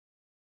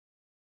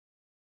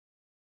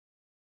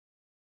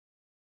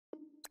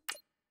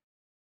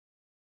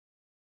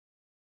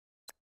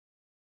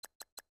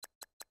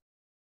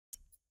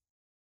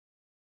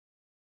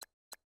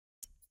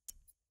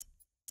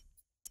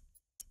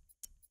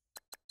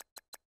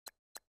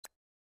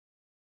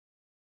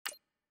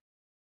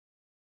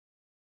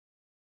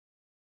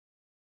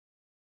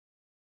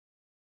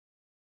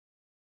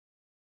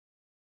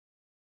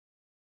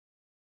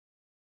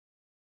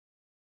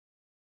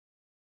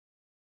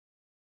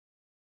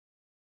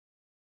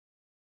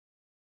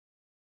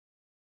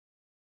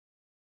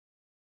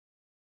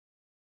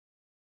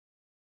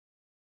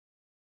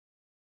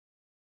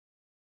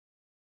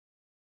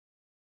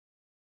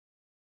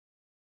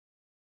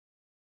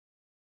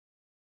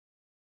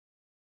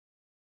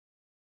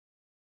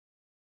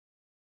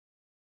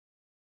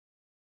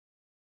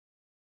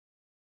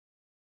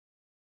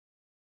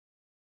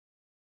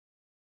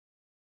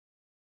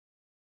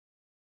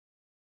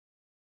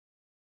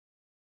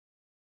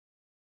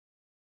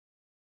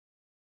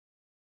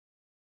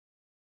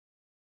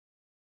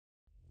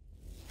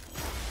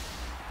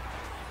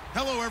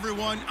Hello,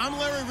 everyone. I'm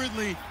Larry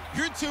Ridley.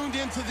 You're tuned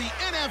into the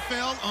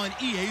NFL on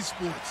EA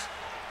Sports.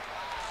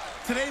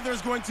 Today,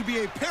 there's going to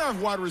be a pair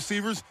of wide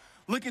receivers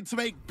looking to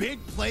make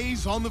big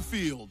plays on the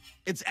field.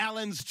 It's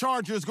Allen's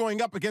Chargers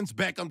going up against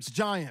Beckham's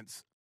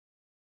Giants.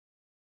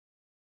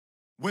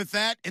 With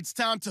that, it's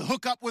time to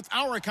hook up with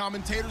our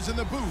commentators in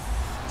the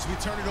booth as we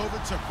turn it over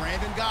to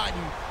Brandon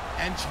Godden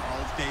and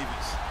Charles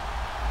Davis.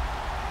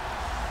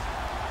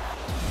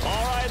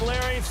 All right,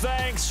 Larry,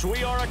 thanks.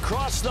 We are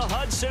across the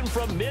Hudson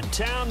from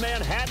Midtown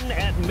Manhattan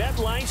at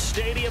MetLife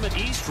Stadium in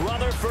East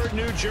Rutherford,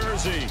 New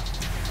Jersey.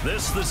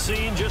 This is the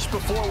scene just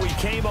before we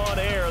came on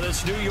air.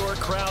 This New York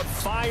crowd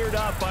fired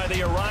up by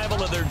the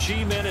arrival of their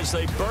G-men as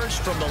they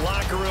burst from the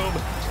locker room.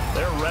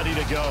 They're ready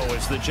to go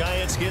as the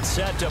Giants get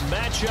set to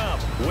match up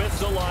with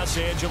the Los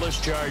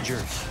Angeles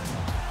Chargers.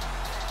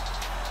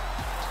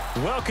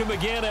 Welcome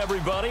again,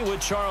 everybody,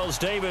 with Charles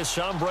Davis.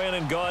 I'm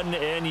Brandon Godden,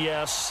 and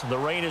yes, the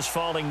rain is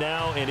falling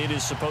now, and it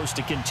is supposed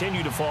to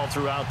continue to fall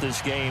throughout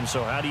this game.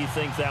 So how do you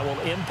think that will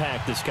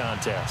impact this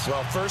contest?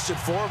 Well, first and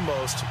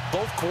foremost,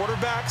 both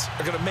quarterbacks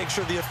are going to make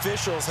sure the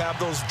officials have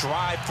those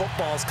dry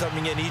footballs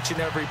coming in each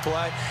and every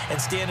play and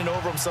standing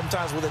over them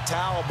sometimes with a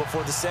towel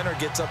before the center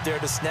gets up there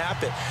to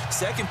snap it.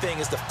 Second thing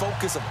is the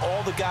focus of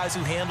all the guys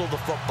who handle the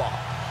football.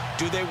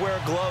 Do they wear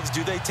gloves?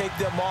 Do they take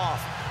them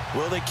off?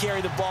 Will they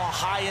carry the ball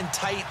high and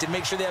tight to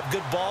make sure they have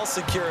good ball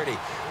security?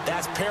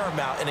 That's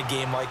paramount in a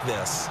game like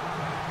this.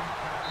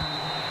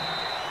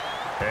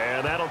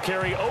 And that'll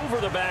carry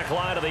over the back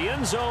line of the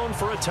end zone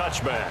for a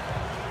touchback.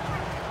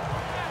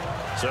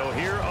 So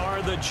here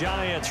are the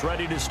Giants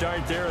ready to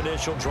start their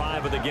initial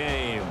drive of the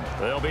game.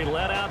 They'll be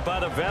led out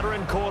by the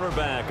veteran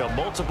quarterback, a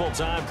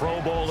multiple-time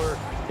Pro Bowler.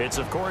 It's,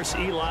 of course,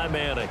 Eli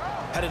Manning.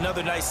 Had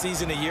another nice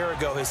season a year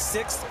ago, his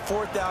 6th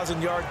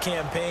 4,000-yard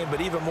campaign, but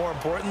even more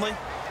importantly,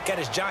 got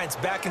his Giants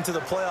back into the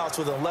playoffs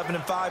with an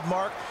 11-5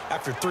 mark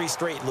after 3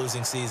 straight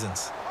losing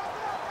seasons.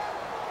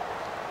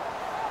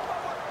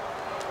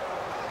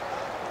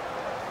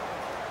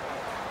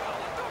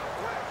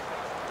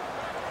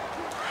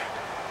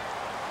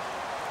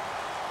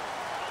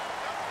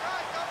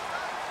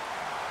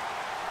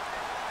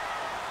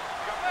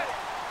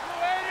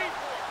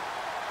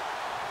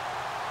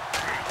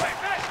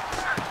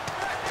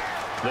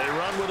 They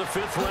run with a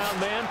 5th-round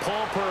man,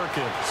 Paul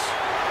Perkins.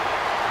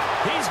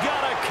 He's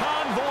got a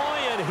convoy,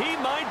 and he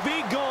might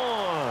be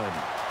gone.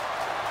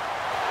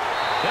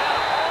 And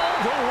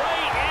all the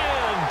way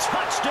in.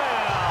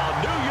 Touchdown,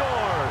 New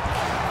York.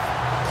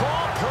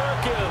 Paul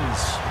Perkins,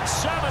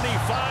 75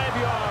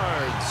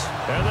 yards.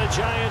 And the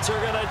Giants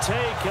are going to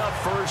take a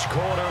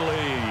first-quarter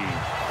lead.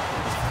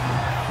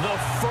 The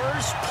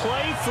first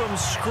play from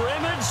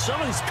scrimmage. Some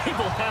of these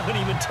people haven't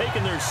even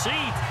taken their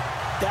seat.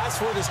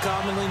 That's what is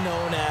commonly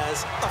known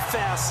as a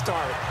fast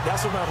start.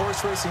 That's what my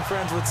horse racing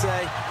friends would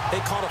say. They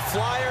caught a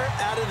flyer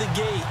out of the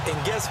gate,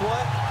 and guess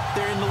what?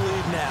 They're in the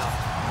lead now.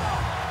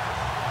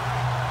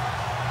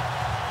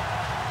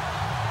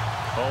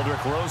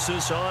 Aldrich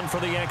Rosas on for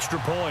the extra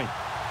point.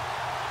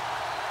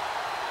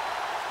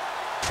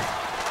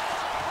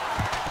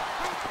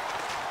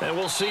 And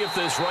we'll see if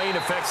this rain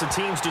affects the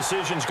team's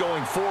decisions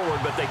going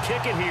forward, but they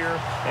kick it here,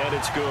 and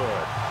it's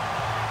good.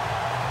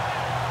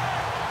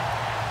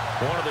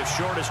 One of the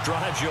shortest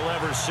drives you'll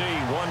ever see.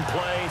 One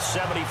play,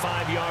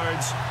 75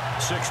 yards,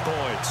 6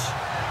 points.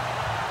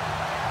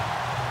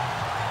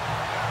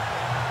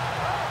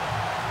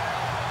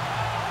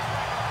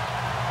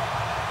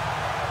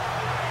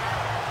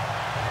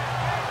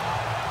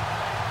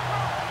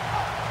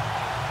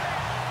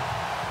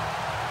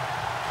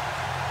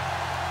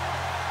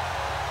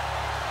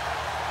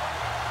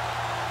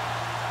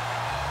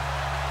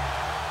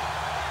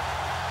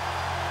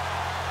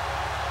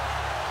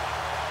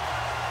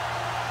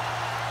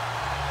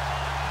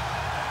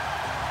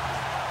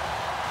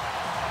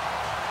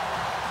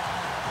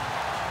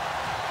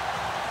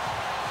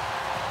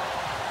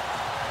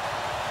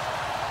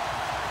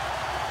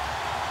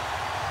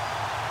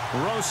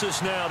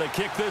 Rosas now to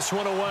kick this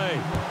one away.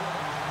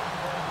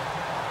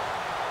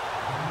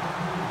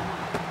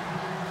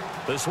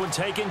 This one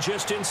taken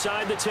just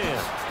inside the 10.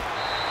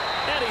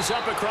 And he's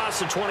up across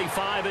the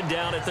 25 and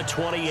down at the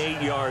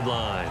 28-yard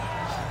line.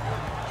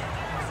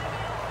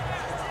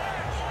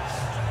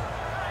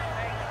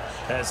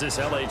 As this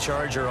LA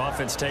Charger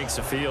offense takes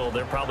the field,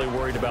 they're probably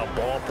worried about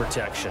ball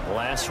protection.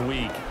 Last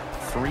week,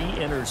 3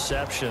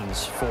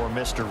 interceptions for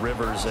Mr.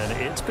 Rivers, and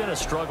it's been a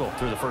struggle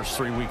through the first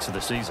 3 weeks of the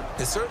season.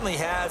 It certainly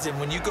has, and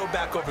when you go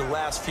back over the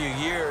last few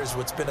years,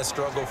 what's been a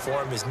struggle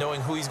for him is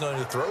knowing who he's going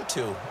to throw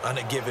to on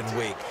a given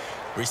week.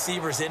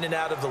 Receivers in and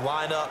out of the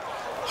lineup.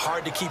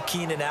 Hard to keep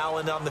Keenan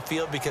Allen on the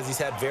field because he's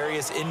had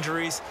various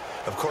injuries.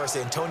 Of course,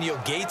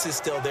 Antonio Gates is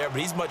still there, but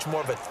he's much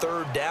more of a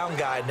third down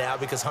guy now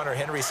because Hunter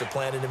Henry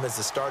supplanted him as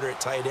the starter at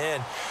tight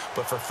end.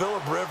 But for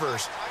Phillip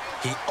Rivers,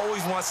 he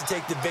always wants to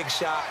take the big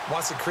shot,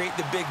 wants to create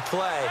the big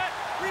play.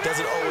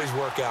 Doesn't always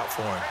work out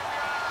for him.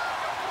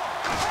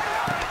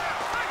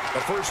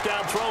 A first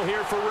down throw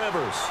here for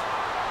Rivers.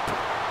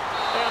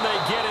 And they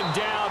get him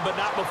down, but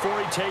not before before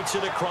he takes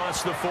it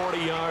across the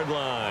 40-yard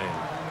line.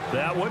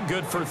 That one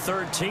good for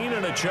 13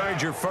 and a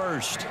Charger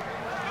first.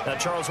 Now,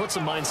 Charles, what's the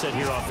mindset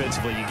here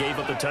offensively? You gave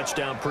up a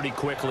touchdown pretty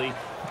quickly.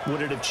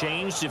 Would it have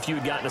changed if you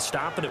had gotten a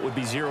stop and it would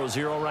be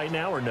 0-0 right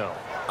now, or no?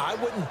 I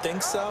wouldn't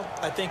think so.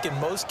 I think in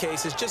most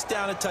cases, just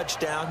down a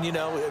touchdown, you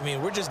know, I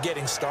mean, we're just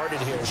getting started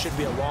here. It should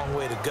be a long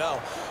way to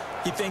go.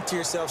 You think to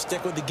yourself,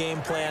 stick with the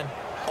game plan,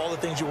 all the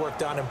things you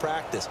worked on in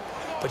practice.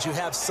 But you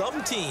have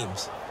some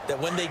teams that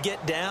when they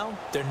get down,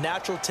 their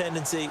natural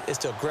tendency is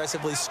to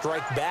aggressively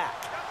strike back.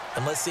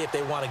 And let's see if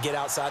they want to get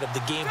outside of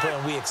the game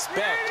plan we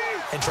expect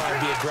and try and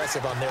be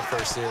aggressive on their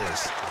first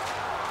series.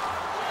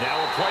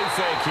 Now a play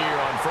fake here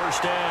on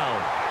first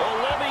down.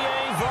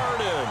 Olivier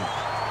Vernon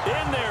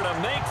in there to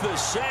make the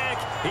sack.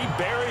 He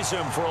buries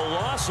him for a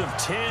loss of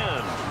 10.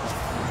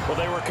 Well,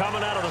 they were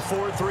coming out of the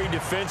 4-3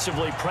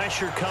 defensively.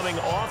 Pressure coming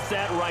off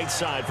that right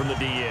side from the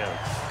DM.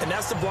 And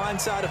that's the blind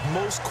side of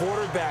most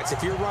quarterbacks.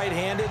 If you're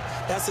right-handed,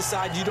 that's the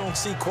side you don't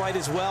see quite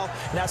as well.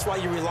 And that's why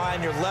you rely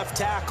on your left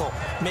tackle,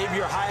 maybe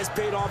your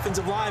highest-paid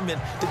offensive lineman,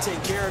 to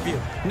take care of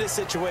you. In this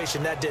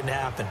situation, that didn't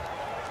happen.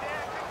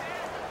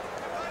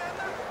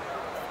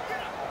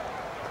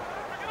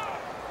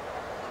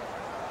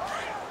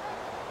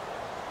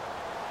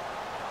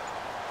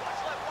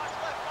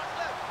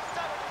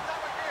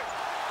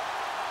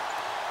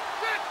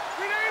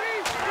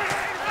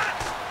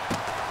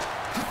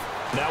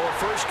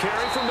 First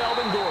carry for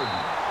Melvin Gordon.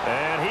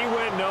 And he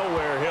went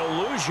nowhere.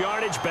 He'll lose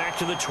yardage back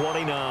to the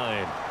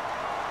 29.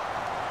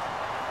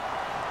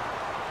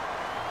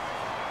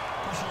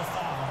 Personal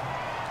foul.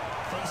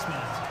 Face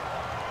mask.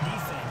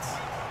 Defense.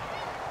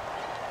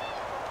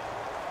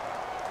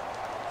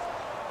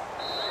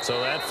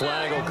 So that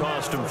flag will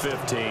cost him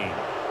 15.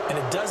 And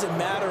it doesn't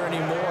matter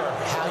anymore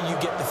how you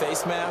get the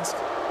face mask.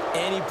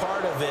 Any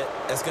part of it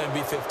is going to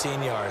be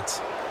 15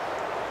 yards.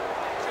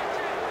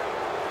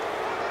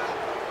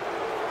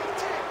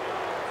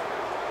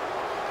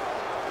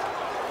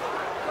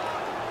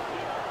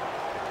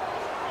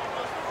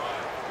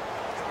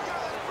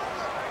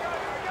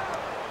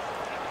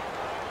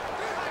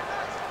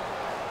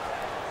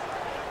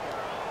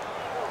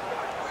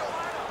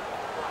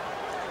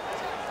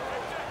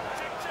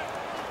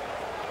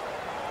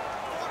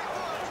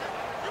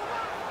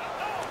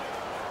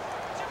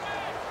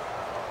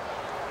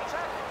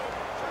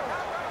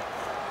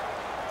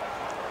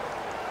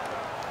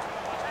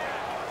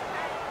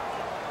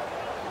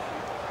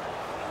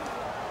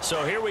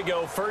 So here we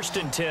go,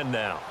 1st and 10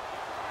 now.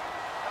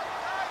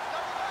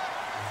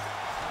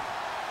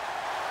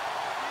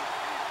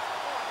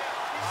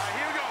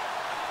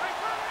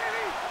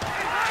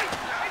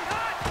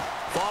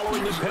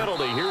 Following the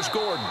penalty, here's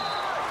Gordon.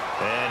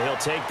 And he'll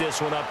take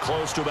this one up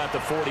close to about the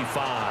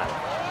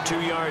 45.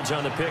 2 yards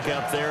on the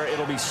pickup there.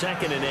 It'll be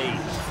 2nd and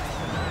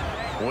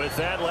 8. With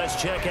that,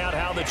 let's check out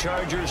how the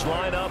Chargers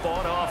line up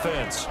on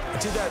offense. In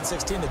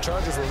 2016, the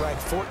Chargers were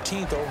ranked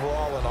 14th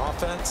overall in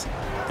offense.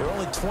 They're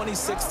only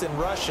 26th in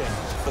rushing,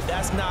 but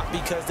that's not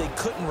because they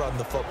couldn't run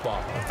the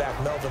football. In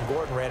fact, Melvin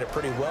Gordon ran it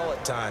pretty well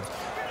at times.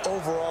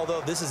 Overall, though,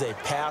 this is a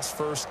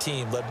pass-first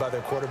team led by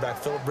their quarterback,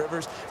 Phillip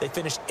Rivers. They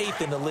finished 8th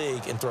in the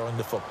league in throwing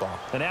the football.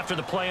 And after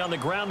the play on the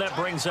ground, that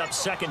brings up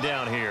 2nd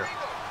down here.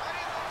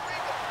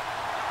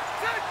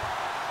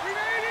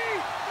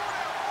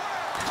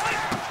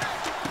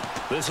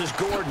 This is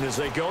Gordon as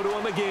they go to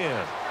him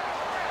again.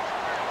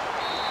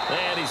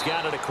 And he's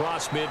got it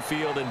across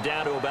midfield and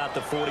down to about the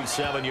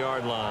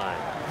 47-yard line.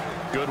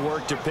 Good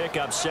work to pick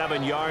up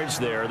 7 yards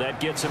there. That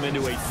gets him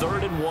into a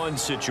 3rd and 1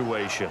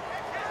 situation.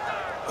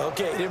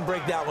 Okay, he didn't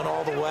break that one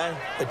all the way,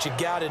 but you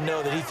got to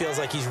know that he feels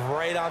like he's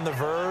right on the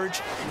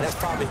verge, and that's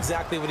probably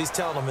exactly what he's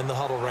telling them in the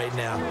huddle right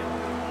now.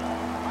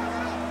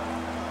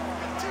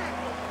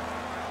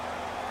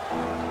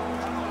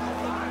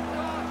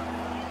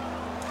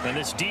 And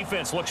this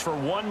defense looks for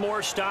one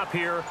more stop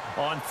here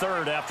on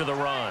 3rd after the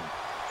run.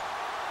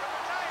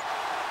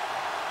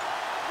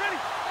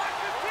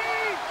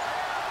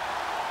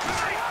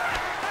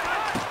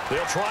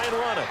 They'll try and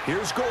run it.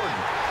 Here's Gordon.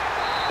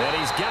 And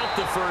he's got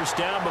the 1st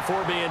down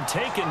before being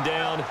taken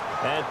down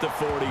at the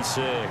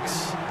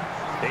 46.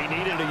 He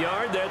needed a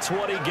yard. That's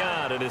what he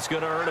got, and it's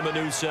going to earn him a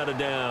new set of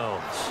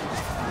downs.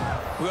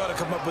 We ought to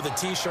come up with a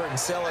T-shirt and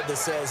sell it that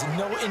says,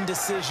 no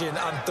indecision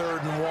on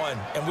 3rd and 1.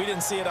 And we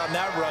didn't see it on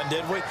that run,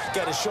 did we?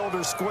 Got his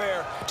shoulders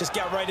square, just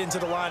got right into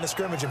the line of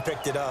scrimmage and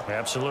picked it up.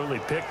 Absolutely.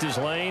 Picked his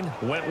lane,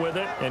 went with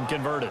it, and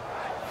converted.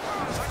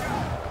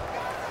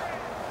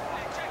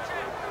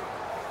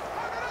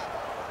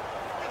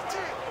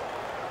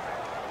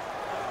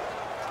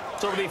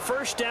 So it'll be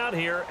 1st down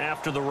here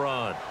after the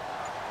run.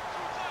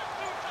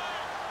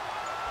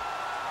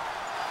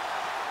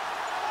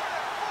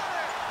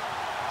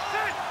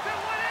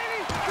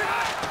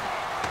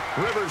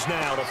 Rivers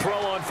now to throw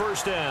on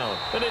 1st down.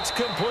 And it's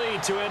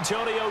complete to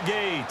Antonio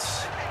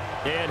Gates.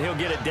 And he'll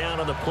get it down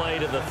on the play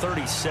to the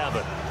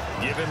 37.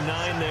 Give him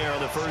 9 there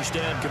on the 1st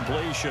down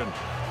completion.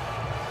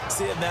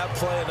 Seeing that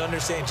play and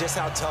understanding just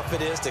how tough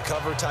it is to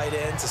cover tight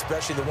ends,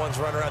 especially the ones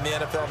running around the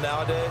NFL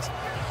nowadays.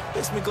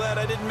 Makes me glad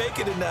I didn't make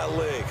it in that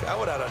league. I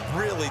would have had a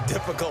really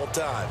difficult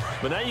time.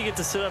 But now you get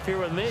to sit up here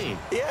with me.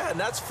 Yeah, and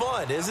that's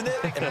fun, isn't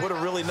it? And what a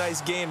really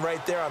nice gain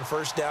right there on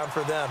first down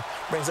for them.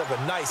 Brings up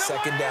a nice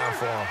second down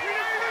for them.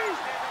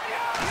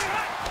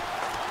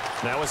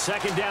 Now a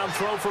second down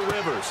throw for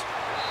Rivers.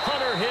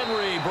 Hunter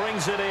Henry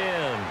brings it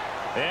in.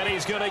 And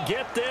he's going to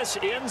get this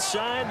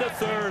inside the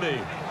 30.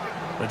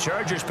 The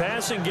Chargers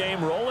passing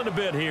game rolling a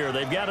bit here.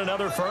 They've got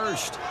another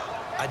first.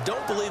 I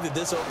don't believe that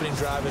this opening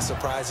drive is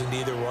surprising to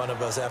either one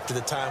of us after the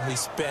time we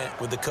spent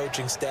with the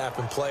coaching staff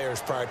and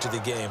players prior to the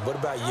game. What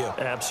about you?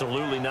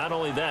 Absolutely. Not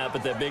only that,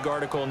 but that big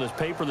article in this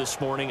paper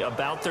this morning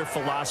about their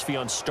philosophy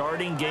on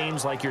starting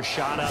games like you're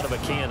shot out of a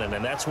cannon,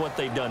 and that's what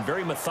they've done.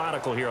 Very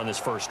methodical here on this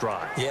first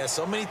drive. Yeah,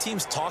 so many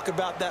teams talk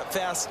about that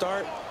fast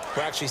start.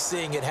 We're actually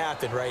seeing it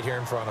happen right here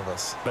in front of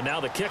us. But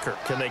now the kicker.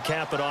 Can they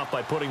cap it off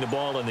by putting the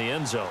ball in the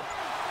end zone?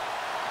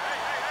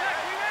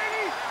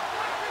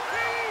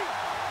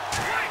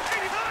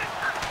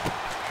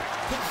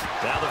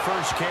 Now the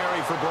first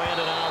carry for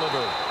Brandon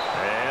Oliver.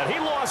 And he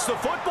lost the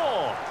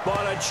football.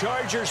 But a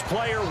Chargers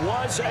player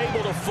was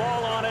able to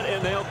fall on it,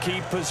 and they'll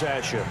keep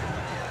possession.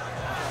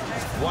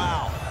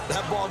 Wow,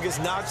 that ball gets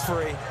knocked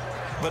free,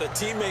 but a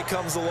teammate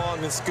comes along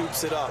and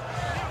scoops it up.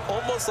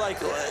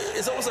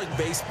 It's almost like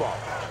baseball.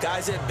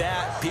 Guys at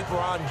bat, people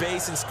are on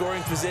base in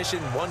scoring position.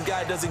 One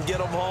guy doesn't get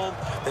him home.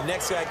 The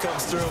next guy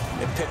comes through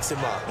and picks him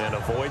up. And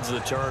avoids the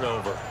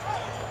turnover.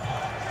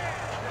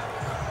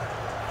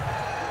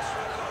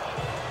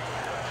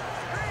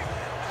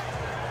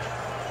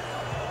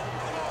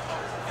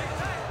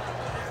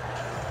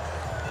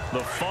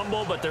 The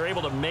fumble, but they're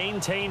able to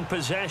maintain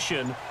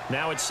possession.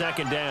 Now it's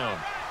second down.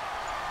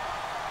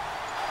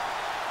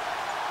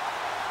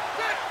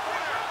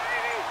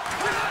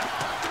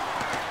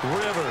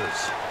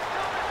 Rivers.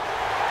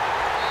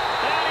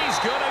 And he's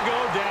going to go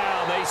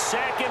down. They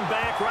sack him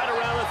back right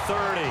around the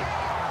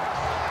 30.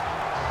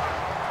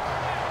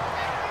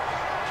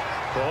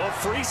 Well,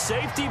 free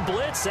safety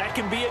blitz, that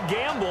can be a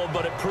gamble,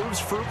 but it proves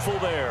fruitful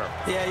there.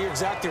 Yeah, you're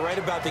exactly right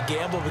about the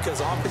gamble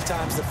because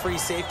oftentimes the free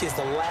safety is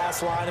the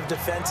last line of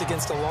defense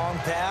against a long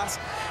pass.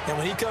 And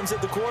when he comes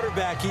at the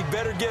quarterback, he'd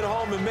better get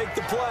home and make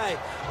the play.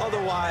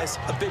 Otherwise,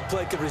 a big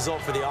play could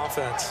result for the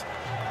offense.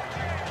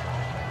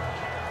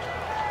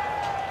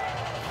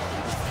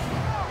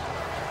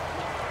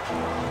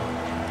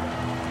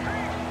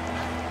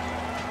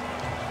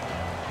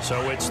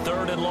 So it's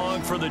third and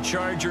long for the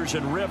Chargers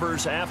and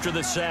Rivers after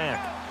the sack.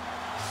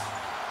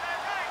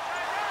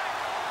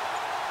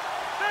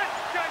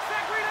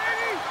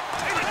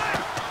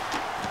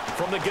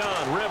 From the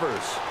gun,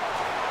 Rivers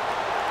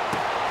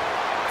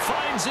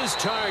finds his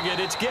target.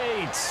 It's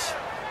Gates.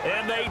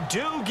 And they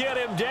do get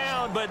him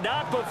down, but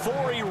not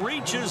before he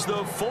reaches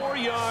the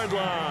 4-yard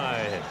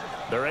line.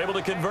 They're able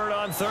to convert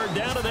on third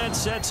down, and that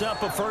sets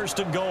up a first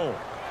and goal.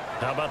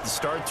 How about the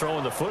start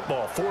throwing the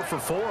football? 4 for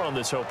 4 on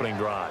this opening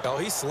drive. Oh,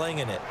 he's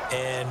slinging it.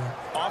 And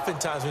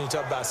oftentimes when you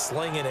talk about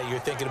slinging it, you're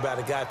thinking about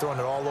a guy throwing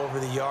it all over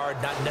the yard,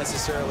 not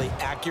necessarily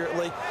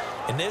accurately.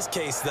 In this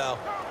case, though,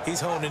 he's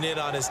honing in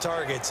on his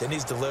targets, and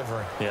he's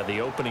delivering. Yeah,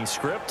 the opening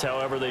script,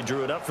 however, they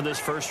drew it up for this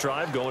first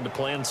drive, going to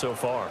plan so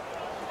far.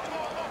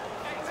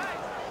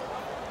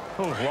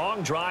 Oh,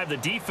 long drive. The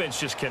defense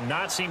just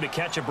cannot seem to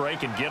catch a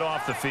break and get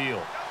off the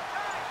field.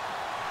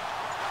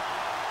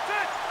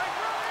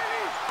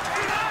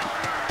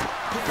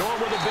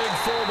 Going with a big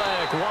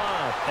fullback,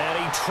 Watt. And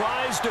he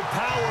tries to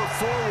power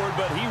forward,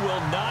 but he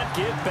will not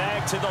get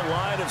back to the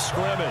line of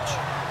scrimmage.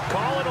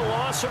 Call it a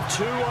loss of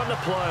 2 on the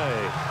play.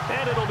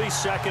 And it'll be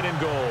second and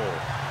goal.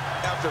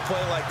 After a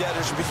play like that,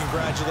 there should be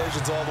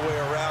congratulations all the way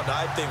around,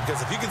 I think,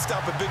 because if you can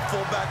stop a big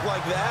fullback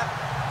like that,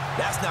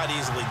 that's not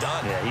easily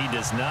done. Yeah, he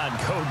does not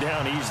go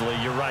down easily.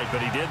 You're right, but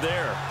he did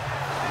there.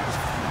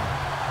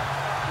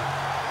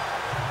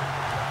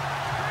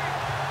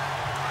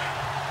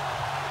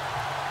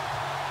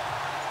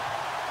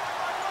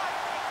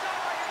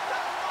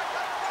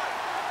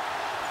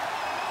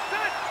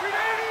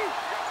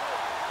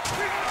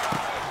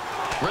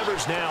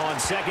 Rivers now on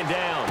second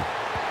down.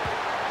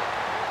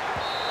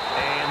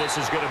 And this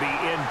is going to be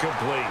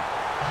incomplete.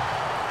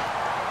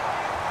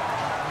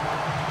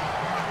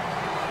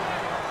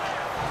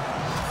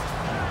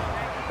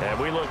 And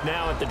we look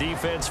now at the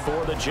defense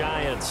for the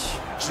Giants.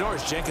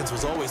 Janoris Jenkins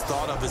was always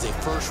thought of as a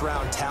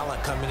first-round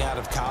talent coming out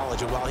of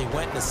college, and while he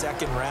went in the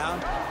second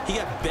round, he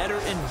got better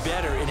and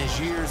better in his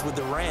years with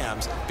the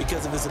Rams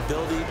because of his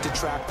ability to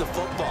track the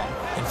football.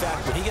 In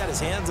fact, when he got his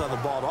hands on the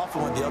ball, it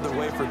often went the other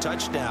way for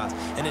touchdowns.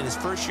 And in his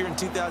first year in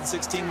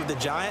 2016 with the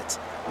Giants,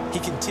 he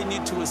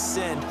continued to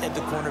ascend at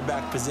the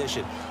cornerback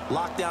position,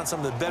 locked down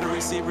some of the better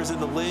receivers in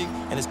the league,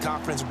 and his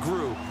confidence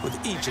grew with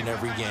each and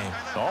every game.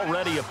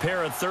 Already a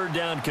pair of third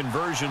down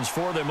conversions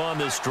for them on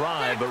this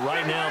drive, but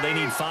right now they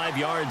need 5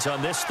 yards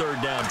on this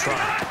third down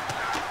try.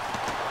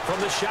 From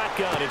the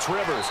shotgun, it's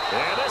Rivers.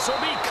 And this will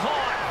be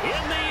caught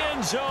in the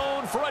end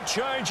zone for a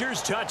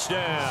Chargers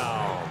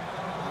touchdown.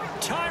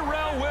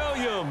 Tyrell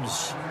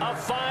Williams, a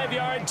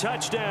 5-yard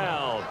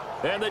touchdown.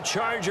 And the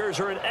Chargers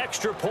are an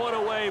extra point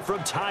away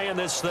from tying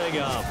this thing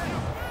up.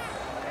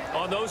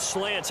 On those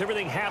slants,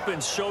 everything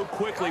happens so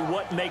quickly.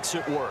 What makes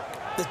it work?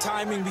 The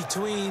timing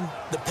between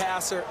the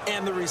passer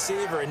and the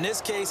receiver. In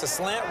this case, a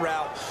slant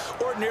route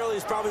ordinarily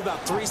is probably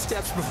about 3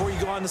 steps before you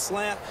go on the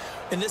slant.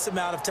 In this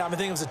amount of time, I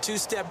think it was a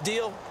 2-step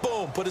deal.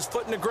 Boom, put his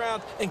foot in the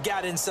ground and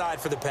got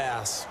inside for the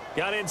pass.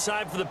 Got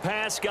inside for the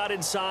pass, got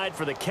inside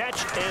for the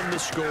catch and the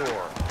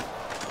score.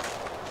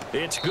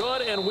 It's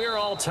good, and we're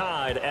all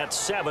tied at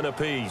 7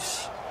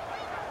 apiece.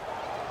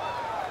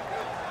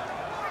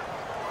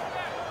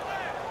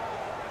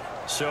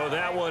 So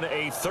that one,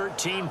 a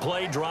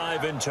 13-play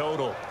drive in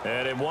total.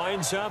 And it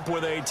winds up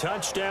with a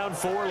touchdown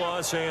for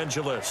Los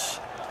Angeles.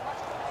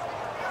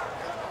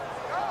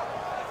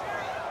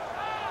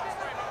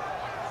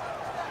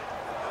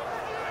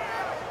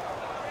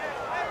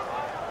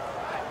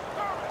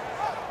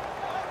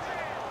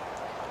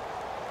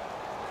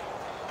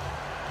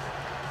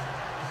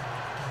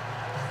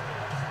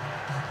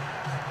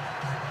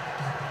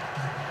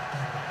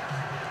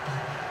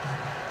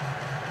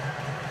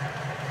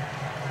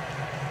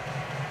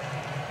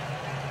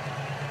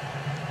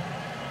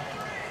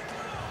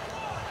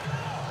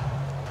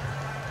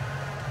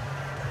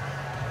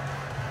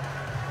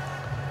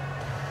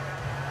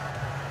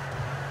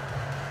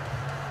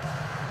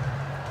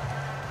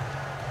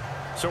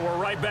 So we're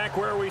right back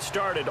where we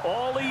started,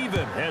 all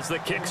even as the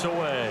kick's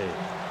away.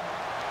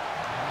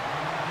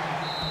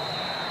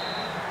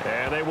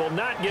 And they will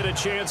not get a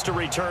chance to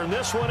return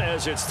this one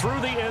as it's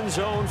through the end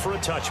zone for a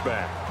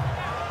touchback.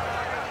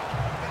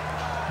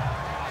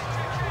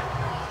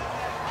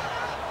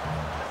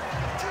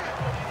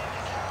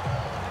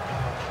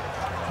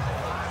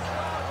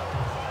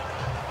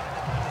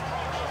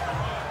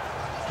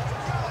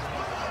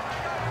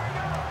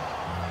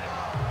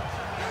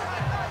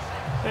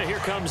 Here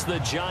comes the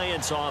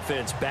Giants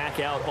offense back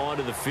out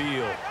onto the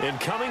field. And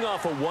coming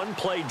off a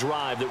one-play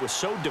drive that was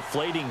so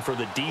deflating for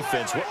the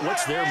defense,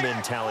 what's their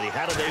mentality?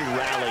 How do they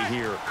rally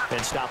here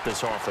and stop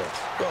this offense?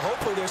 Well,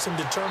 hopefully there's some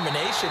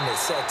determination that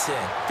sets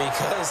in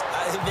because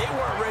they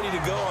weren't ready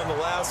to go on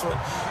the last one.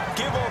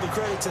 Give all the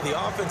credit to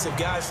the offensive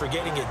guys for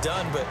getting it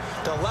done, but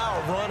to allow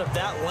a run of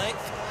that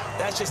length,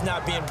 that's just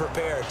not being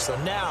prepared. So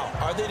now,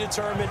 are they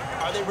determined?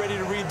 Are they ready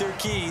to read their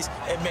keys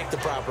and make the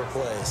proper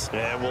plays?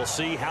 And we'll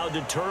see how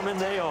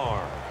determined they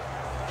are.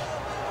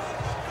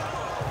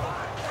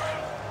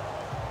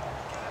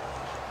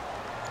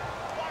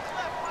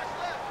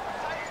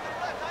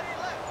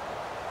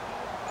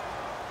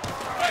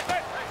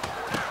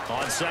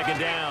 On second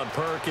down,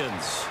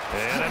 Perkins.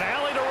 And an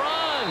alley to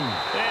run.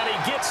 And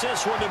he gets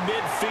this one to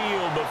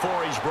midfield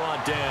before he's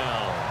brought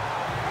down.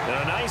 And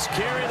a nice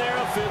carry there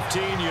of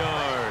 15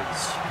 yards.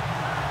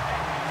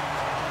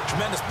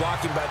 Tremendous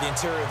blocking by the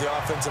interior of the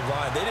offensive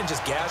line. They didn't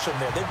just gash him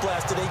there. They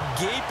blasted a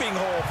gaping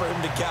hole for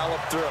him to gallop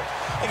through.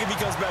 I think if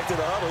he comes back to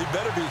the huddle, he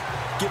better be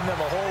giving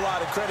them a whole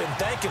lot of credit and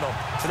thanking them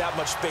for that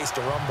much space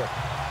to rumble.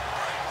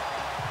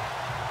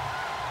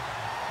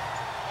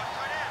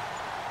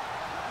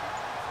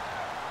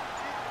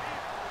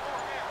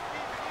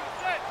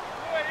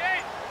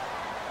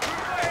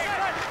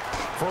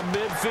 From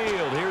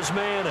midfield, here's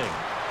Manning.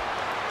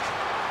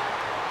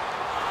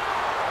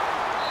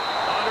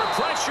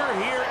 Pressure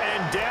here,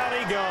 and down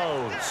he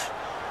goes.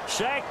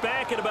 Sacked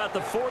back at about the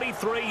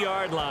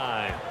 43-yard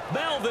line.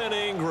 Melvin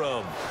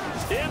Ingram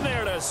in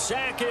there to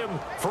sack him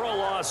for a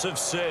loss of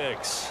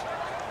 6.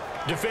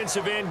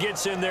 Defensive end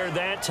gets in there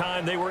that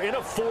time. They were in a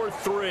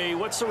 4-3.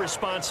 What's the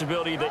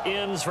responsibility of the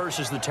ends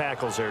versus the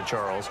tackles there,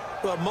 Charles?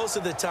 Well, most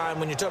of the time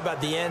when you talk about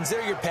the ends,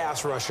 they're your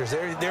pass rushers.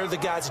 They're the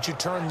guys that you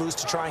turn loose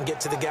to try and get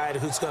to the guy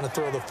who's going to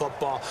throw the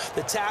football.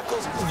 The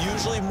tackles,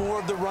 usually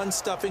more of the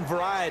run-stuffing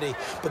variety.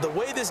 But the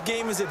way this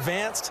game is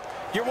advanced,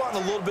 you're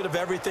wanting a little bit of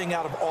everything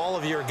out of all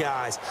of your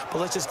guys.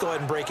 But let's just go ahead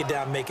and break it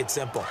down and make it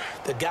simple.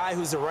 The guy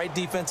who's the right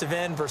defensive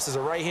end versus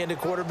a right-handed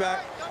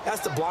quarterback,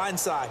 that's the blind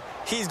side.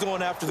 He's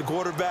going after the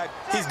quarterback.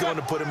 He's going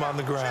to put him on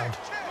the ground.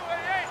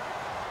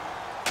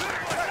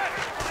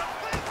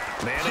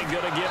 Manning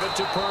going to give it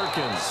to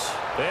Perkins.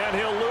 And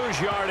he'll lose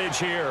yardage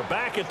here.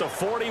 Back at the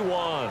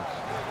 41.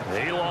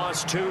 He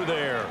lost 2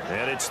 there.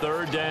 And it's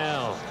 3rd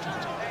down.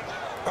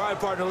 All right,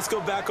 partner, let's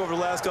go back over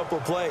the last couple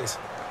of plays.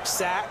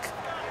 Sack,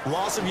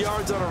 loss of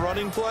yards on a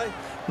running play.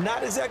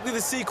 Not exactly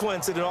the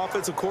sequence that an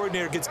offensive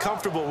coordinator gets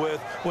comfortable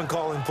with when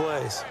calling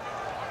plays.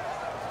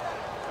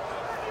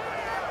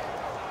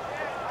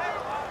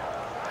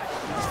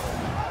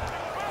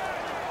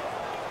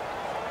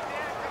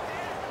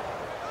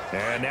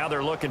 And now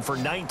they're looking for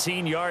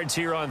 19 yards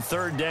here on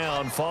 3rd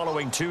down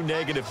following 2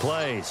 negative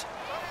plays.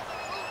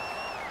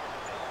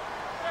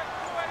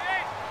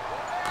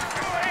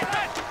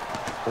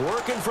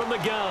 Working from the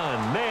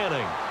gun,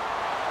 Manning.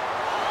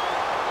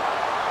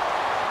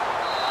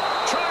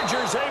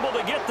 Chargers able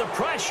to get the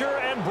pressure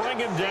and bring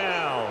him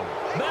down.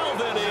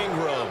 Melvin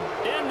Ingram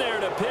in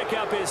there to pick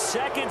up his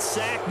 2nd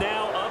sack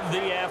now of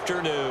the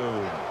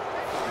afternoon.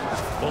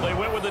 Well, they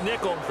went with a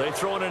nickel. They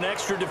throw in an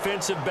extra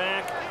defensive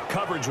back.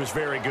 Coverage was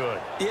very good.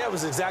 Yeah, it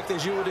was exactly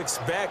as you would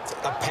expect.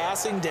 A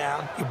passing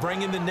down, you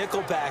bring in the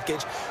nickel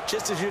package.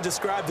 Just as you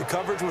described, the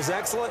coverage was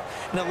excellent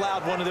and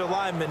allowed one of their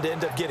linemen to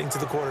end up getting to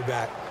the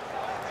quarterback.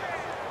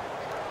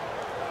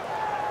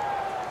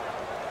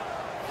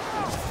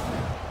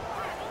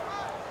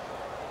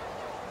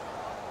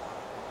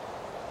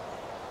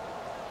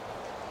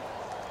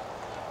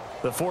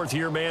 The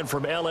fourth-year man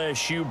from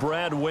LSU,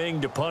 Brad Wing,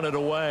 to punt it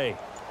away.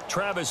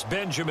 Travis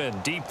Benjamin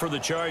deep for the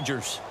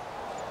Chargers.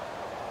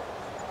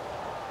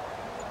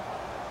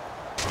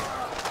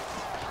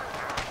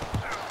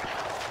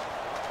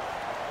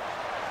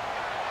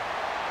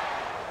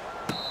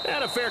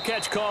 And a fair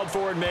catch called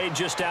for and made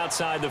just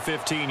outside the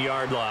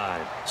 15-yard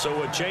line.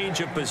 So a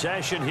change of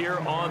possession here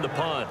on the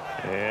punt.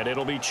 And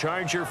it'll be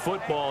Charger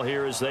football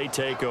here as they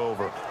take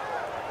over.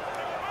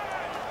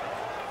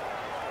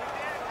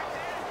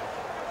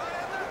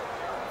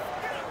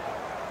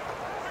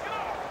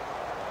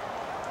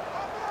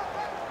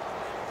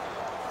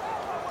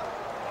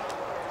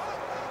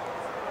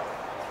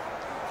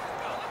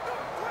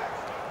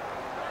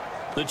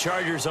 The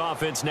Chargers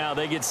offense now,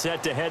 they get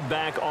set to head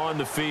back on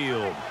the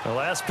field. The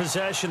last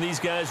possession, these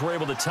guys were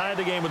able to tie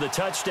the game with a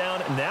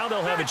touchdown, and now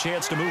they'll have a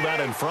chance to move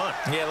out in front.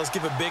 Yeah, let's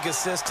give a big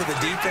assist to the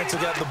defense who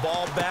got the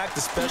ball back.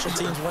 The special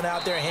teams went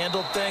out there,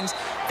 handled things.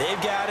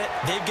 They've got it.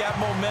 They've got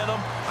momentum.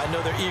 I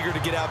know they're eager to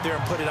get out there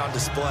and put it on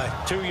display.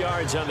 2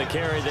 yards on the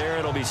carry there.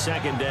 It'll be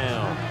second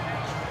down.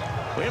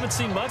 We haven't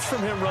seen much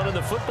from him running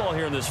the football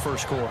here in this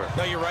first quarter.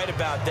 No, you're right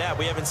about that.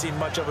 We haven't seen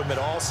much of him at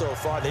all so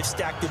far. They've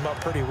stacked him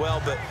up pretty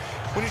well, but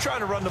when you're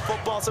trying to run the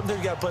football, sometimes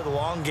you got to play the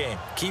long game.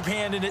 Keep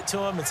handing it to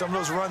him, and some of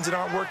those runs that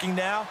aren't working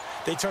now,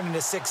 they turn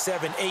into 6,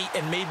 7, 8,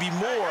 and maybe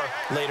more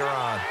later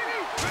on.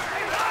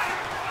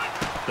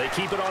 They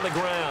keep it on the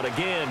ground.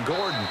 Again,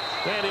 Gordon.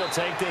 And he'll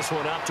take this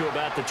one up to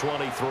about the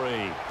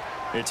 23.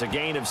 It's a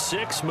gain of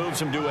 6,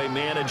 moves him to a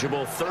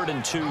manageable 3rd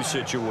and 2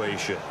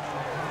 situation.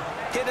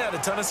 Getting out a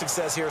ton of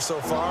success here so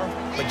far,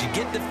 but you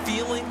get the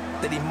feeling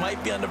that he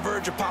might be on the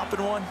verge of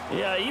popping one.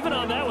 Yeah, even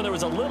on that one, there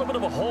was a little bit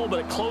of a hole, but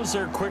it closed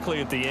there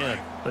quickly at the end.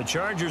 The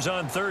Chargers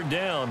on 3rd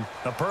down.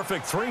 A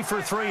perfect 3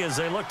 for 3 as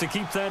they look to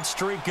keep that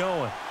streak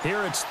going.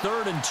 Here it's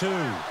 3rd and 2.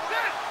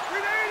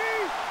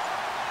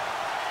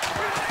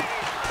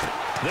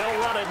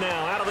 They'll run it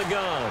now out of the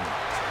gun.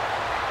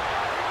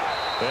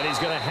 And he's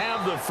going to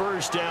have the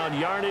first down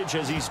yardage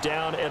as he's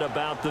down at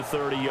about the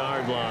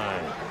 30-yard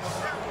line.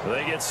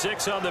 They get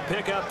 6 on the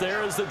pickup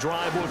there as the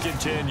drive will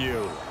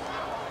continue.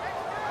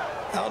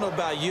 I don't know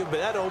about you, but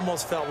that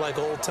almost felt like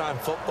old-time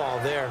football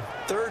there.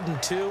 3rd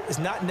and 2 is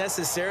not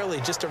necessarily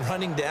just a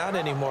running down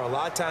anymore. A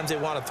lot of times they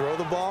want to throw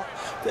the ball.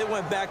 They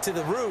went back to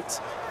the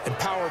roots and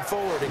powered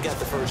forward and got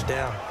the first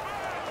down.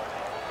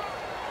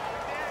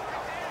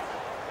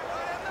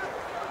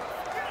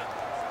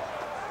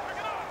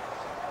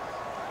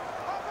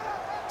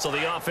 So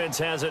the offense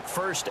has it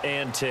 1st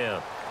and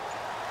 10.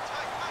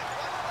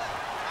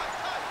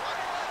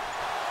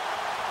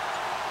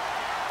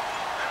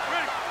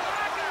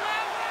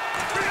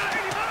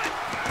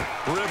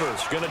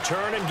 Rivers going to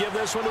turn and give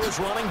this one to his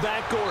running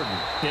back, Gordon.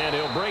 And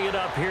he'll bring it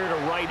up here to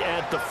right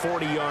at the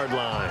 40-yard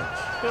line.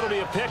 It'll be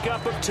a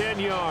pickup of 10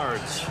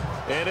 yards.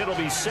 And it'll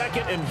be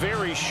 2nd and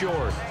very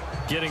short.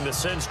 Getting the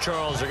sense,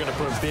 Charles, are going to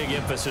put a big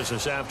emphasis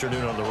this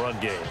afternoon on the run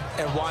game.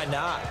 And why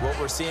not? What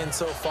we're seeing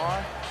so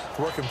far,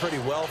 working pretty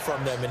well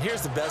from them. And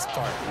here's the best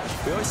part.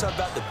 We always talk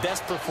about the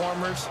best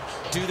performers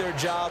do their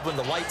job when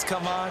the lights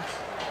come on.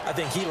 I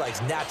think he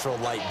likes natural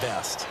light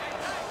best.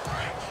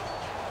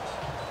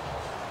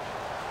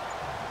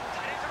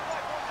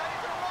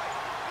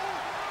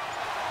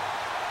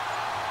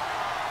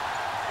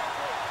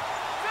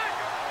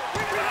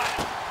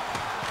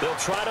 They'll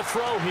try to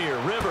throw here.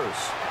 Rivers.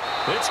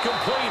 It's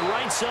complete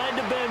right side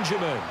to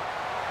Benjamin.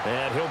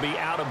 And he'll be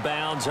out of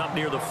bounds up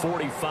near the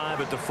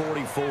 45 at the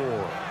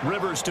 44.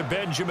 Rivers to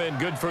Benjamin.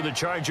 Good for the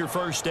Charger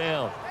first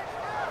down.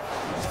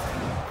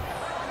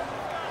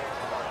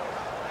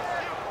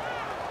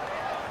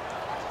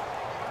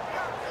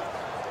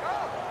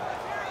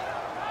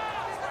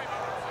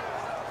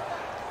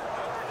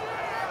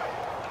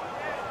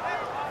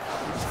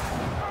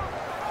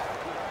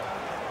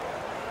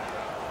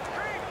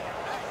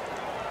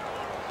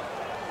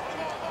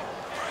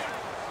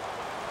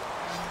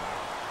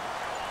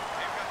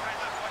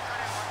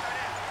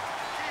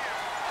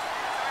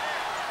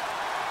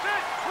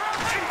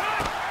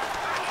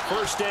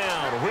 First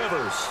down,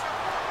 Rivers.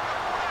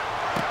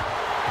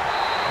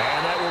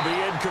 And that will be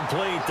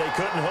incomplete. They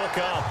couldn't hook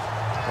up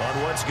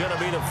on what's going to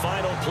be the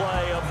final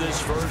play of this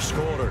first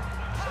quarter.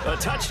 A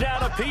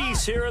touchdown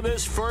apiece here in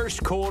this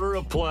first quarter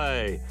of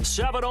play.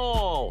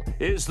 7-all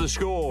is the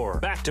score.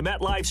 Back to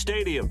MetLife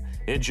Stadium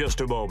in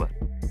just a moment.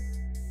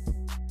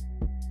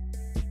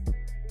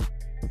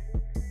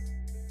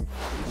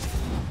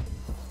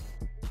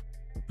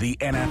 The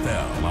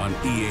NFL on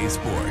EA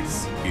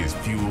Sports is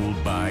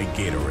fueled by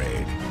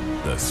Gatorade,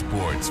 the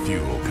sports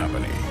fuel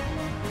company.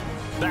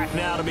 Back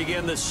now to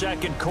begin the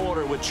second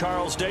quarter with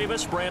Charles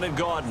Davis, Brandon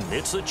Gaudin.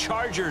 It's the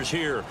Chargers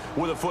here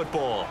with a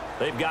football.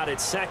 They've got it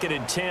 2nd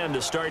and 10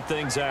 to start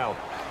things out.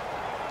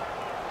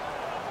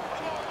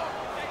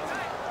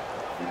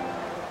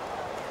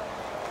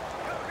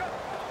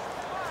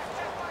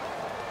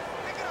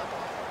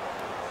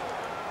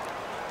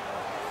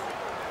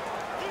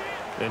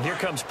 And here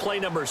comes play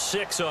number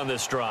 6 on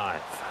this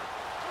drive.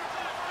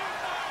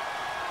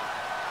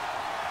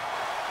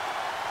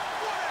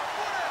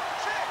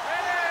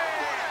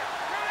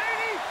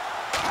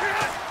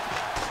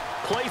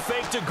 Play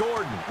fake to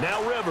Gordon.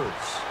 Now Rivers.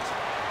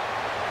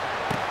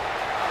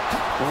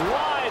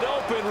 Wide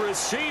open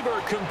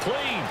receiver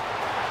complete.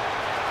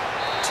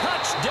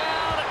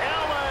 Touchdown,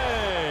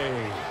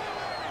 LA.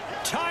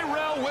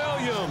 Tyrell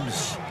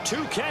Williams.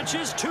 2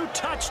 catches, 2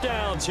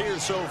 touchdowns here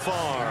so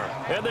far.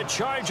 And the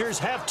Chargers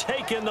have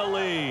taken the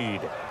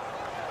lead.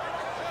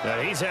 Now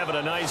he's having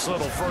a nice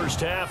little first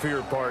half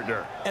here,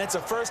 partner. And it's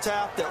a first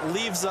half that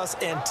leaves us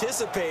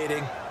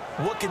anticipating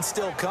what can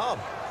still come.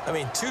 I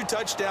mean, 2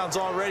 touchdowns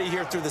already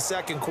here through the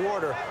second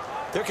quarter.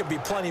 There could be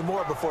plenty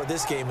more before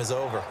this game is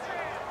over.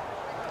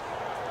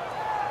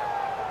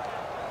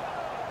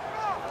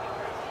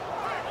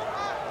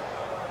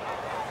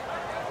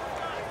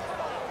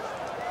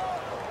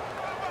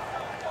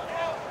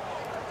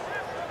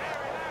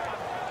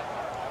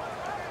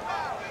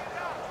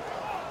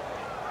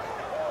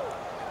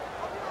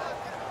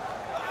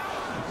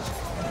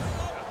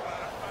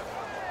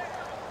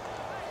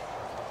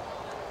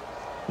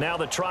 Now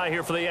the try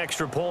here for the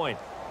extra point.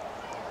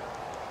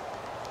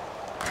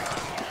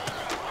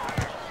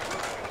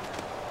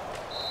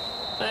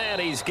 And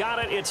he's got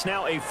it. It's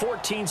now a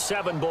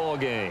 14-7 ball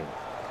game.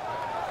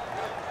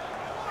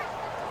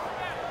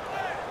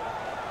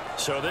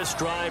 So this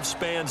drive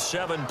spans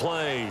 7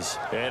 plays,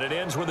 and it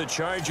ends with the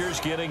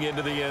Chargers getting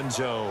into the end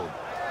zone.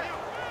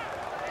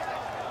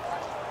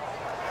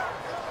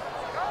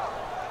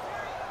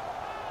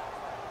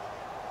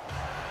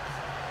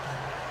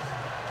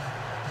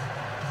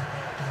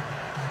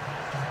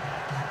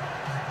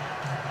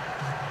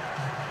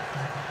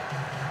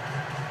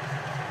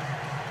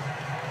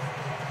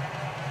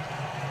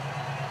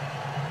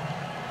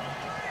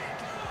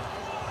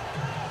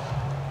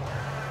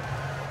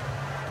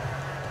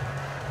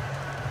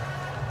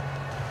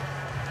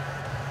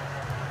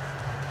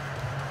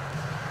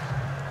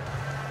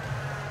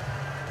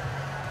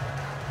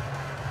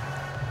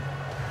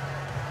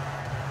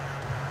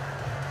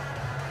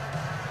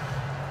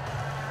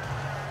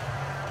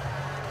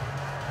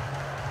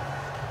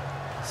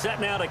 Set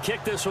now to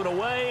kick this one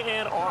away,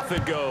 and off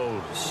it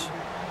goes.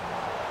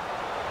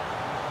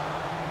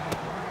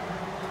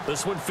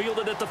 This one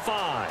fielded at the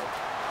 5.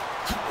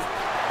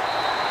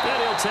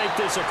 And he'll take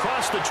this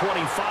across the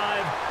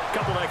 25.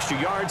 Couple extra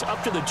yards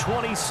up to the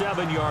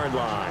 27-yard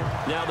line.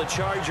 Now the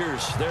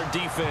Chargers, their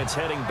defense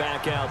heading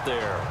back out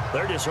there.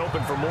 They're just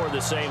hoping for more of the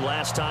same.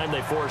 Last time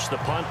they forced the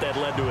punt that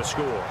led to a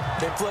score.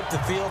 They flipped the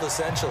field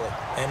essentially,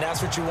 and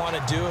that's what you want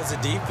to do as a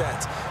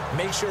defense.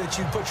 Make sure that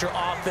you put your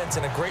offense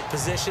in a great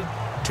position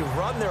to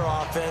run their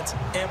offense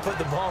and put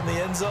the ball in the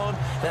end zone.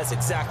 That's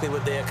exactly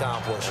what they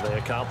accomplished. They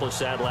accomplished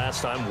that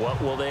last time.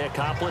 What will they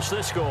accomplish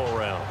this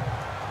go-around?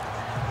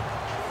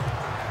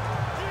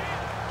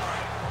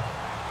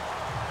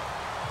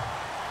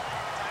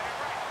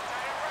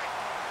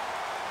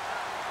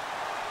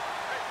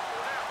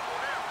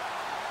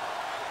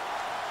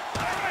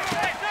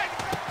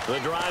 The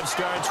drive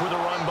starts with a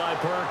run by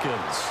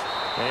Perkins.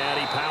 And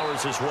he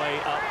powers his way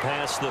up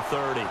past the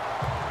 30.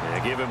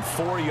 And give him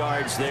 4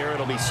 yards there.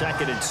 It'll be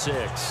 2nd and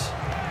 6.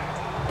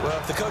 Well,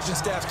 if the coaching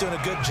staff's doing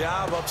a good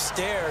job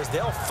upstairs,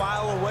 they'll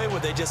file away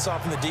what they just saw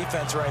from the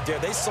defense right there.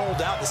 They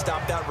sold out to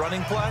stop that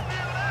running play.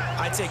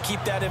 I'd say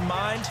keep that in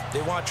mind.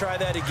 They want to try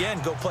that again.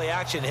 Go play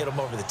action, hit them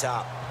over the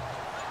top.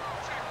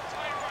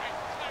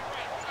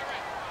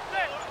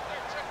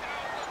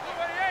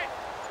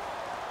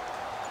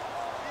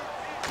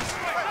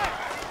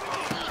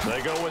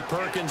 They go with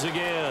Perkins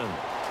again.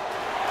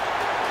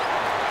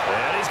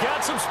 And he's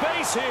got some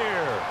space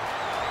here.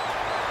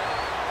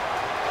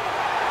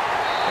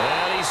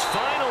 And he's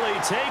finally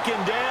taken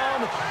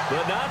down,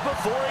 but not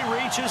before he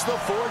reaches the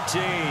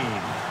 14.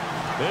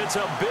 It's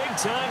a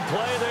big-time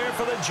play there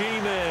for the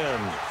G-men.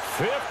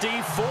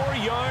 54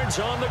 yards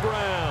on the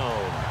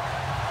ground.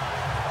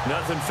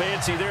 Nothing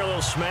fancy there. A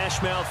little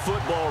smash-mouth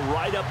football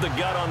right up the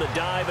gut on the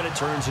dive, and it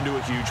turns into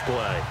a huge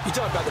play. You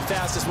talk about the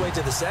fastest way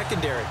to the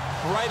secondary.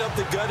 Right up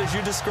the gut, as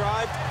you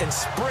described, and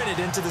sprinted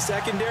into the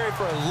secondary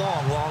for a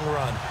long, long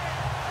run.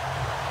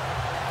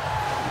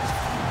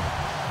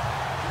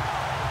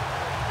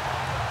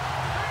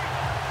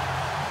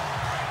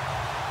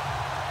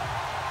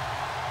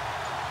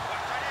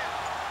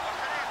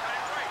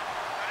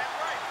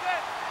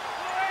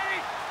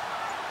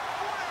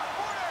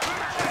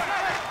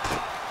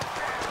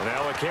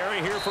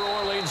 Carry here for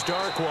Orleans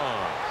Darkwa.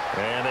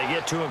 And they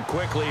get to him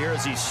quickly here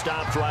as he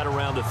stopped right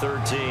around the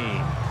 13.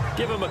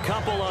 Give him a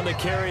couple on the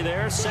carry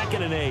there.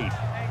 2nd and 8.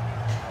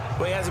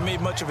 Well, he hasn't made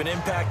much of an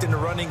impact in the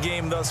running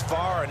game thus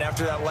far, and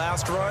after that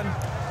last run,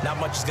 not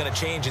much is going to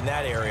change in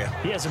that area.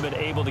 He hasn't been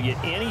able to get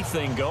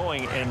anything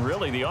going, and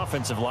really the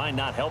offensive line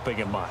not helping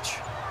him much.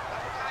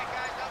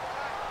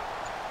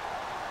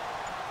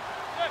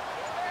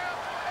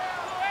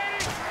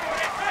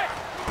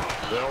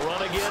 They'll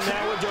run again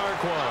now with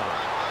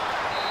Darkwa.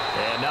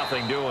 And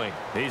nothing doing.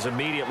 He's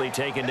immediately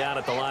taken down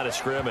at the line of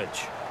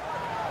scrimmage.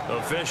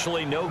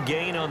 Officially no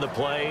gain on the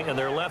play, and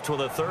they're left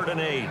with a 3rd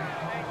and 8.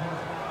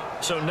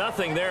 So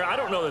nothing there. I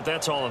don't know that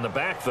that's all in the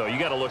back, though. You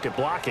got to look at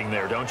blocking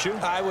there, don't you?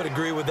 I would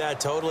agree with that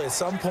totally. At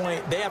some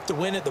point, they have to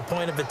win at the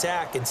point of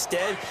attack.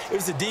 Instead, it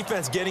was the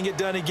defense getting it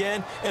done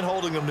again and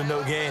holding them to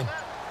no gain.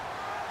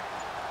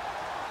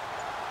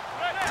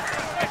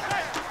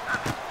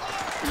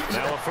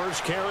 Now a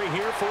first carry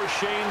here for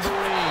Shane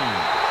Vereen.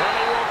 And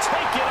he will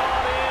take it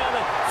on in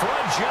for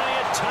a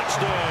giant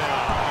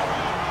touchdown.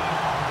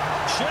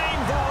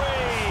 Shane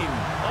Vereen,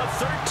 a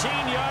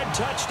 13-yard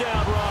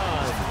touchdown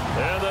run.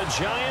 And the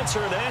Giants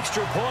are an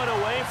extra point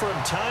away from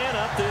tying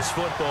up this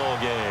football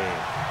game.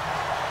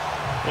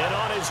 And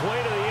on his way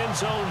to the end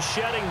zone,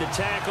 shedding the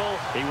tackle,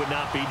 he would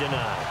not be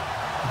denied.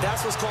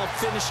 That's what's called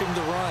finishing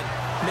the run,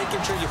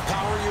 making sure you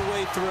power your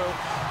way through.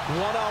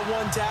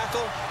 One-on-one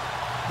tackle.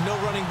 No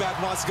running back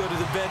wants to go to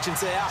the bench and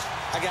say,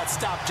 I got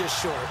stopped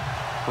just short.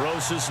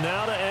 Roses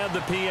now to add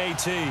the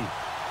PAT.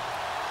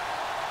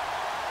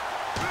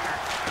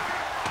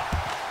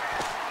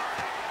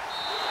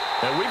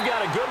 And we've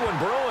got a good one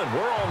brewing.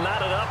 We're all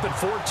knotted up at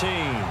 14.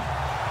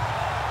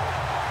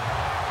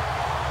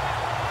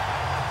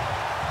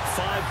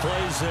 5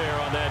 plays there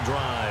on that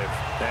drive.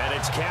 And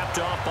it's capped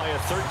off by a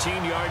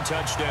 13-yard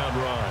touchdown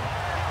run.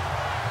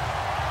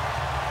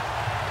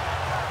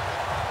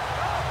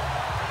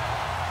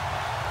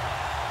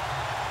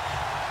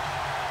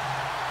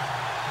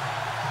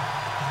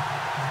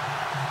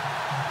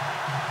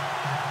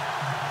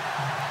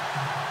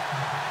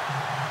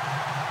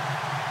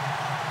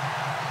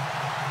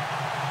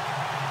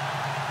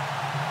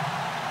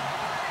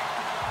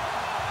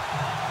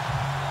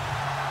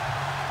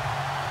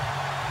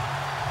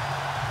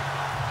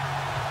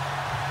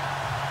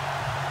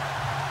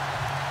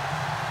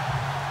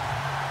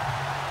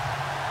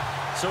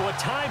 So a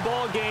tie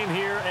ball game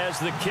here as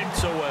the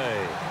kick's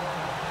away.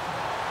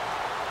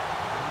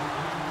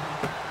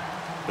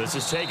 This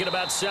is taken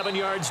about 7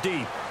 yards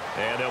deep.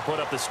 And they'll put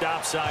up the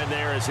stop sign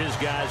there as his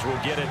guys will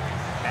get it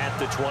at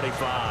the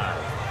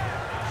 25.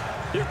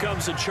 Here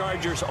comes the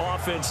Chargers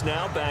offense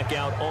now back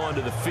out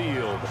onto the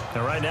field.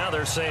 And right now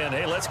they're saying,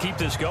 hey, let's keep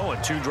this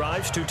going. 2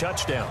 drives, 2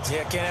 touchdowns.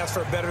 Yeah, can't ask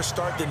for a better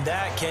start than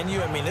that, can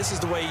you? I mean, this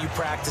is the way you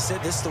practice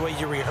it. This is the way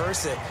you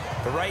rehearse it.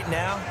 But right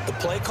now, the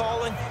play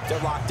calling,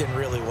 they're locked in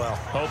really well.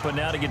 Hoping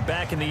now to get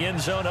back in the end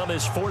zone on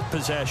his 4th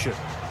possession.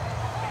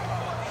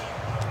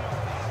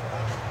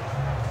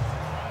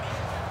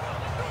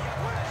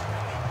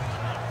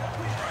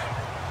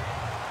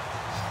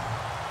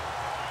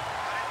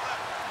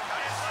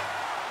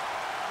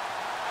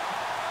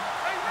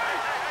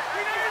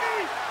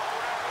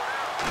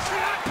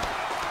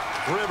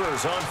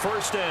 Rivers on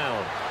first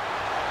down.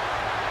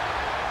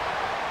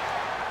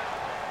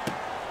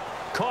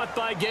 Caught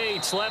by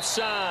Gates, left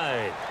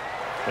side.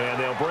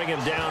 And they'll bring him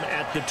down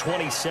at the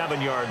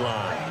 27-yard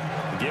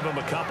line. Give him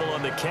a couple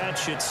on the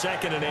catch. It's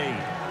 2nd and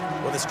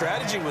 8. Well, the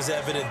strategy was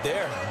evident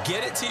there.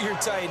 Get it to your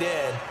tight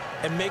end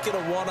and make it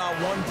a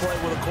one-on-one play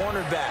with a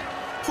cornerback.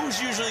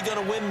 Who's usually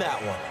going to win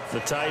that one? The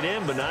tight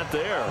end, but not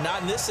there.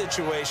 Not in this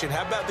situation.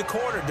 How about the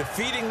corner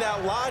defeating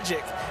that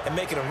logic and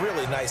making a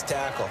really nice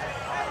tackle?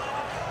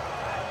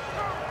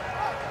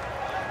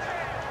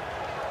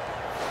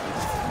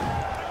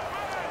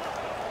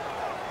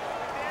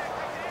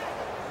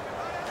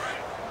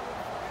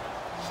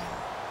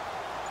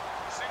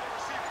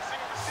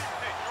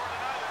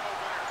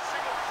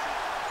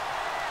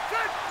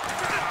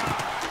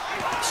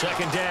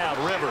 Second down,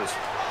 Rivers.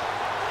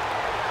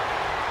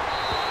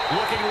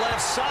 Looking left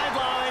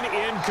sideline,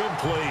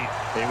 incomplete.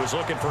 He was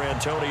looking for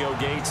Antonio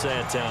Gates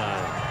that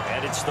time.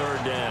 And it's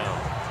 3rd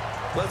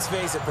down. Let's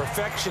face it,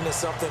 perfection is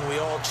something we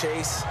all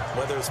chase,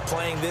 whether it's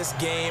playing this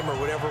game or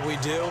whatever we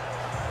do.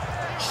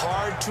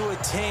 Hard to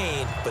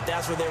attain, but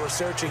that's what they were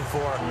searching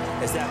for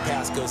as that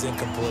pass goes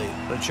incomplete.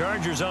 The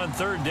Chargers on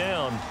 3rd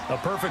down. A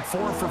perfect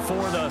 4 for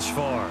 4 thus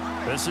far.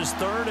 This is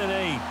 3rd and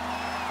 8.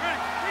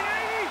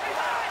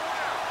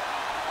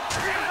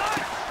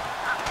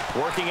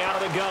 Working out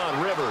of the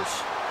gun,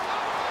 Rivers.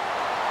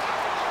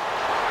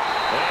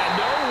 And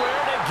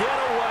nowhere to get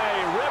away.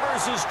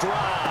 Rivers is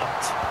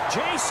dropped.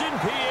 Jason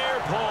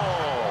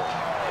Pierre-Paul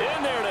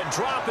in there to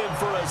drop him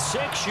for a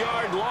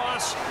 6-yard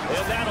loss,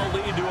 and that'll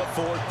lead to a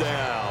 4th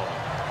down.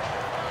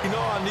 You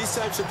know, on these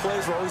types of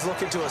plays, we're always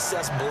looking to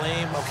assess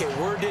blame. Okay,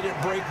 where did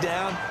it break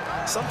down?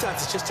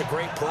 Sometimes it's just a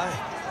great play.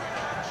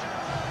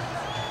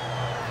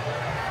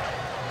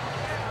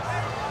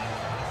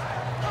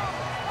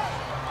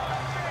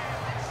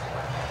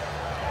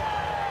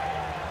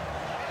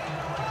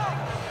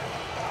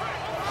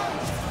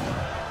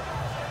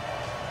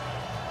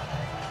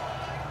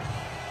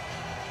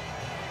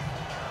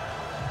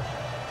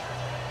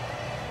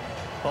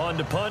 On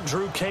to punt,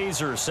 Drew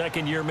Kaiser,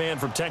 second-year man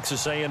from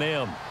Texas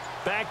A&M.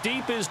 Back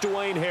deep is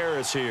Dwayne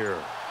Harris here.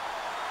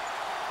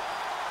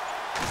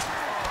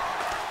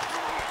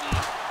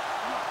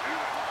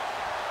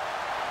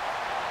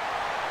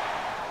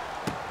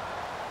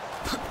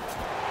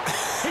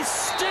 He's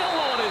still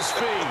on his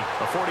feet.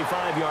 A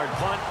 45-yard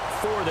punt,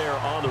 4 there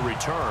on the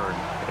return.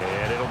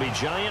 And it'll be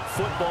Giant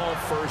football,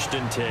 1st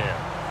and 10.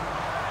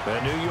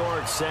 And New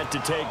York set to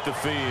take the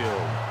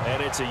field.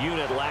 And it's a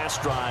unit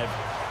last drive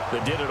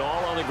that did it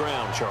all on the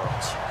ground,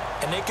 Charles.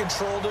 And they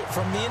controlled it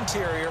from the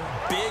interior,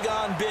 big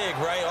on big,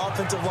 right?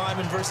 Offensive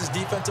lineman versus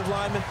defensive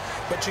lineman.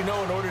 But you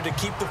know, in order to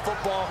keep the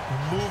football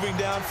moving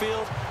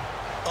downfield,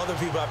 other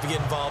people have to get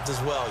involved as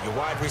well. Your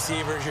wide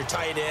receivers, your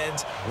tight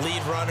ends,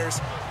 lead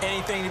runners,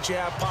 anything that you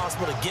have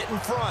possible to get in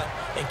front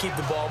and keep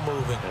the ball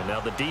moving. And now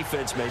the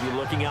defense may be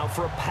looking out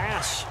for a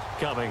pass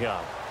coming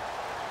up.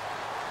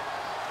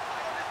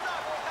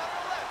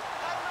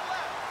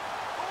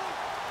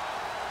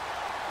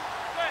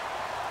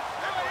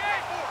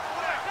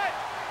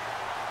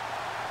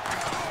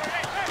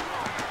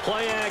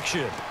 Play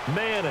action.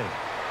 Manning.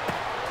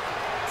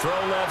 Throw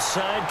left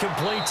side,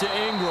 complete to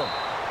Ingram.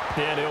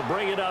 And he'll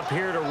bring it up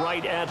here to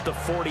right at the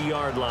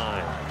 40-yard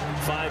line.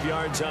 5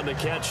 yards on the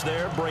catch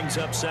there, brings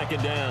up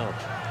 2nd down.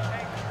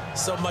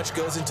 So much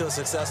goes into a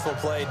successful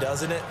play,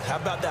 doesn't it? How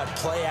about that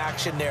play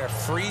action there,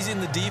 freezing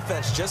the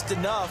defense just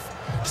enough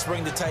to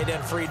bring the tight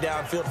end free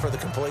downfield for the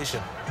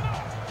completion.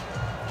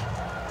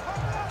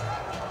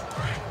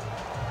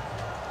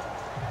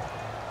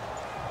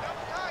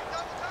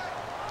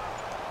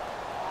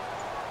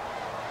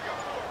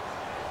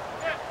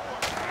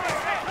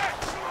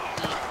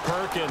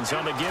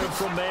 On the give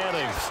from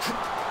Manning.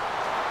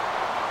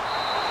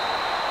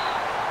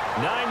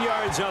 9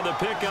 yards on the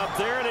pickup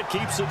there, and it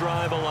keeps the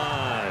drive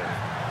alive.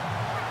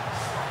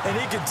 And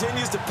he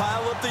continues to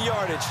pile up the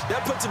yardage.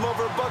 That puts him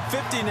over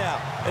 $150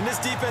 now. And this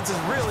defense has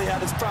really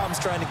had its problems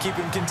trying to keep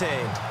him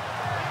contained.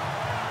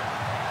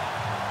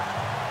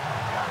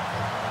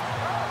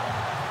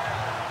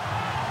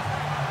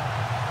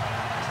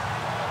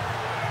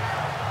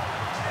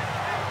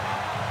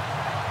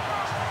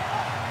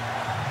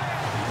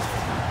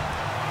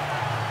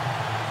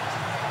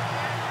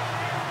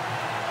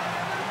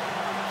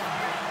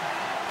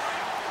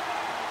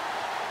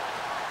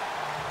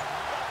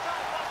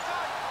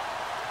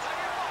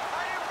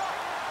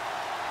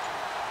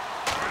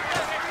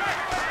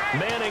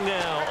 Manning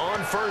now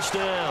on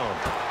 1st down.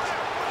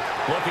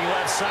 Looking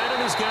left side,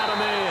 and he's got a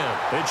man.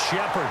 It's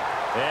Shepard.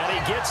 And he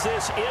gets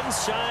this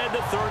inside the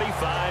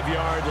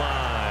 35-yard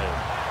line.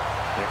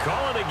 They're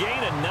calling a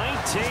gain of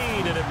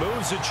 19, and it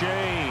moves the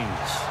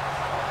chains.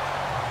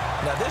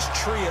 Now this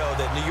trio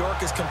that New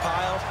York has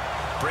compiled,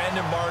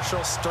 Brandon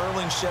Marshall,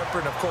 Sterling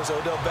Shepard, and of course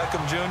Odell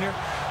Beckham Jr.,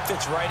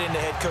 fits right into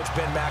head coach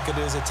Ben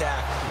McAdoo's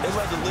attack. They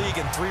led the league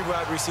in 3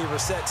 wide receiver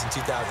sets in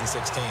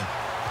 2016.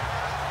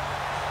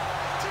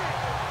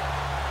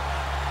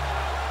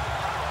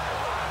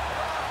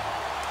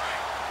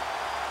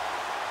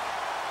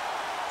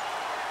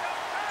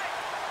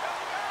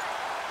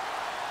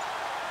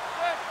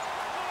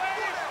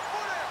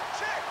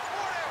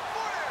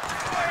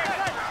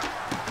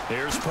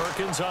 Here's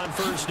Perkins on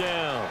 1st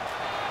down.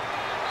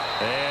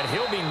 And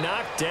he'll be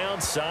knocked down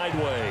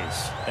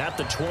sideways at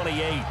the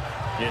 28.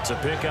 It's a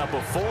pickup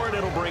of 4, and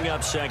it'll bring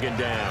up 2nd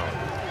down.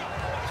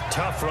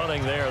 Tough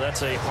running there.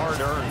 That's a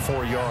hard-earned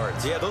 4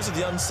 yards. Yeah, those are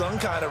the unsung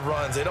kind of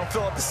runs. They don't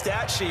fill up the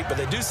stat sheet, but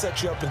they do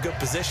set you up in good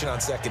position on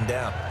 2nd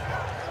down.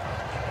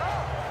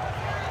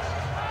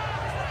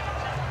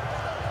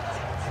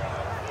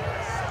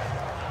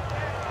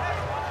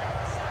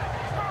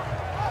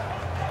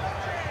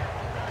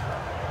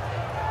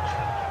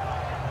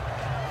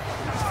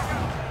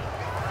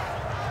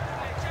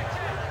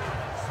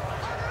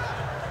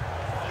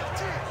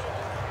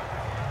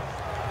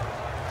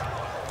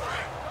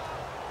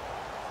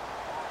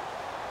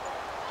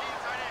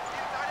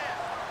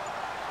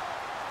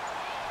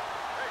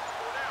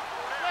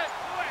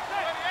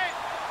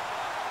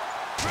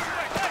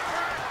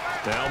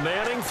 Now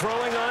Manning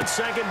throwing on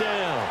 2nd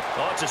down.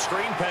 Oh, it's a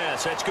screen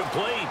pass. That's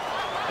complete.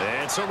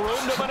 And some room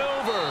to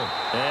maneuver.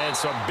 And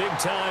some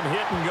big-time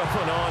hitting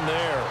going on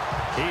there.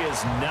 He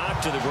is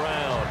knocked to the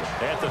ground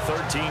at the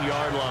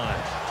 13-yard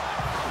line.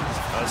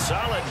 A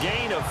solid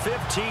gain of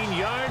 15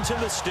 yards,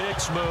 and the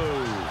sticks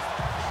move.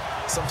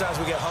 Sometimes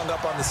we get hung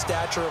up on the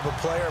stature of a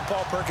player.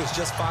 Paul Perkins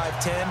just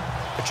 5'10",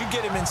 but you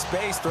get him in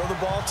space, throw the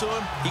ball to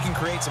him, he can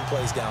create some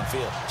plays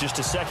downfield. Just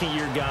a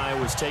second-year guy,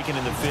 was taken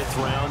in the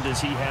 5th round.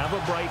 Does he have a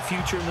bright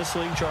future in this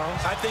league,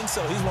 Charles? I think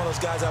so. He's one of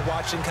those guys I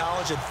watched in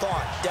college and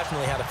thought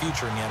definitely had a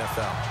future in the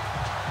NFL.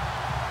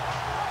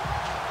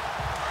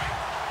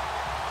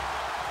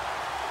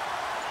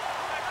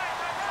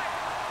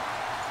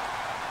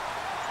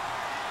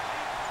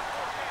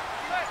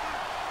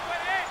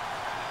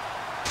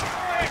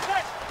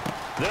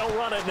 They'll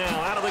run it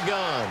now out of the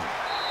gun.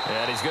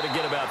 And he's going to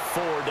get about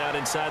 4 down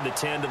inside the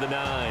 10 to the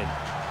 9.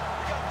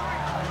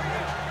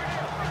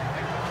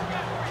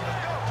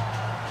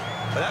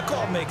 Well, that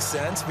call makes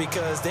sense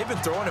because they've been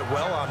throwing it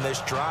well on this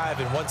drive,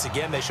 and once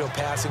again, they show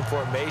passing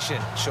formation,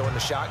 showing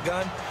the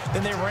shotgun.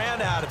 Then they ran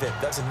out of it.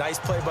 That's a nice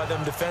play by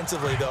them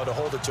defensively, though, to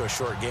hold it to a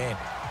short gain.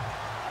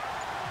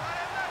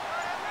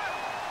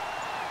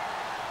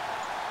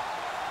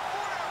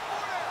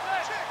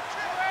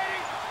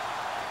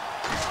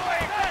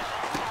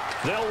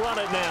 They'll run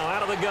it now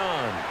out of the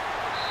gun.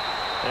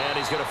 And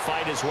he's going to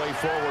fight his way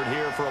forward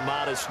here for a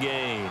modest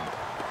gain.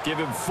 Give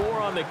him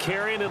 4 on the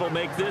carry, and it'll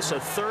make this a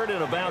 3rd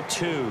and about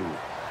 2.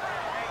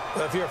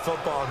 Well, if you're a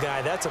football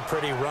guy, that's a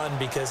pretty run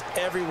because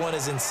everyone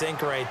is in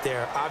sync right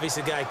there.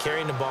 Obviously, the guy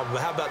carrying the ball, but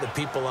how about the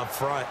people up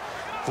front?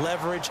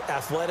 Leverage,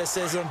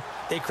 athleticism,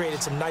 they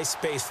created some nice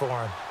space for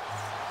him.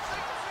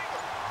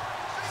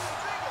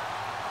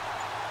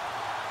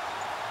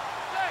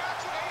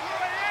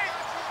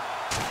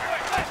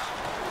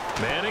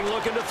 Manning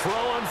looking to throw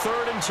on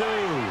 3rd and 2.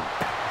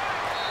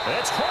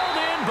 It's hauled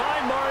in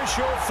by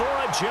Marshall for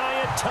a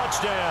giant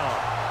touchdown.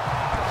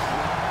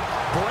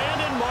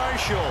 Brandon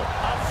Marshall,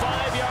 a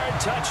 5-yard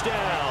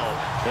touchdown.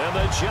 And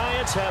the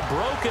Giants have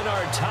broken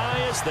our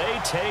tie as they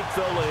take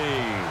the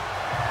lead.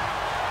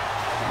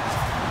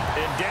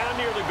 And down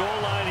near the goal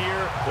line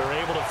here,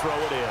 they're able to throw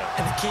it in.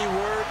 And the key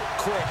word,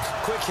 quick.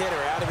 Quick hitter.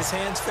 Out of his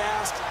hands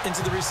fast, into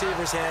the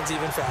receiver's hands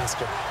even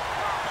faster.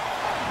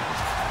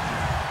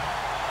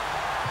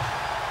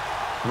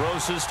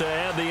 Rosas to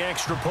add the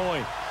extra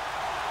point.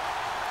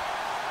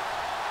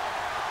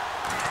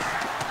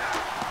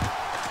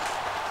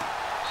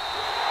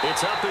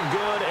 It's up and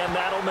good, and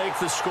that'll make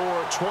the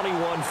score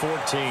 21-14.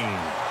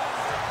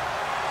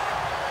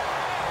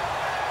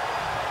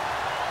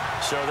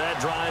 So that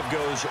drive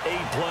goes 8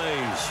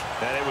 plays,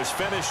 and it was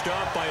finished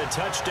off by a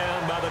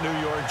touchdown by the New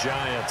York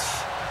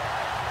Giants.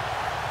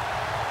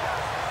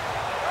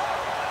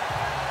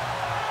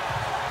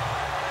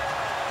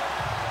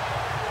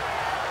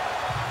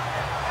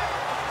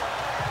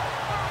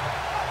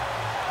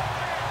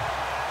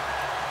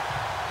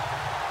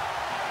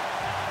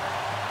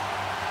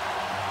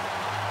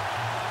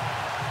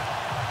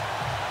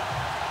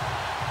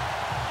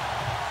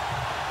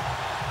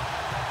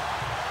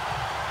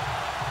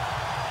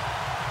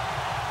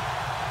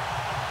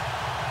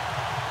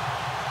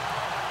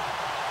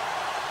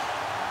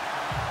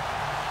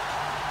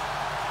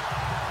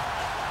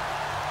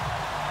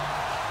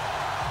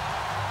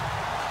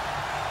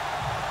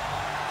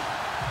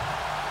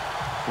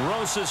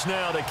 Rosas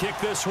now to kick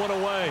this one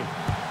away.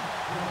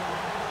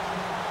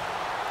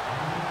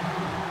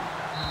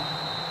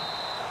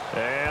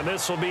 And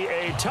this will be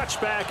a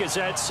touchback as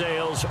that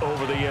sails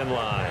over the end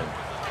line.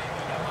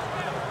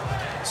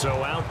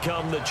 So out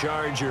come the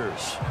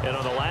Chargers. And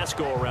on the last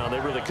go-around, they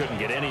really couldn't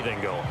get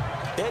anything going.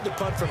 They had to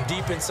punt from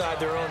deep inside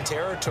their own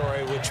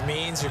territory, which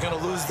means you're going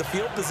to lose the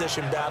field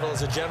position battle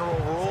as a general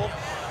rule.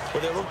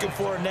 What they're looking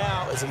for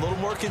now is a little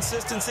more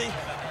consistency,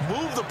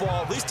 move the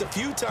ball at least a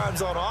few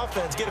times on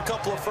offense, get a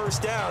couple of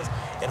first downs,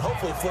 and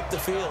hopefully flip the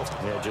field.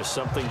 Yeah, just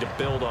something to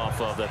build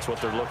off of. That's what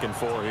they're looking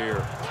for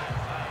here.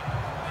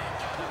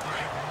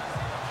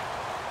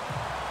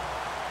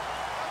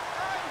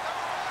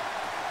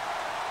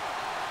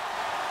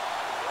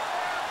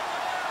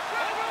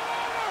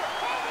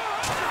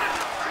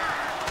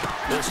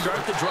 They'll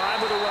start the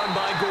drive with a run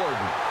by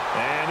Gordon.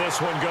 And this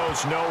one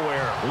goes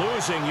nowhere.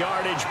 Losing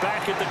yardage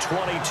back at the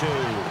 22.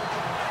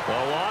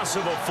 A loss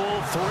of a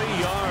full 3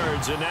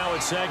 yards, and now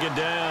it's 2nd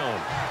down.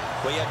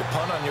 Well, you had to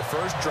punt on your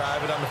first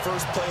drive, and on the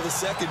first play of the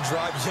second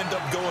drive, you end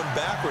up going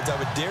backwards. I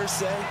would dare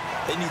say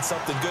they need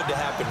something good to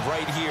happen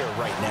right here,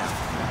 right now.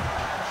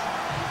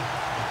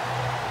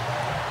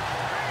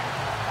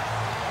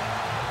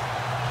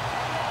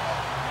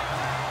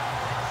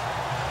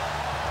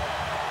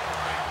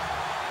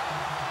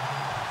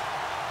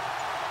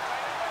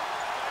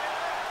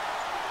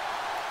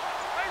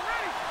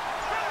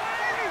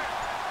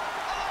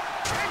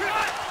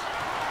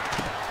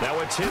 Now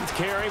a 10th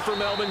carry for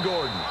Melvin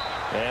Gordon.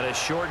 And a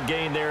short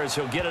gain there as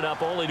he'll get it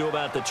up only to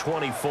about the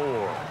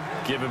 24.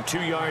 Give him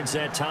 2 yards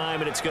that time,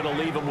 and it's going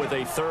to leave him with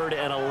a 3rd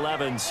and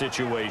 11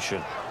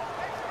 situation.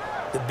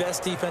 The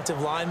best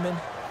defensive linemen,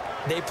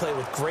 they play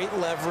with great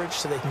leverage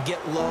so they can get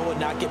low and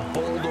not get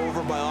bowled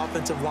over by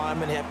offensive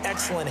linemen. They have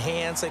excellent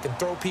hands. They can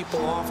throw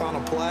people off on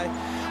a play.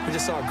 We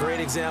just saw a great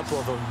example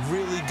of a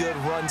really good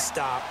run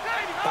stop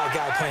by a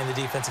guy playing the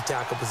defensive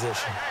tackle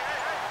position.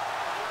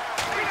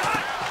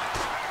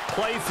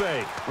 Play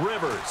fake.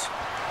 Rivers.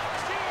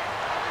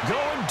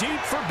 Going deep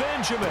for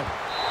Benjamin.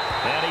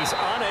 And he's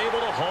unable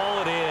to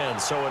haul it in.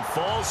 So it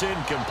falls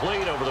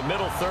incomplete over the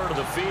middle third of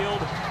the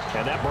field.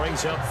 And that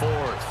brings up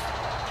 4th.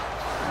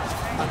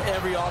 On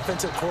every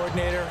offensive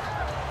coordinator,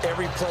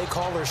 every play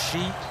caller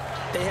sheet,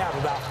 they have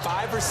about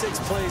 5 or 6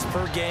 plays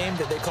per game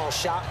that they call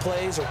shot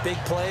plays or big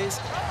plays.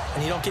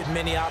 And you don't get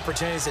many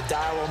opportunities to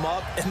dial them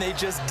up. And they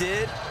just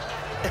did.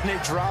 And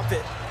they drop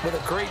it with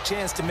a great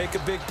chance to make a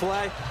big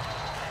play.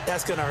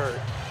 That's going to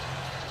hurt.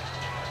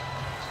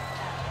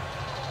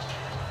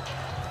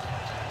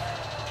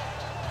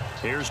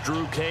 Here's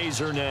Drew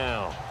Kaiser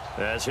now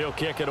as he'll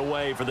kick it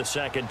away for the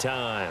 2nd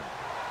time.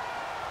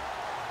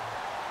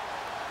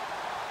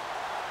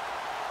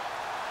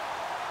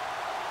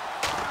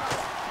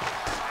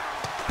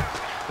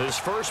 His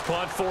first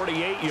punt,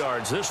 48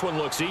 yards. This one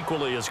looks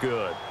equally as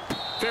good.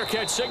 Fair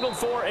catch signaled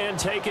for and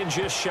taken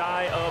just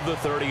shy of the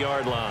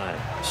 30-yard line.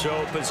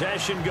 So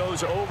possession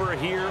goes over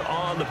here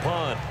on the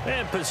punt.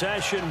 And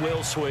possession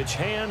will switch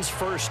hands,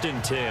 1st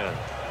and 10.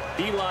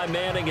 Eli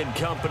Manning and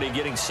company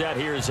getting set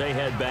here as they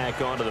head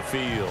back onto the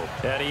field.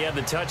 And he had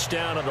the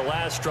touchdown on the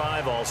last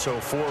drive, also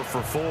 4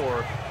 for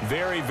 4.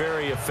 Very,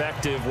 very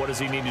effective. What does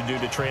he need to do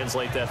to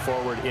translate that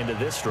forward into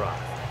this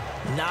drive?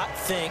 Not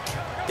think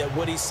that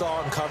what he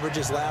saw in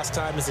coverages last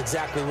time is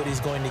exactly what he's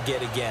going to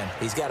get again.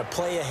 He's got to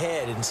play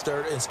ahead and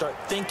start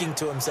thinking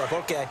to himself,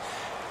 okay,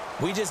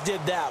 we just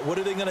did that. What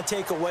are they going to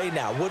take away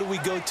now? What do we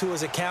go to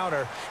as a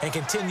counter? And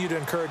continue to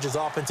encourage his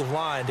offensive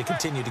line to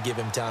continue to give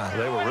him time.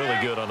 They were really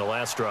good on the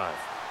last drive.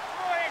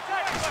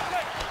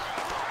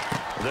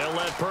 They'll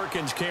let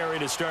Perkins carry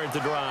to start the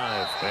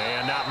drive.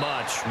 And not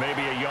much,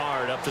 maybe a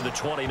yard up to the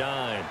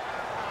 29.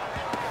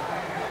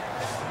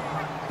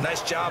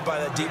 Nice job by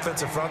that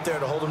defensive front there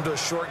to hold him to a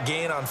short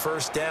gain on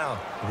 1st down.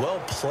 Well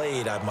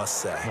played, I must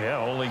say. Yeah,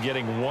 only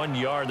getting 1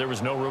 yard. There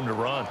was no room to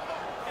run.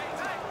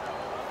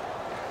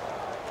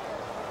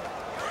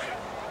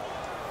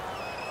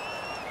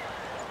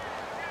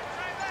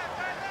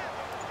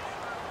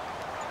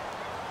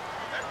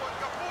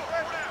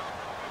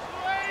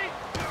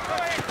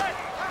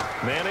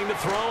 Manning to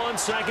throw on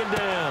 2nd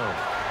down.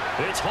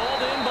 It's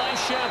hauled in by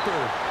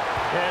Shepard.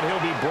 And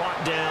he'll be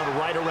brought down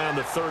right around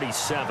the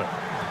 37.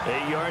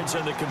 8 yards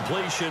on the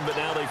completion, but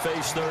now they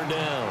face 3rd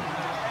down.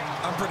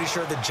 I'm pretty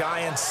sure the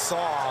Giants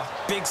saw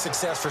big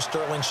success for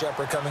Sterling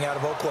Shepard coming out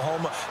of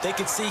Oklahoma. They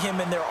could see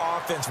him in their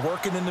offense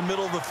working in the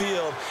middle of the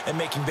field and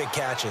making big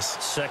catches.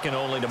 Second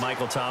only to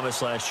Michael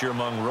Thomas last year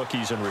among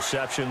rookies in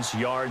receptions,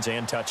 yards,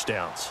 and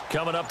touchdowns.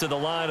 Coming up to the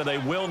line, and they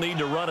will need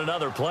to run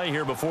another play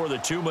here before the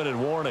 2-minute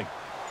warning.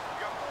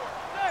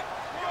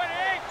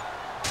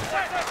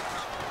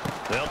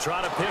 They'll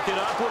try to pick it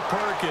up with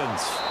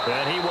Perkins.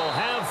 And he will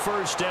have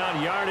 1st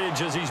down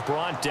yardage as he's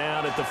brought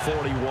down at the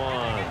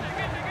 41.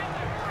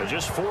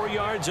 Just 4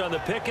 yards on the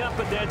pickup,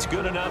 but that's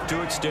good enough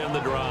to extend the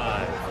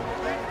drive.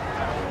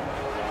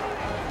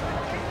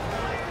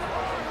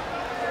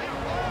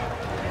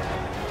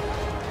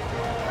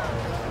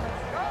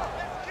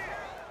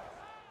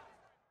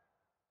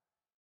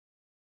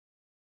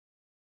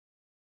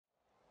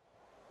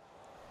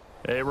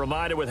 A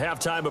reminder with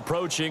halftime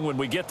approaching, when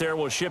we get there,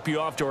 we'll ship you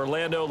off to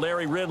Orlando.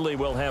 Larry Ridley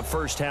will have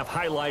first-half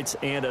highlights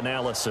and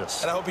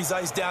analysis. And I hope he's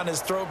iced down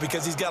his throat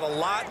because he's got a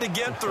lot to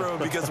get through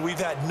because we've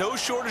had no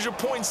shortage of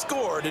points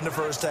scored in the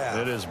first half.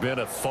 It has been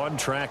a fun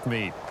track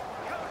meet.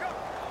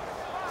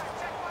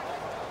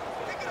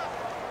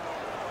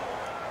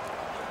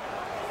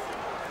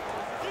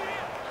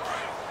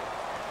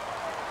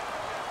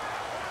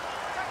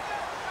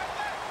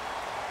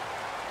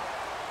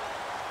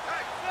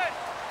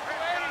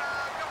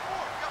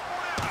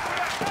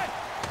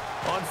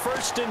 On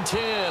 1st and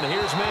 10,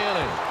 here's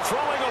Manning.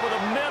 Throwing over the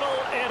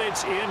middle, and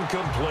it's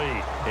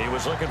incomplete. He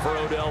was looking for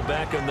Odell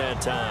Beckham that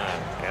time.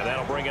 And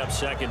that'll bring up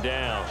 2nd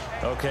down.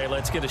 Okay,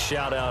 let's get a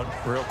shout-out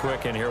real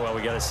quick in here while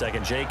we got a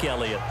second. Jake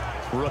Elliott,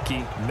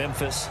 rookie,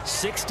 Memphis,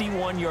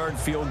 61-yard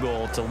field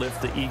goal to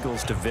lift the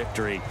Eagles to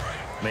victory.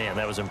 Man,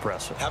 that was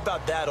impressive. How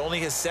about that? Only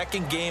his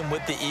 2nd game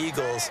with the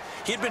Eagles.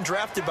 He had been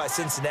drafted by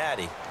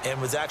Cincinnati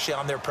and was actually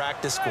on their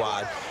practice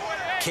squad.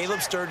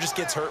 Caleb Sturgis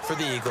gets hurt for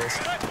the Eagles.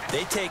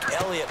 They take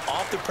Elliott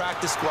off the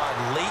practice squad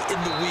late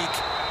in the week,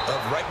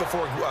 right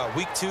before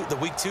the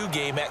week 2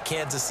 game at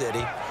Kansas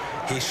City.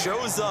 He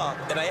shows up,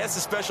 and I asked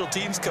the special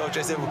teams coach,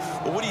 I said,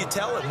 well, what do you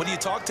tell him? What do you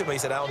talk to him? He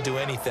said, I don't do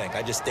anything.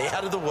 I just stay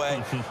out of the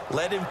way,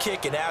 let him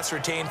kick, and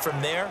ascertain from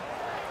there.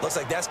 Looks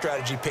like that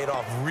strategy paid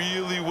off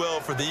really well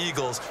for the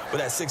Eagles with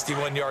that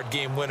 61-yard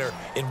game winner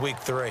in week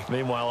 3.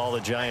 Meanwhile, all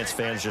the Giants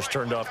fans just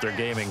turned off their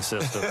gaming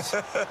systems.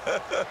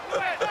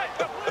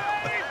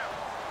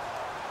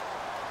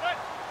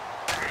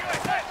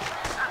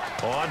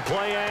 On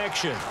play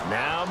action,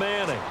 now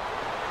Manning.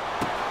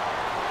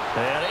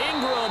 And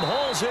Ingram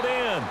holds it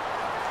in.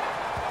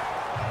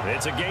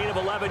 It's a gain of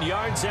 11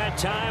 yards that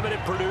time, and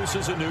it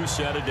produces a new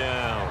set of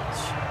downs.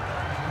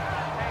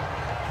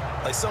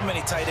 Like so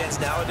many tight ends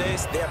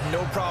nowadays, they have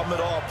no problem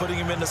at all putting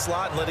him in the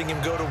slot and letting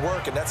him go to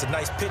work, and that's a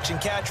nice pitch and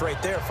catch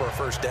right there for a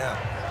 1st down.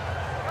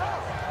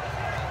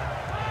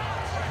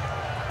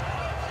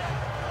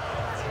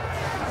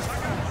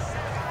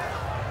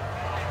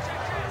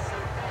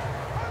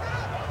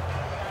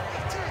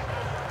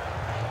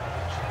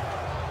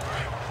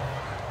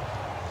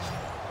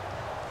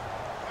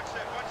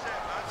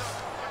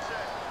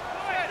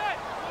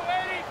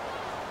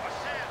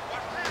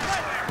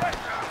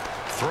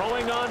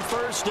 Throwing on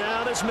 1st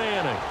down is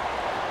Manning.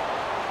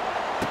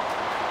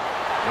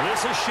 And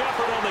this is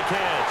Shepard on the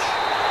catch.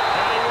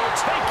 And he will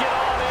take it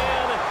on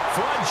in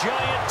for a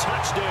Giant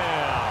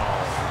touchdown.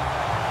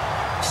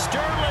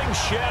 Sterling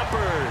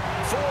Shepard,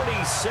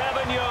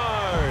 47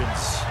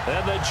 yards.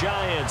 And the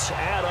Giants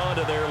add on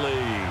to their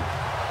lead.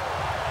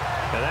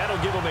 And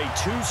that'll give them a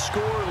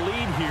 2-score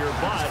lead here,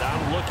 but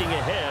I'm looking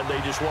ahead. They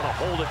just want to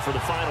hold it for the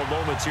final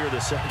moments here of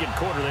the second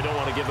quarter. They don't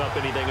want to give up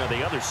anything on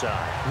the other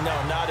side. No,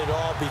 not at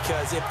all,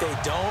 because if they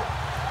don't,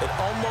 it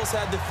almost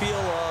had the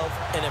feel of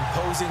an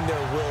imposing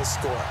their will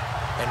score.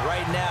 And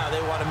right now,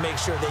 they want to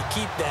make sure they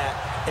keep that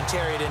and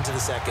carry it into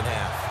the second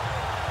half.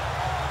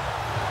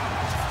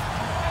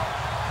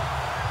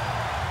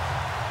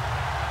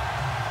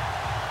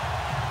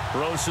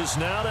 Rosas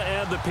now to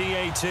add the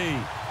PAT.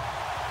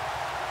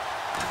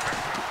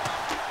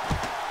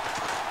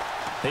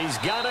 He's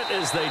got it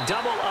as they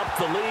double up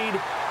the lead.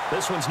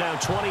 This one's now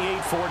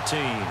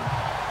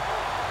 28-14.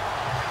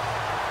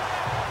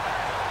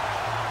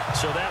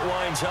 So that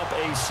winds up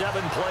a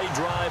 7-play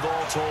drive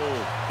all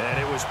told. And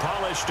it was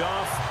polished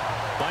off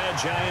by a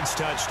Giants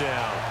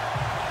touchdown.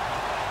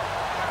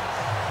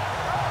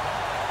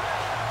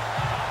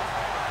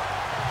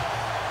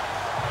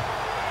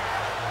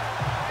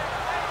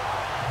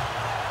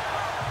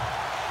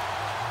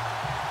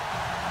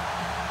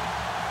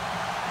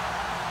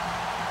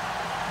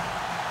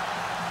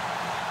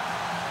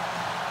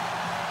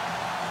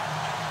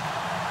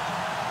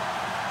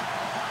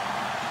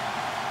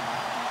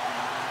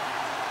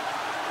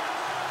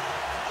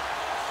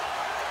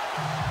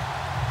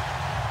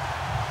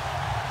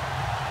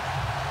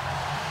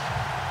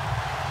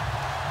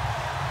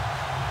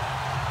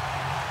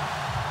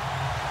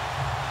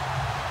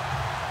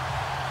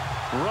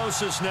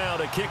 Rosas now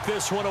to kick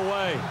this one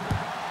away.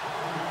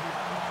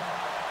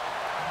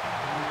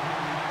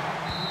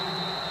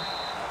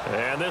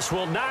 And this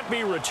will not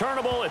be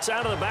returnable. It's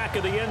out of the back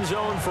of the end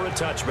zone for a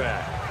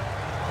touchback.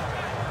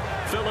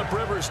 Phillip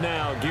Rivers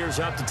now gears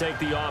up to take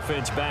the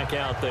offense back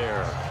out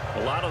there.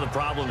 A lot of the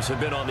problems have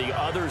been on the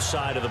other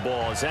side of the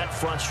ball. Is that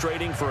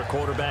frustrating for a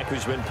quarterback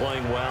who's been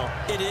playing well?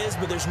 It is,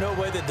 but there's no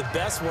way that the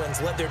best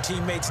ones let their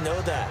teammates know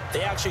that.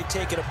 They actually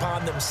take it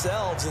upon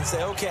themselves and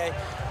say, okay,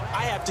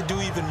 I have to do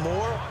even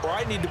more, or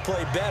I need to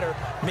play better.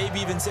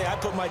 Maybe even say I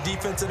put my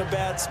defense in a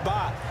bad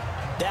spot.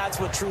 That's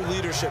what true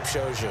leadership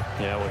shows you.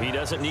 Yeah, well, he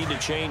doesn't need to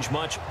change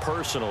much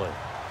personally.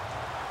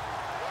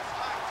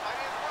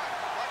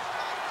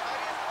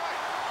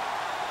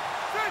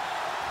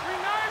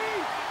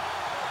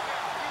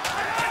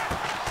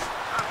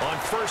 On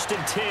 1st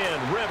and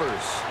 10,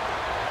 Rivers.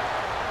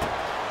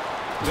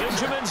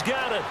 Benjamin's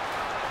got it.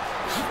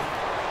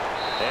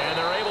 And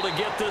they're able to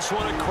get this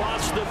one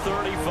across the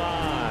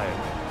 35.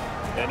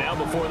 And now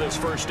before this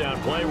first down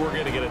play, we're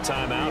going to get a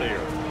timeout here,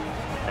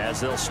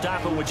 as they'll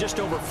stop it with just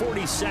over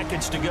 40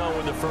 seconds to go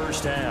in the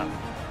first half.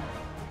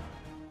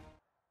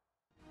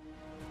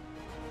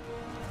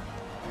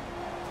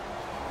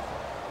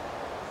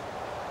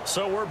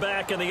 So we're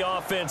back in the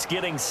offense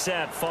getting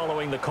set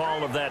following the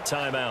call of that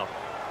timeout.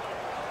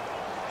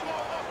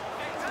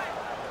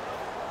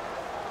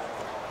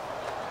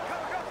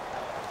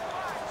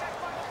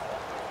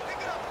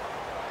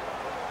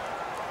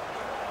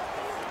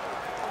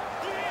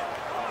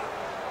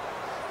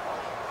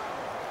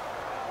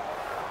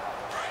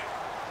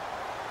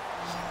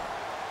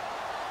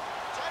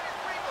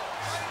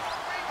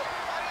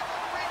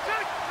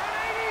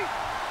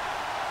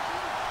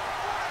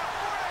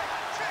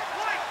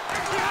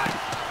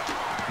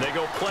 They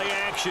go play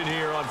action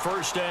here on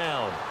first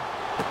down.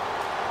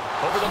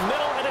 Over the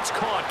middle, and it's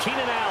caught.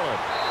 Keenan Allen.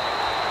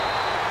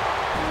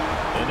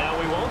 And now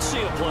we won't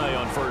see a play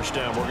on first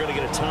down. We're going to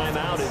get a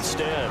timeout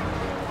instead,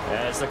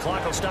 as the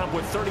clock will stop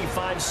with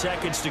 35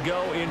 seconds to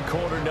go in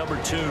quarter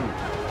number 2.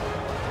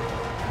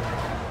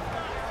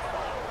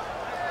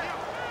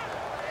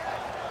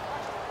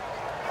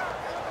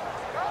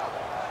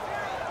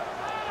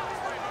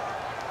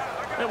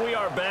 And we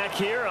are back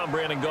here. I'm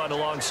Brandon Gaudin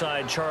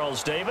alongside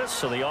Charles Davis.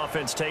 So the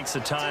offense takes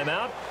the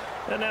timeout,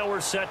 and now we're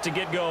set to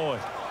get going.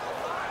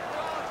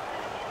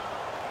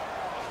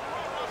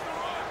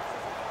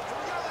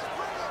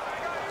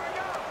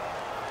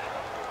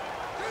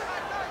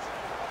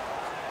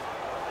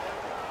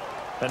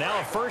 And now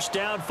a first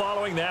down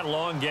following that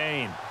long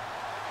gain.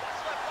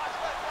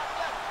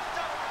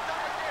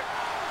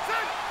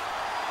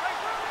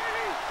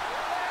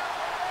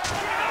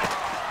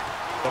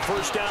 The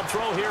first down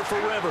throw here for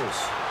Rivers.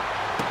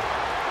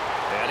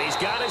 And he's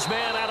got his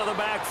man out of the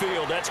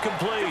backfield. That's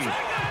complete.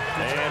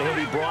 And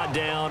he'll be brought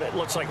down, it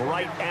looks like,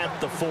 right at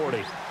the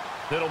 40.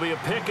 It'll be a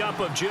pickup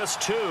of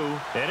just 2,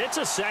 and it's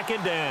a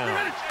second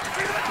down.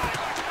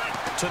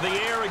 To the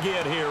air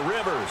again here,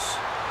 Rivers.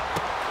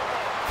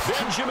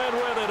 Benjamin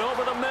with it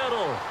over the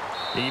middle.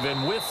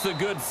 Even with the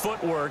good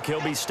footwork,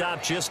 he'll be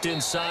stopped just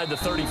inside the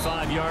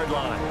 35-yard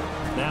line.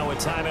 Now a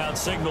timeout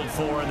signaled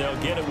for, and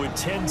they'll get it with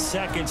 10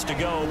 seconds to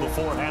go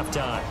before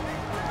halftime.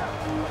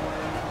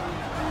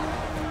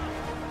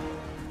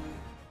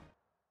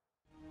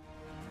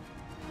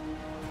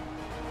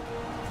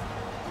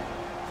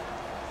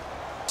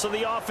 So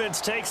the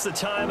offense takes the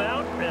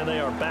timeout, and they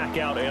are back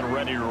out and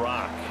ready to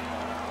rock.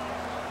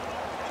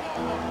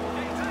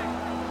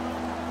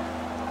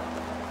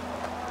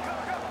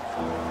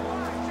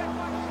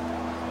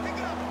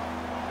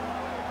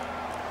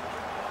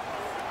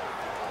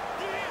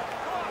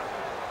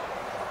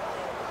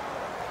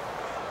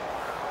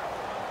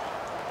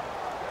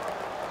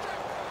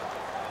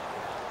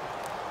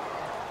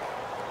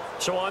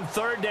 So on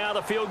third down,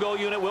 the field goal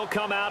unit will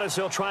come out as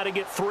they'll try to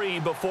get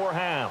 3 before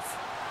half.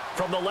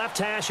 From the left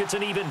hash, it's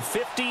an even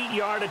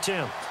 50-yard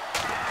attempt.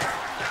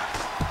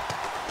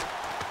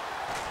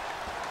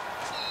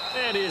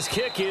 And his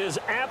kick is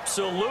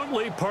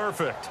absolutely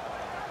perfect.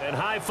 And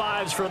high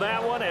fives for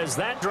that one as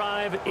that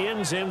drive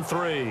ends in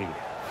 3.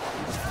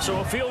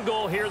 So a field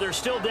goal here. They're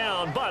still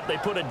down, but they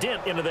put a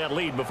dent into that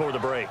lead before the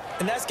break.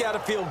 And that's got to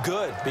feel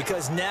good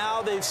because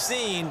now they've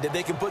seen that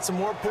they can put some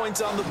more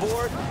points on the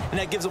board, and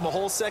that gives them a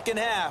whole second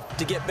half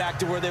to get back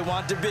to where they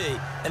want to be,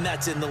 and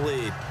that's in the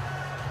lead.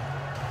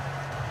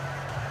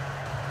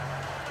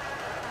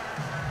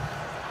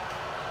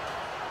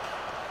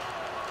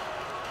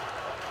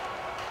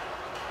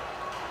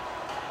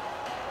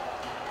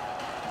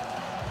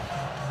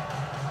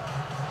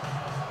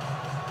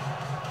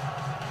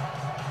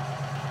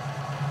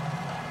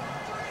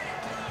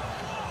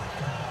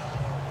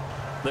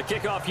 The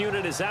kickoff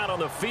unit is out on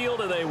the field,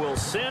 and they will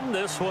send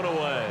this one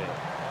away.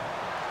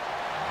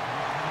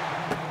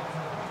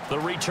 The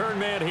return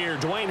man here,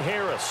 Dwayne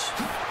Harris.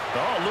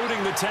 Oh,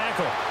 eluding the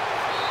tackle.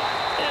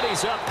 And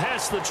he's up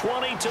past the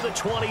 20 to the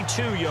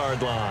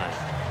 22-yard line.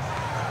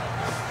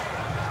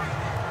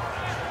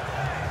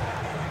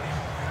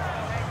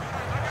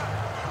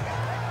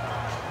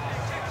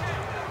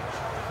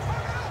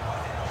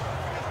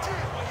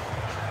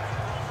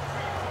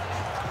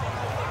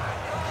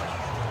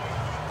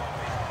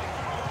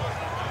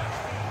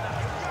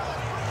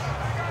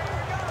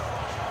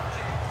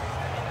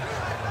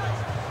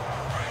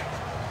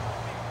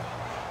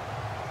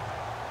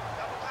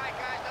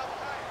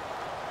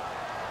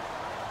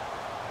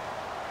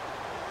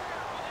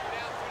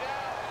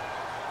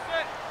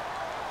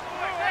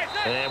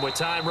 And with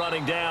time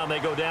running down, they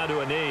go down to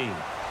a knee.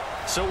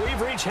 So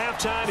we've reached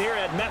halftime here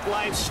at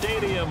MetLife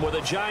Stadium with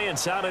the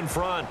Giants out in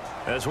front.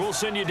 As we'll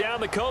send you down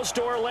the coast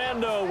to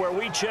Orlando, where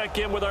we check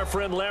in with our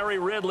friend Larry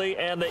Ridley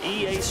and the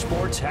EA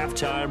Sports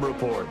Halftime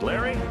Report.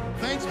 Larry?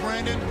 Thanks,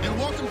 Brandon, and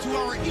welcome to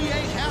our EA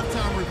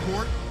Halftime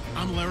Report.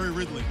 I'm Larry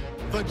Ridley.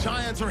 The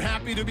Giants are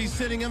happy to be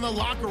sitting in the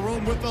locker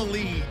room with the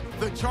lead.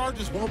 The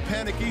Chargers won't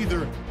panic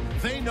either.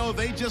 They know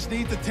they just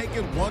need to take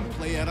it one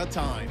play at a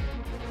time.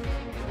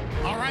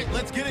 All right,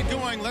 let's get it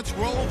going. Let's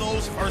roll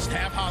those first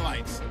half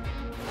highlights.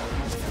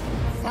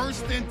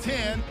 1st and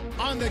 10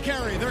 on the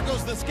carry. There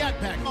goes the scat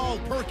pack, all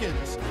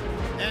Perkins.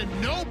 And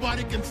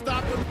nobody can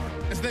stop him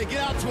as they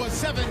get out to a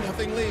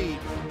 7-0 lead.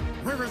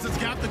 Rivers has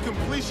got the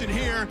completion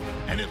here,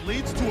 and it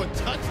leads to a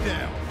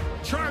touchdown.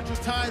 Chargers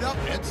tied up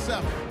at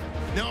 7.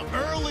 Now,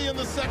 early in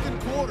the second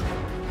quarter,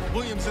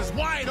 Williams is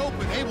wide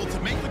open, able to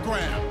make the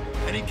grab.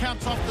 And he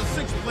caps off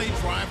the 6-play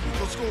drive with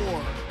the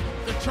score.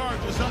 The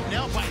Chargers up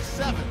now by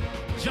 7.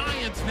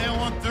 Giants now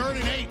on 3rd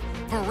and 8.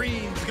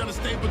 Vereen's going to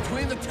stay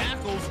between the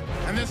tackles,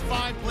 and this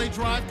 5-play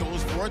drive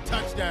goes for a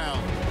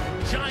touchdown.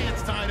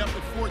 Giants tied up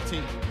at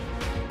 14.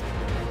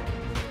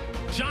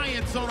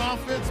 Giants on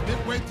offense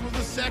midway through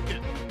the second.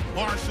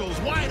 Marshall's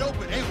wide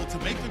open, able to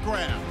make the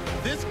grab.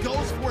 This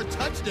goes for a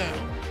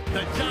touchdown.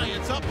 The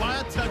Giants up by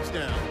a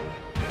touchdown.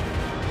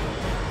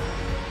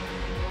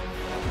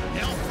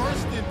 Now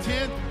 1st and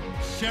 10.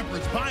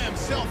 Shepard's by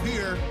himself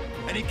here,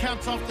 and he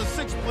caps off the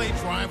 6-play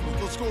drive with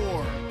the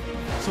score.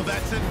 So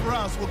that's it for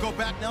us. We'll go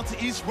back now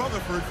to East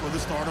Rutherford for the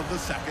start of the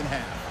second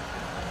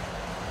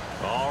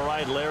half. All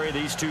right, Larry,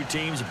 these two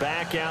teams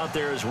back out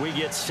there as we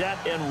get set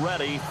and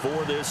ready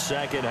for this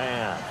second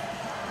half.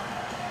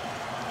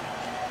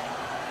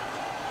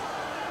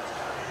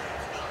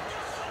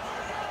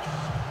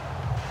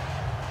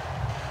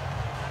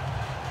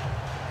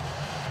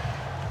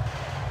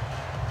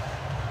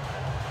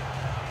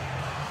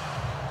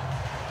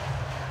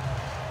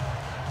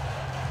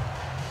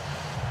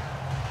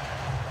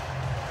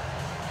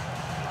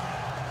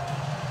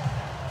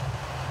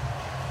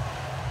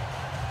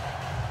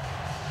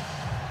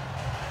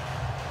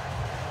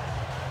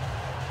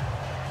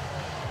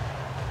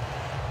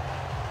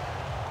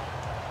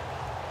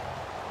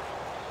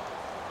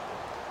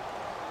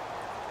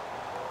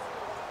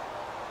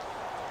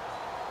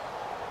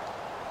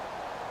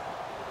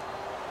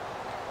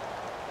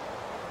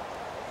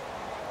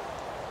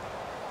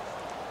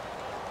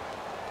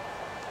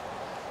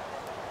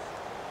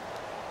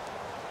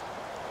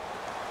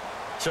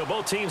 So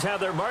both teams have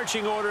their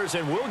marching orders,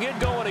 and we'll get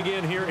going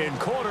again here in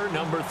quarter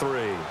number 3.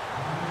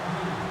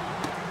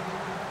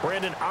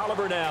 Brandon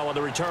Oliver now on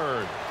the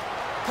return.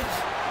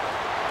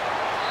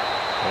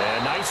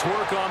 And nice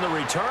work on the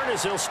return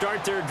as they'll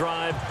start their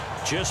drive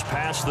just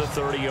past the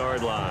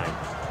 30-yard line.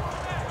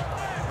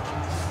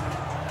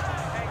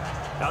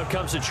 Out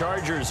comes the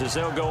Chargers as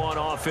they'll go on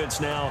offense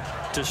now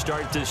to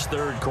start this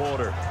third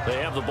quarter.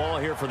 They have the ball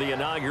here for the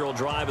inaugural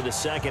drive of the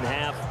second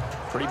half.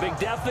 Pretty big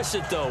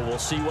deficit, though. We'll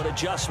see what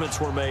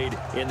adjustments were made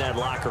in that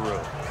locker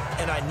room.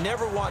 And I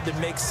never want to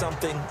make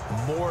something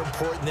more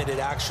important than it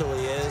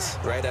actually is,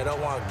 right? I don't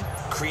want to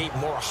create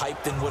more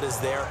hype than what is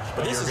there.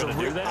 But this is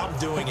do that? I'm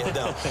doing it,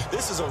 though.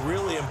 This is a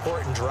really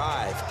important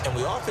drive. And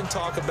we often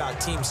talk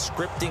about teams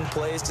scripting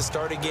plays to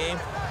start a game.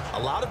 A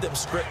lot of them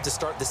script to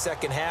start the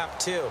second half,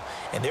 too.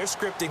 And they're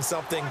scripting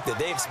something that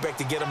they expect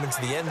to get them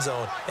into the end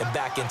zone and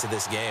back into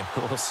this game.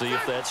 We'll see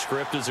if that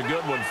script is a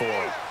good one for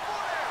them.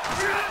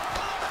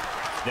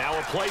 Now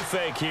a play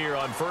fake here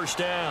on first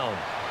down.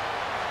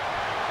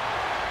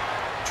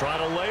 Trying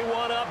to lay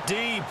one up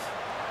deep.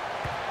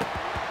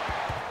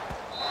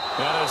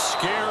 And a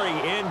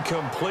scary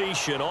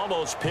incompletion,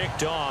 almost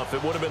picked off.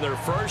 It would have been their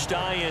first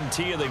INT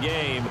of the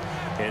game.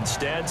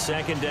 Instead,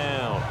 second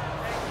down.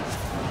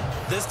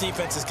 This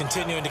defense is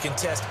continuing to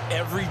contest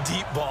every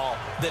deep ball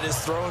that is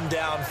thrown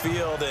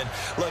downfield. And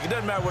look, it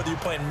doesn't matter whether you're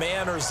playing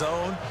man or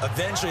zone.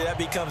 Eventually, that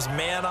becomes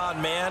man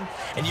on man.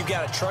 And you've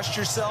got to trust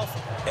yourself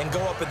and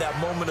go up at that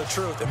moment of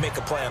truth and make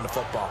a play on the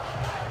football.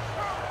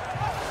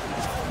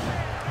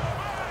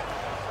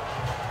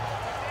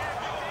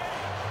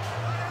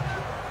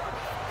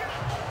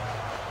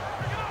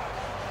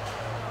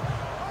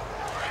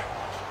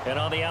 And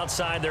on the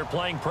outside, they're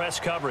playing press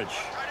coverage.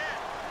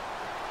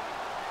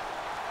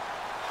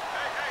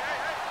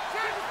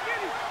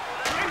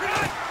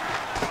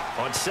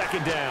 On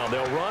second down,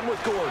 they'll run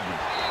with Gordon.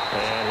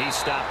 And he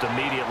stopped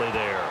immediately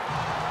there.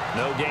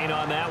 No gain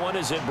on that one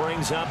as it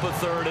brings up a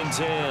 3rd and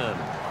 10.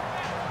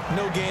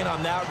 No gain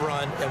on that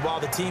run, and while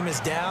the team is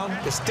down,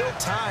 there's still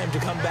time to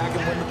come back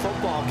and win the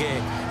football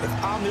game.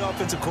 If I'm the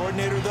offensive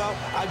coordinator, though,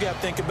 I've got to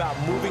think about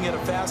moving at a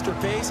faster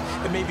pace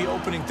and maybe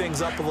opening things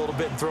up a little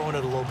bit and throwing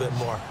it a little bit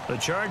more. The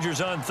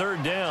Chargers on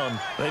 3rd down.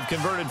 They've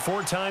converted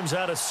 4 times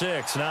out of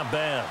 6. Not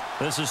bad.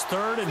 This is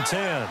 3rd and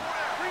 10.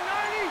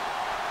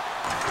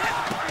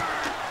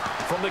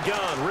 From the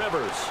gun,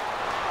 Rivers.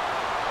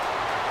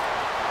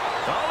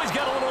 Oh, he's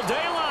got a little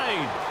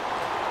daylight.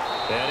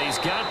 And he's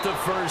got the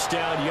first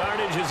down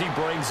yardage as he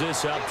brings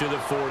this up to the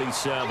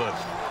 47.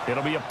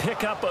 It'll be a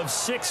pickup of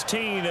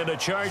 16 and a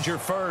Charger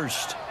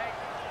first.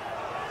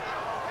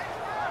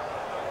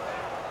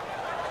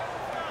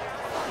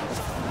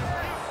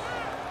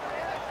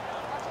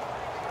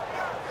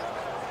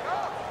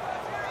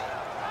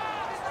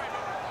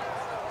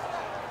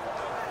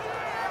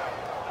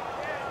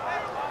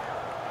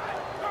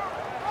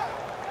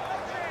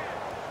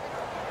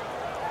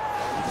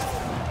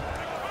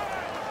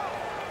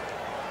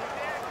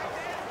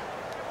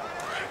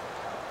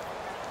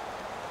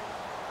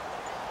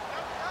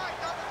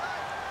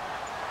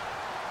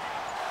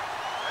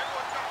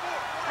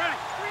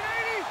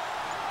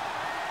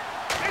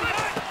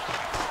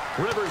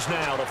 Rivers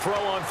now to throw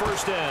on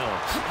first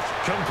down.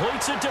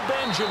 Completes it to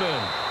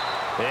Benjamin.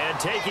 And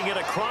taking it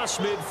across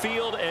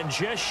midfield and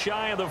just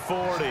shy of the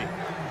 40.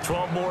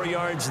 12 more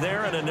yards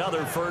there and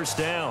another first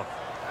down.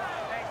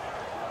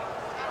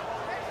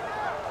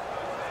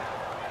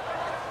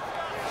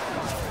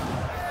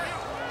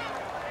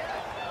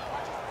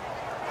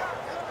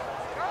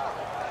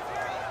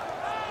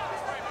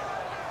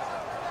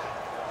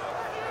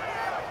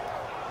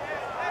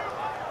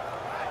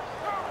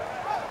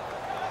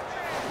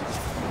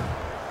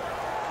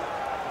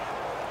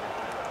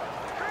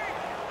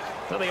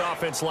 So the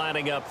offense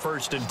lining up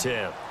 1st and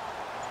 10.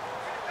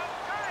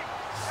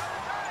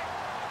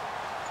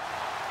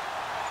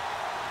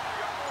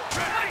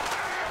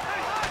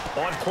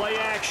 On play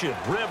action,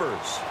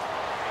 Rivers.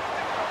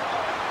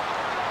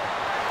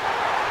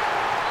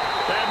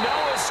 And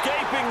no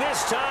escaping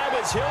this time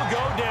as he'll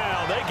go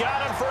down. They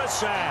got him for a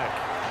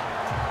sack.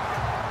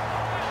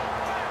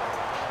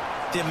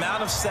 The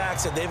amount of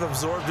sacks that they've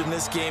absorbed in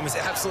this game is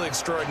absolutely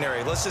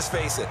extraordinary. Let's just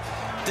face it.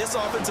 This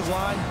offensive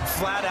line,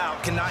 flat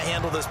out, cannot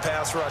handle this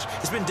pass rush.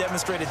 It's been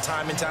demonstrated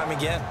time and time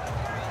again.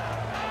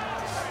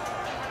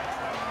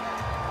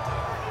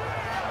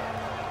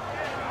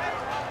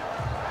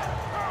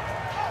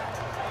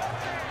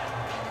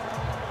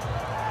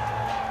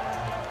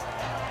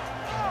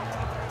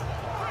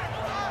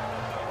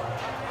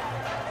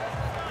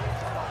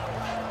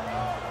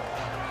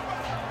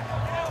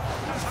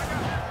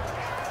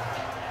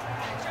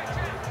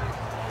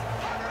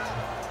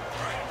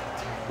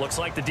 Looks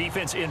like the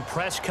defense in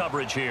press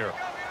coverage here.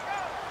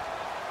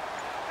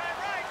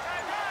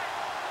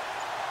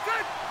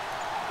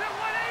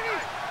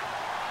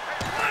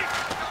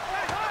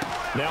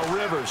 Now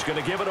Rivers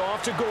going to give it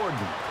off to Gordon.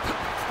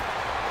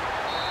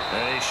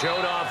 And he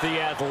showed off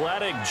the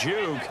athletic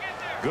juke.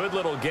 Good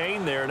little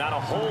gain there. Not a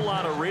whole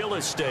lot of real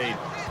estate,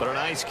 but a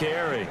nice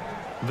carry.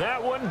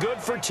 That one good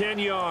for 10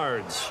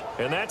 yards.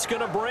 And that's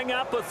going to bring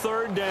up a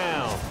 3rd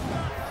down.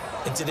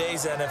 In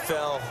today's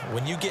NFL,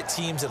 when you get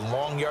teams in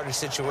long yardage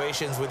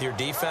situations with your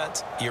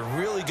defense, you're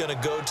really going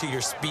to go to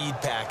your speed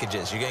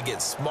packages. You're going to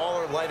get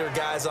smaller, lighter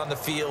guys on the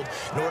field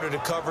in order to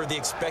cover the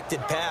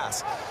expected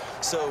pass.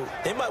 So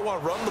they might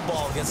want to run the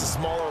ball against a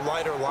smaller,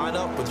 lighter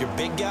lineup with your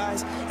big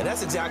guys, and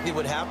that's exactly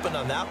what happened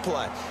on that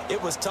play.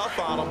 It was tough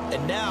on them,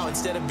 and now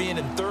instead of being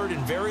in 3rd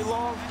and very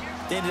long,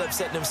 they ended up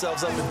setting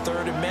themselves up in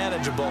 3rd and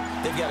manageable.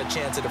 They've got a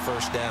chance at a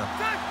first down.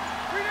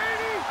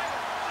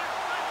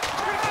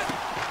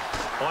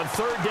 On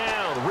 3rd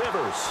down,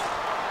 Rivers.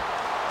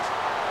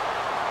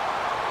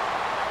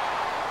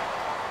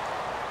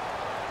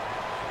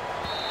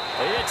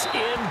 It's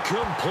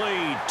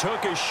incomplete.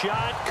 Took a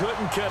shot,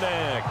 couldn't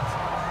connect.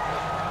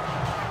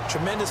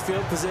 Tremendous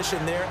field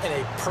position there and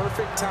a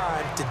perfect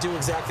time to do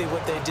exactly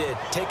what they did.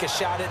 Take a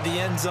shot at the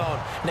end zone.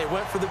 And they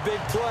went for the big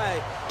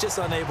play, just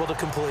unable to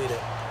complete it.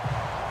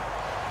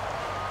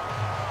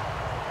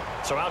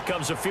 So out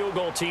comes a field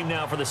goal team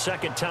now for the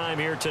second time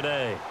here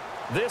today.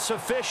 This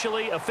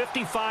officially a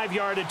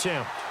 55-yard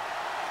attempt.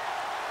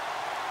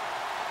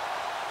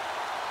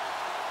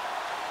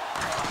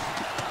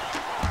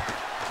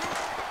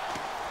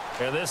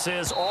 And this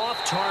is off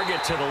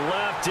target to the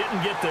left.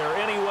 Didn't get there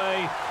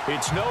anyway.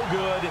 It's no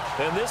good.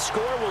 And this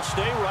score will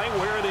stay right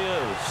where it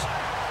is.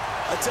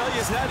 I tell you,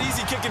 it's not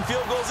easy kicking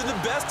field goals in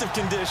the best of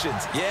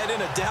conditions. Yeah,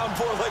 in a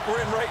downpour like we're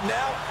in right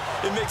now,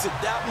 it makes it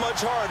that much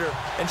harder.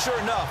 And sure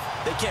enough,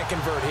 they can't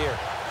convert here.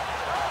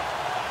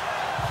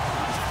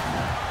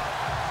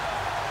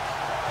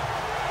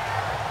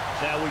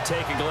 Now we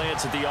take a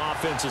glance at the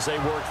offense as they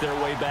work their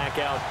way back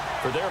out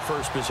for their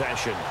first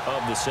possession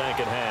of the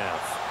second half.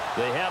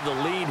 They have the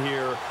lead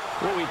here.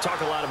 Well, we talk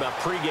a lot about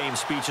pregame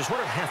speeches. What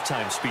are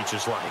halftime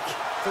speeches like?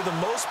 For the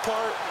most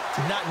part,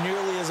 not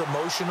nearly as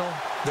emotional.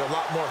 They're a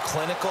lot more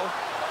clinical.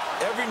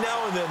 Every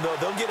now and then, though,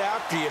 they'll get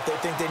after you if they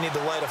think they need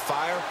to light a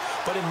fire.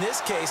 But in this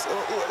case,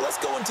 let's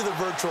go into the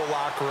virtual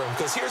locker room,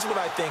 because here's what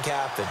I think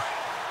happened.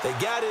 They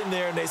got in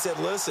there and they said,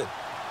 listen,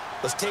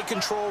 let's take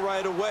control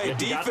right away.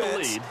 Yeah,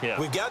 defense,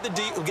 we got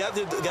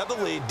the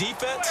lead.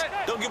 Defense,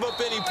 don't give up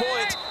any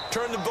points.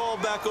 Turn the ball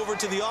back over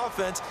to the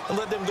offense and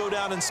let them go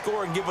down and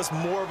score and give us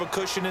more of a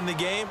cushion in the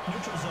game.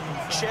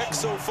 Check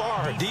so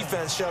far.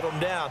 Defense shut them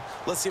down.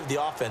 Let's see if the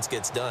offense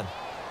gets done.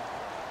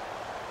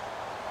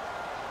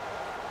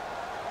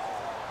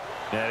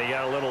 Yeah, he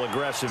got a little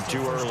aggressive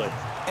too early.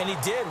 And he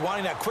did,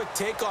 wanting that quick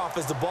takeoff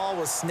as the ball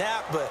was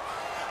snapped, but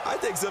I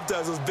think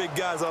sometimes those big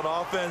guys on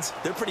offense,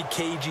 they're pretty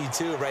cagey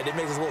too, right? They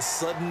make those little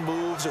sudden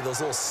moves or those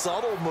little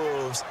subtle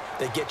moves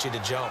that get you to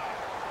jump.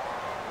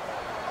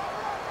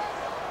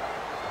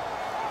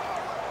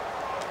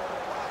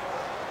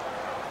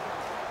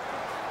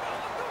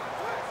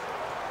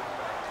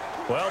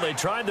 Well, they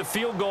tried the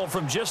field goal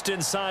from just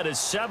inside of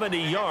 70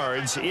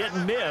 yards. It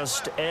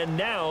missed, and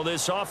now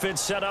this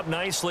offense set up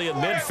nicely at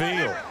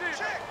midfield.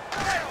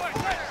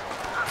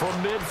 From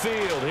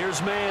midfield,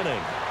 here's Manning.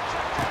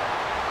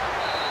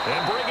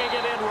 And bringing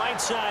it in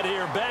right side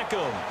here,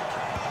 Beckham.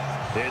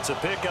 It's a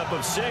pickup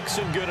of 6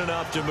 and good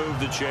enough to move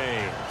the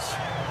chains.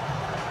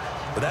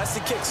 But that's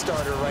the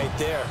Kickstarter right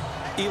there.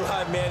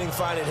 Eli Manning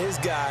finding his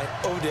guy,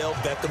 Odell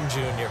Beckham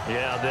Jr.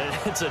 Yeah,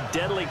 it's a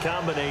deadly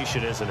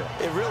combination, isn't it?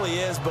 It really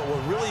is, but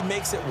what really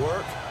makes it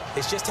work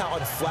is just how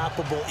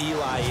unflappable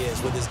Eli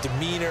is with his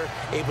demeanor,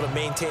 able to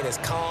maintain his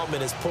calm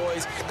and his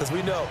poise, because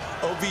we know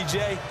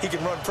OBJ, he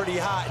can run pretty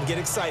hot and get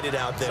excited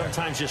out there.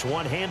 Sometimes just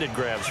one-handed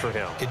grabs for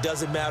him. It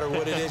doesn't matter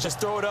what it is. Just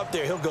throw it up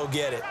there. He'll go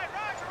get it.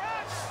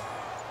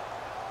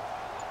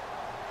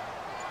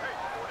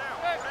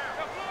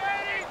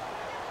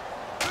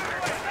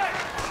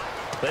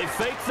 They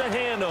fake the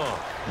handoff.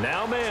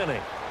 Now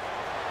Manning.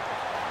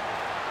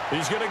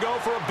 He's going to go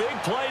for a big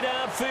play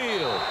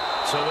downfield.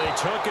 So they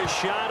took a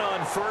shot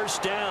on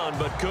first down,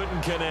 but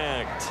couldn't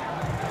connect.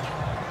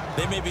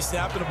 They may be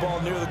snapping the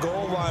ball near the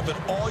goal line, but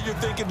all you're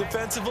thinking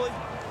defensively,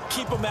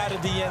 keep them out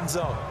of the end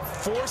zone.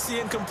 Force the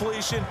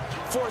incompletion,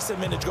 force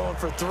them into going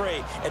for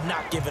 3, and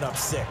not giving up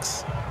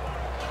 6.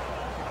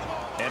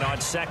 And on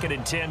 2nd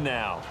and 10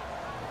 now.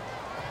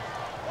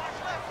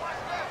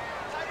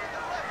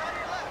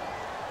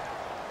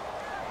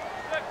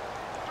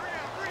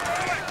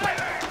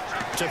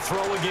 To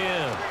throw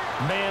again.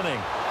 Manning.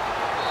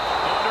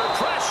 Under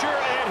pressure,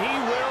 and he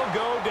will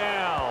go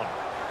down.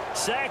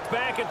 Sacked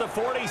back at the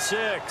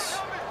 46.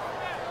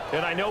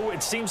 And I know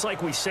it seems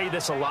like we say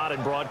this a lot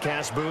in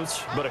broadcast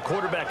booths, but a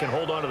quarterback can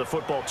hold on to the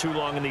football too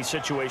long in these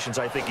situations.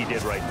 I think he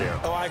did right there.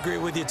 Oh, I agree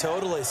with you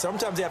totally.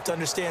 Sometimes you have to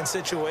understand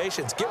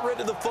situations. Get rid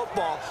of the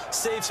football,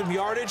 save some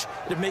yardage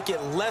to make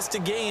it less to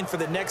gain for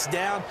the next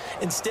down.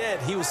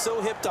 Instead, he was so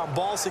hipped on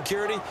ball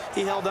security,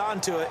 he held on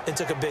to it and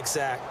took a big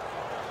sack.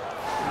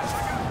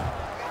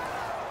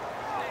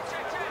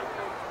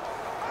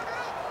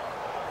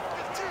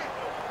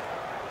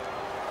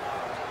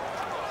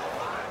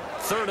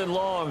 Third and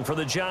long for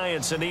the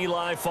Giants, and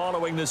Eli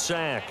following the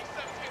sack.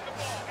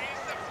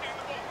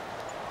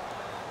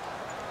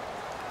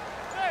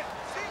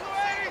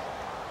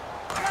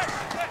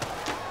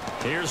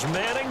 Here's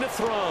Manning to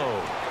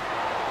throw.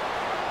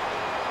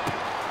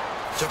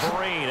 To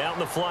Vereen out in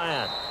the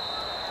flat.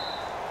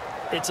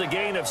 It's a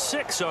gain of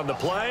 6 on the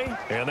play,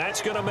 and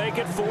that's going to make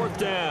it 4th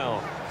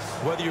down.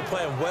 Whether you're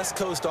playing West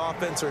Coast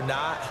offense or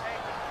not,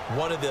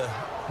 one of the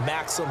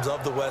maxims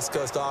of the West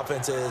Coast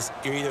offense is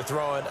you're either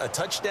throwing a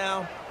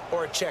touchdown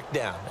or a check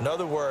down. In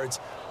other words,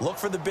 look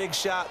for the big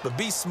shot, but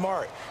be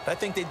smart. And I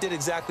think they did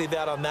exactly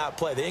that on that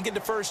play. They didn't get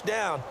the first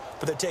down,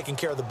 but they're taking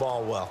care of the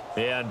ball well.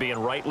 Yeah, and being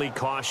rightly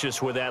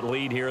cautious with that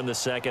lead here in the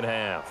second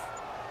half.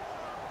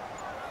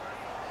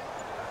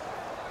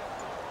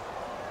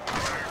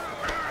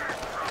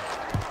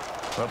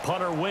 The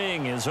punter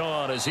wing is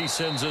on as he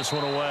sends this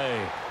one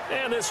away.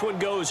 And this one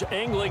goes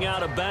angling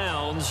out of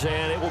bounds,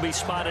 and it will be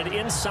spotted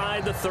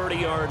inside the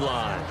 30-yard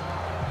line.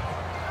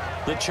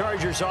 The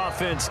Chargers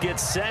offense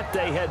gets set.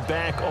 They head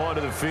back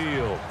onto the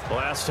field.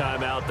 Last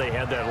time out, they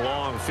had that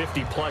long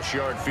 50-plus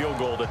yard field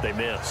goal that they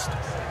missed.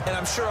 And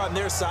I'm sure on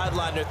their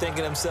sideline, they're thinking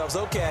to themselves,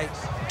 okay,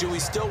 do we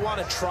still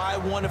want to try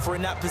one if we're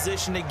in that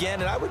position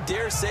again? And I would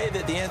dare say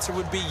that the answer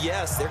would be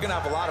yes. They're going to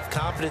have a lot of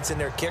confidence in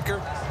their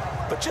kicker.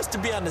 But just to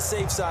be on the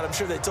safe side, I'm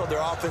sure they told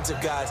their offensive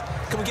guys,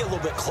 can we get a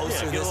little bit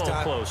closer this time? Get a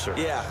little closer.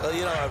 Yeah, well,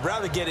 you know, I'd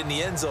rather get in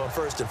the end zone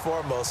first and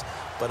foremost.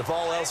 But if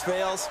all else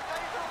fails,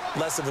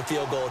 less of a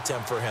field goal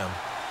attempt for him.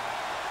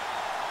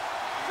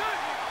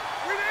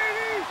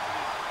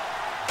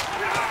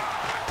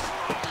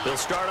 They'll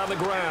start on the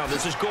ground.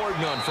 This is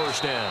Gordon on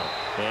first down.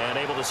 And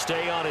able to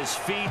stay on his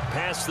feet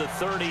past the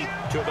 30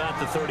 to about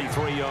the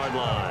 33-yard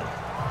line.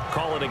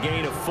 Call it a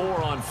gain of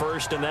 4 on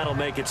first, and that'll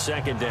make it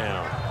second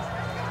down.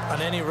 On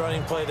any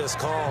running play that's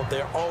called,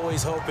 they're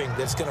always hoping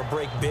that it's going to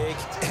break big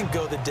and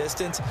go the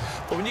distance.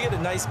 But when you get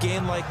a nice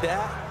gain like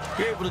that,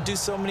 you're able to do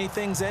so many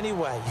things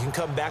anyway. You can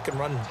come back and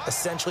run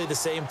essentially the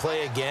same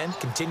play again,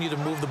 continue to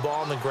move the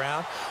ball on the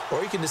ground,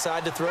 or you can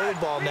decide to throw the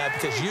ball now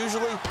because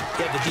usually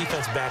you have the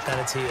defense back on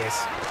its heels.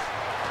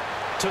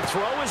 To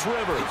throw is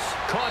Rivers.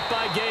 Caught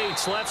by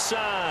Gates, left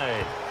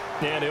side.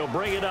 And he'll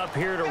bring it up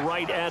here to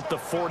right at the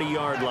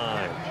 40-yard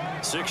line.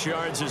 6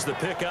 yards is the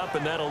pickup,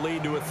 and that'll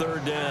lead to a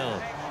third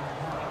down.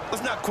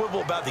 Let's not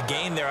quibble about the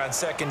gain there on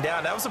second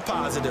down. That was a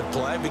positive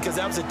play because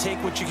that was a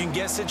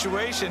take-what-you-can-get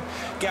situation.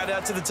 Got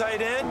out to the tight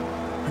end.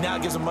 Now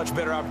it gives them a much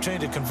better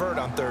opportunity to convert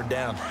on third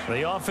down.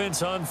 The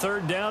offense on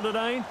third down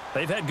tonight,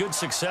 they've had good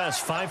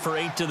success, 5 for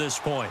 8 to this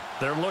point.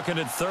 They're looking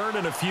at third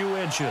and a few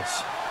inches.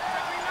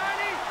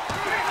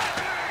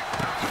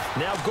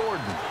 Now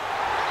Gordon.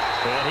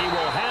 And he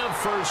will have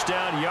first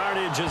down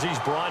yardage as he's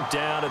brought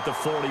down at the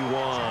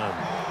 41.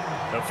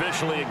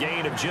 Officially a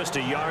gain of just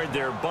a yard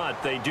there,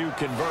 but they do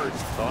convert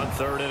on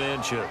third and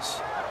inches.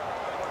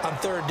 On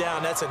third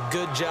down, that's a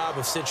good job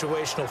of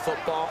situational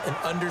football and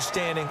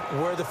understanding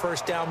where the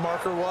first down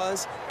marker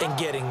was and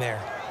getting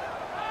there.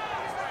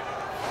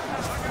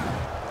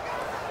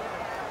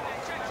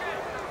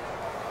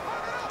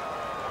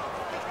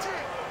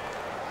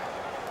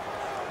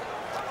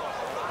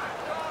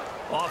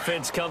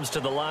 Offense comes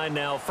to the line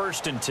now,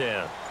 1st and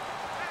 10.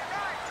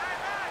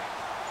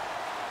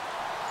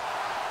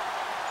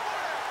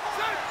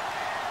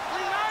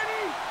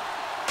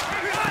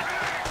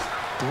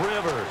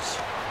 Rivers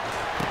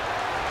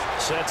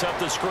sets up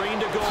the screen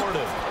to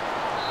Gordon.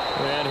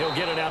 And he'll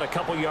get it out a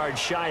couple yards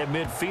shy of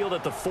midfield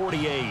at the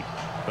 48.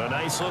 A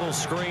nice little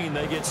screen.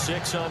 They get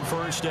 6 on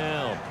first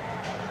down.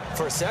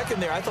 For a second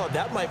there, I thought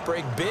that might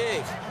break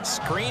big.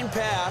 Screen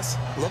pass.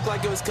 Looked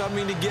like it was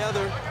coming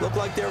together. Looked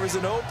like there was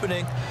an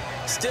opening.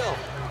 Still,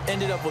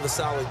 ended up with a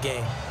solid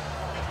gain.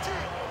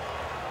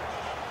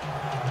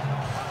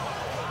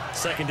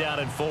 2nd down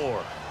and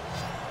 4.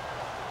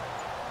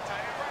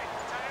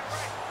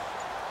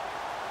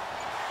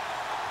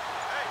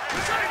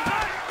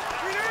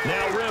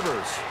 Now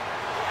Rivers.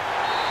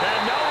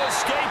 And no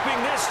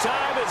escaping this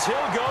time as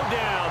he'll go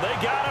down. They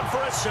got him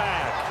for a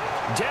sack.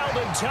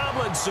 Dalvin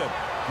Tomlinson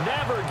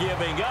never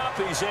giving up.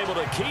 He's able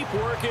to keep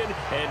working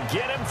and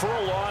get him for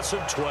a loss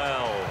of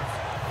 12.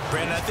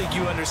 Brandon, I think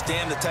you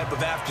understand the type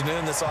of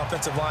afternoon this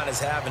offensive line is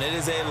having. It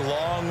is a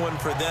long one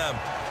for them.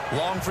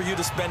 Long for you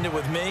to spend it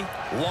with me.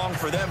 Long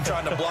for them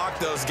trying to block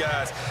those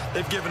guys.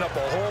 They've given up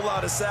a whole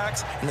lot of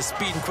sacks, and the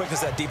speed and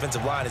quickness of that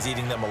defensive line is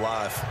eating them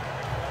alive.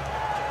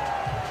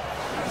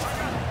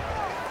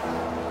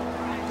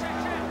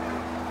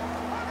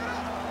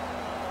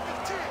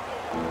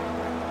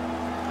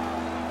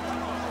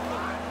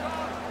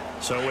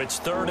 So it's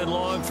 3rd and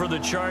long for the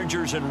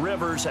Chargers, and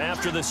Rivers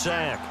after the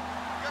sack.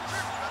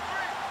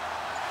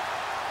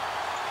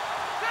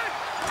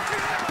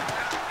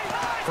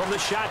 From the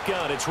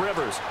shotgun, it's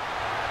Rivers.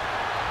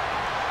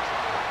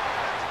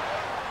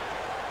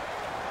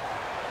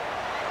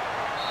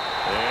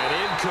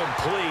 And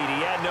incomplete.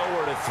 He had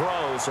nowhere to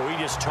throw, so he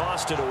just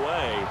tossed it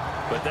away.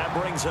 But that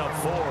brings up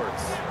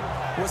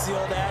 4th. What's the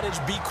old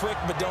adage? Be quick,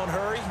 but don't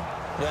hurry.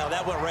 Well,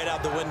 that went right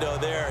out the window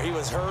there. He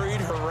was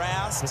hurried,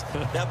 harassed.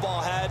 That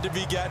ball had to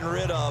be gotten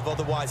rid of,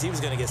 otherwise he was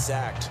going to get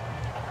sacked.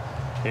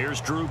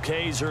 Here's Drew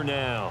Kaiser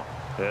now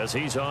as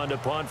he's on to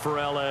punt for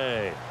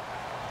L.A.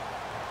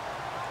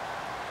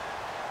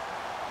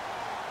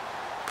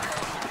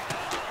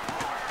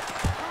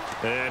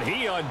 And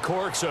he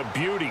uncorks a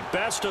beauty.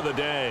 Best of the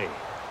day.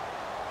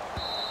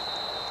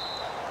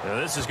 Now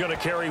this is going to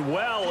carry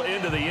well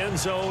into the end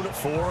zone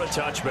for a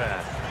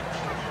touchback.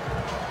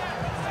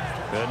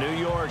 New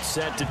York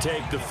set to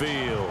take the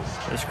field.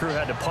 This crew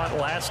had to punt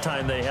last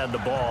time they had the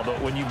ball,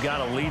 but when you've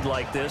got a lead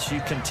like this, you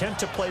content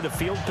to play the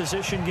field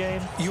position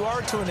game? You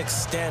are to an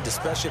extent,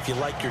 especially if you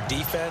like your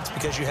defense,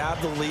 because you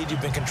have the lead,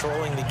 you've been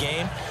controlling the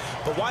game.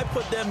 But why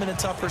put them in a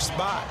tougher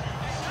spot?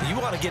 You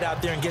want to get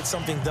out there and get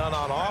something done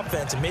on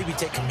offense and maybe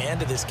take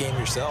command of this game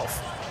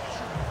yourself.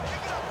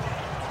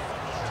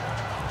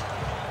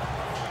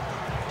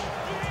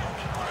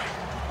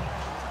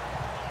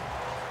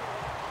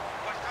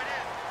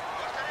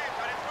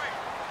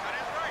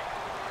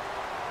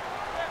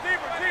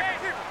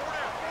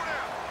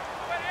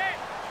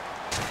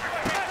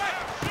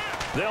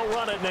 They'll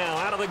run it now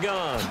out of the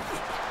gun.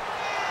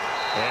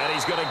 And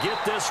he's going to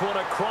get this one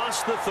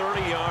across the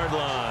 30-yard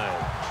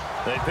line.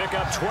 They pick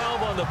up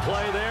 12 on the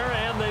play there,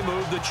 and they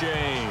move the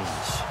chains.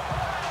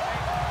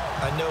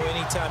 I know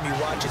anytime you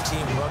watch a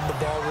team run the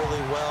ball really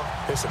well,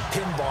 there's a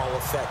pinball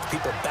effect,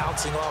 people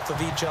bouncing off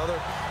of each other.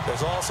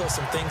 There's also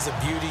some things of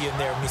beauty in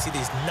there when you see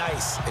these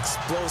nice,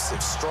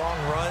 explosive, strong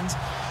runs.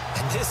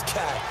 And this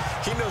guy,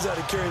 he knows how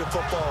to carry the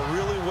football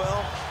really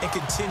well and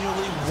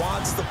continually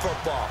wants the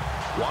football.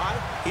 Why?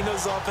 He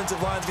knows the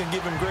offensive line's going to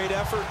give him great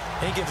effort,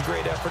 and he gives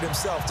great effort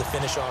himself to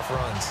finish off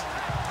runs.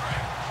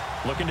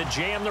 Looking to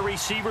jam the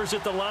receivers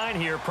at the line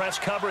here. Press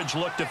coverage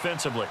look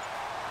defensively.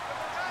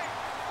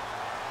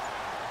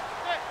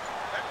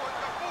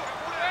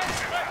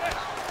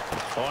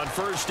 On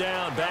first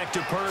down, back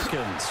to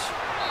Perkins.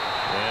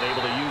 And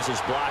able to use his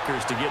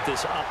blockers to get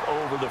this up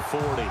over the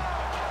 40.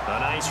 A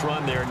nice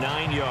run there,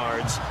 9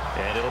 yards,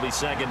 and it'll be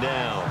second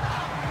down.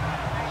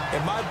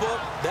 In my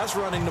book, that's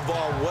running the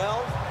ball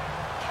well,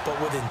 but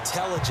with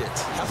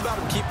intelligence. How about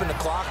him keeping the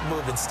clock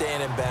moving,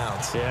 staying in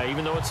bounds? Yeah,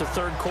 even though it's the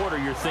third quarter,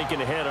 you're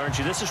thinking ahead, aren't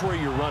you? This is where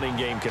your running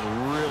game can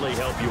really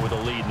help you with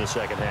a lead in the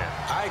second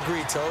half. I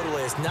agree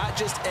totally. It's not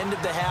just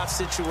end-of-the-half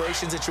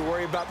situations that you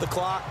worry about the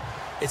clock.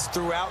 It's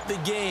throughout the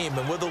game.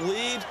 And with a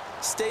lead,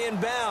 stay in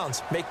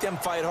bounds. Make them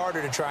fight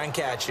harder to try and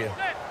catch you.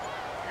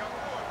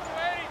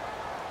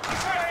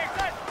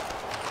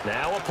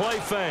 Now a play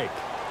fake.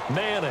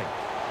 Manning.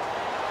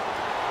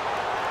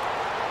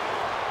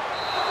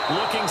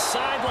 Looking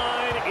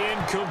sideline,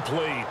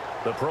 incomplete.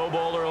 The Pro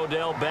Bowler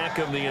Odell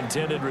Beckham, the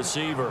intended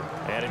receiver.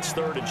 And it's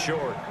third and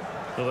short.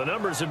 Well, the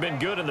numbers have been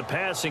good in the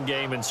passing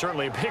game, and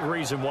certainly a big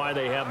reason why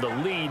they have the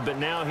lead. But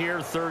now here,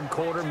 third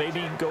quarter,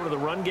 maybe go to the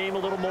run game a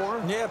little more?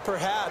 Yeah,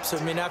 perhaps.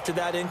 I mean, after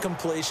that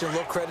incompletion, a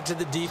little credit to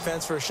the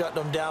defense for shutting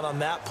them down on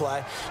that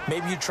play.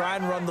 Maybe you try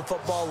and run the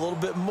football a little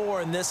bit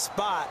more in this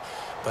spot.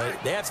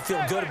 But they have to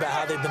feel good about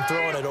how they've been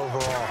throwing it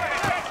overall.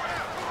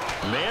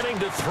 Manning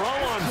to throw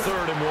on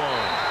 3rd and 1.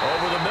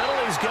 Over the middle,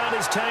 he's got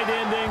his tight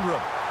end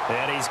Ingram.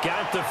 And he's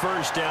got the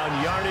first down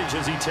yardage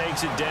as he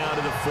takes it down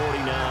to the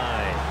 49.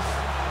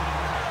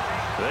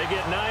 They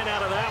get 9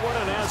 out of that one,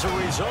 and as a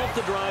result,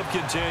 the drive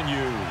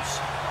continues.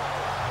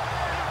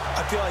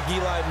 I feel like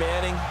Eli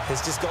Manning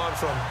has just gone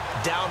from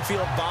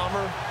downfield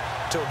bomber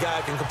to a guy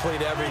who can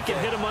complete everything. He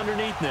can hit him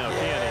underneath now, can't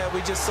he? Yeah,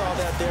 we just saw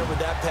that there with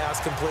that pass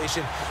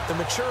completion. The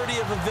maturity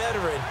of a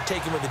veteran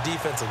taken with the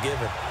defensive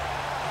given.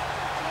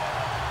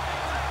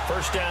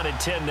 First down and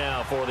 10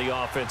 now for the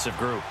offensive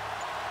group.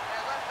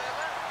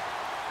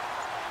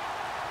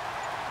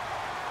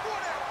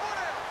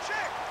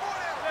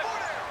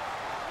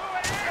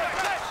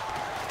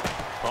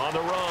 On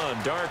the run,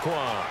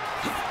 Darquan.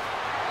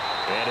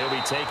 And he'll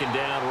be taken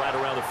down right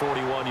around the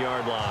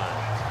 41-yard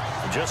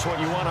line. Just what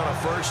you want on a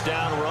first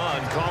down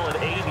run. Call it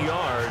 8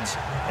 yards,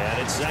 and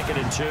it's 2nd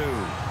and 2.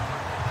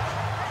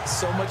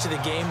 So much of the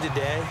game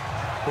today,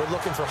 we're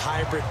looking for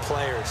hybrid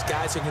players,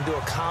 guys who can do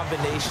a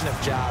combination of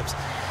jobs.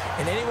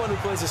 And anyone who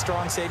plays a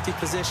strong safety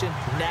position,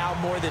 now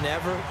more than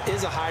ever,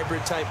 is a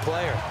hybrid-type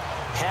player.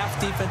 Half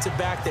defensive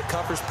back that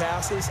covers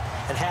passes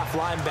and half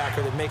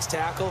linebacker that makes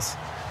tackles.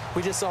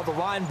 We just saw the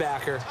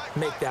linebacker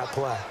make that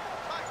play.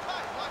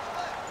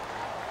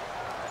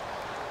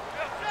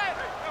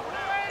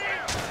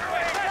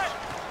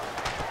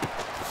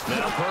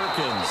 Now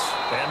Perkins,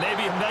 and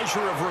maybe a measure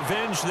of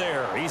revenge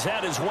there. He's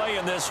had his way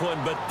in this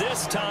one, but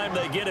this time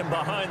they get him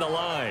behind the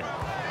line.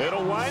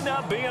 It'll wind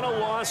up being a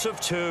loss of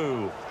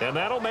 2, and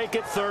that'll make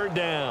it 3rd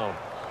down.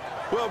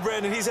 Well,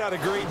 Brandon, he's had a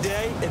great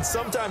day, and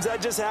sometimes that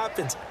just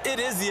happens. It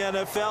is the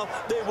NFL.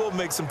 They will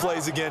make some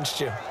plays against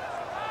you.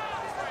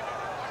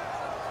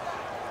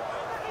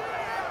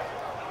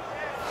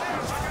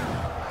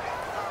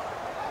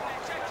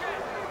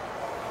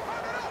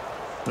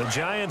 The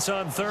Giants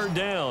on 3rd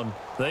down.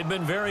 They've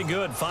been very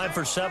good, 5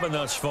 for 7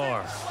 thus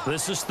far.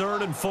 This is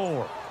 3rd and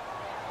 4.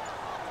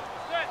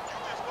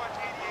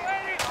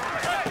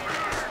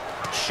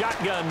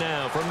 Shotgun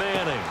now for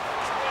Manning.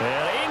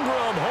 And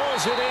Ingram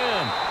holds it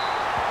in.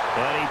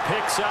 And he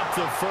picks up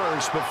the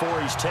first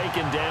before he's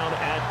taken down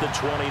at the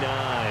 29.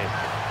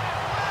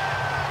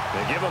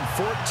 They give him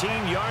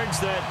 14 yards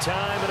that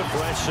time and a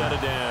fresh set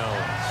of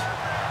downs.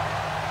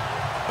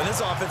 When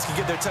this offense can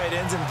get their tight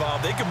ends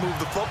involved, they can move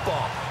the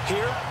football.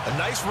 Here, a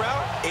nice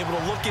route, able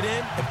to look it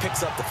in, and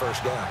picks up the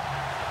first down.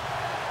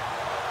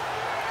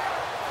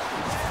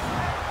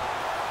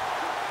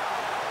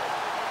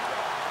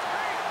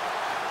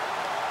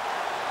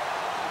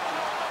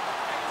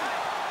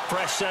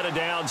 Fresh set of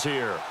downs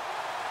here.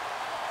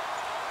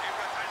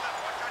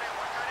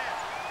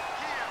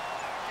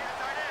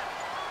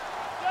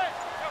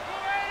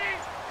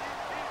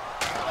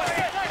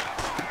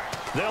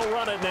 They'll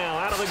run it now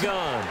out of the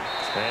gun.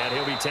 And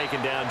he'll be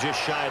taken down just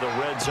shy of the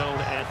red zone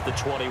at the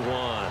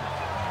 21.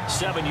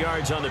 7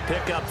 yards on the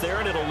pickup there,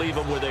 and it'll leave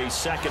him with a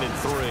 2nd and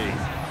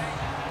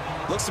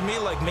 3. Looks to me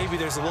like maybe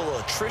there's a little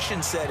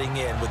attrition setting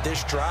in with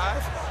this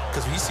drive,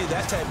 because when you see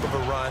that type of a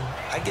run,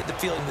 I get the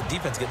feeling the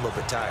defense getting a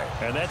little bit tired.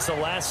 And that's the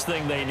last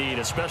thing they need,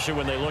 especially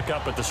when they look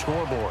up at the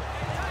scoreboard.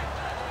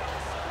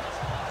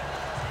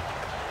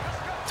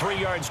 3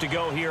 yards to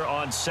go here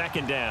on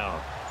 2nd down.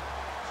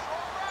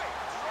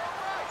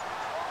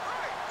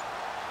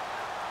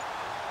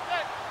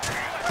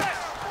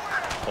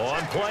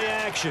 On play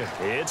action,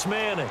 it's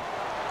Manning.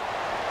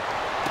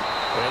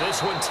 And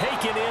this one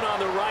taken in on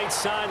the right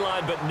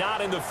sideline, but not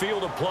in the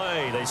field of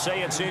play. They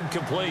say it's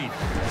incomplete.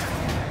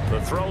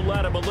 The throw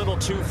led him a little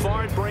too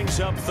far. It brings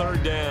up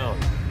 3rd down.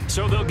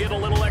 So they'll get a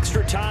little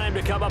extra time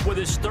to come up with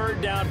his 3rd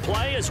down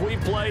play as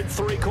we've played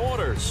 3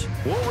 quarters.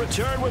 We'll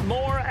return with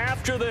more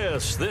after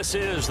this. This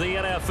is the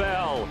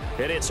NFL,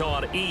 and it's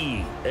on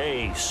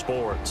EA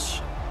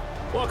Sports.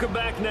 Welcome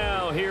back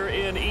now here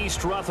in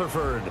East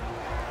Rutherford.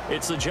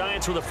 It's the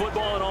Giants with the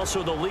football and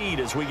also the lead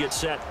as we get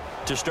set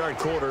to start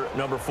quarter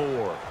number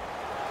 4.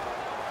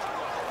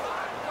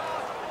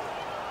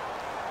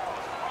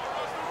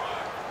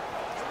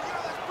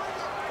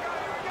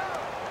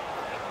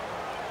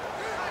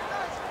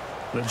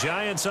 The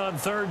Giants on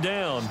 3rd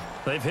down.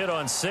 They've hit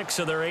on 6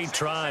 of their 8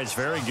 tries.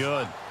 Very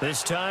good.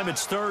 This time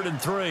it's 3rd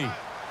and 3.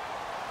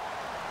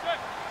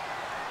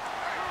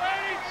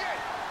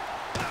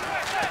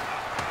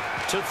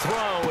 To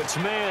throw, it's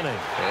Manning.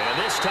 And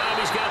this time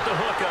he's got the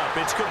hook up.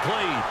 It's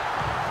complete.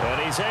 And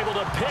he's able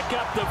to pick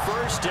up the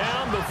 1st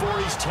down before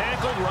he's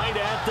tackled right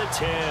at the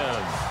 10.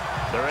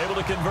 They're able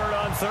to convert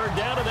on 3rd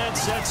down, and that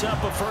sets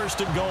up a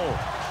 1st and goal.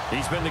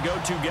 He's been the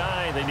go-to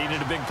guy. They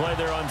needed a big play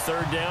there on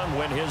 3rd down.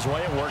 Went his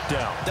way. It worked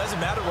out. Doesn't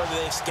matter whether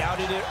they've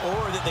scouted it or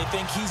that they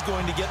think he's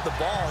going to get the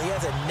ball. He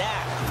has a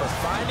knack for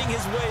finding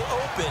his way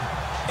open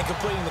and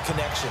completing the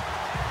connection.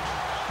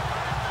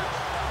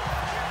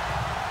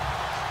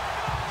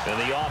 And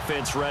the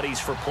offense readies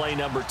for play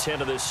number 10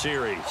 of this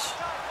series.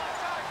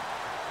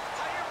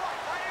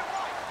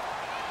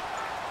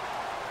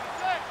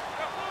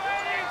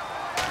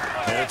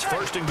 And it's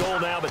 1st and goal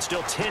now, but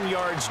still 10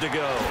 yards to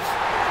go.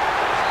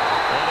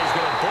 And he's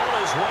going to pull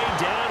his way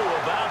down to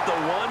about the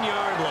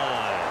 1-yard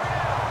line.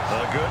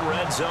 A good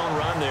red zone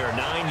run there,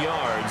 9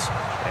 yards,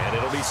 and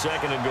it'll be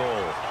 2nd and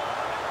goal.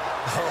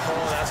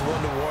 Oh, that's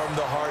one to warm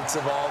the hearts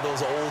of all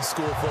those old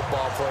school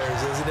football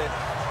players, isn't it?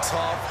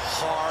 Tough,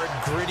 hard,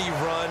 gritty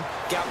run,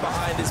 got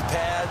behind his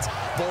pads,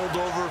 bowled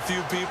over a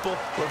few people.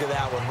 Look at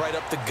that one, right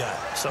up the gut.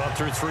 So up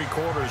through 3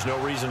 quarters, no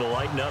reason to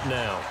lighten up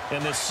now.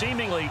 And this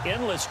seemingly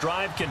endless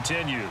drive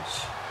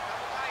continues.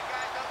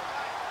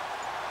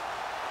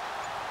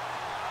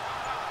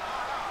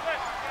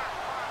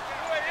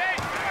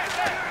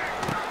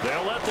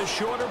 They'll let the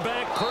shorter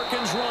back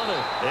Perkins run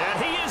it.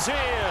 And he is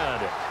in.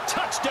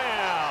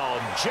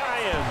 Touchdown,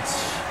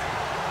 Giants.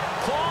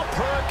 Paul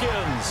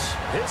Perkins,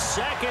 his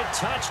 2nd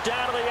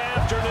touchdown of the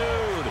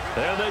afternoon.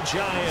 And the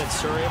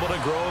Giants are able to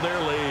grow their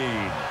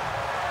lead.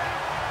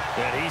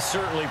 And he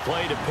certainly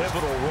played a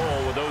pivotal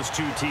role with those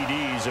 2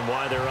 TDs and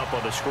why they're up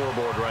on the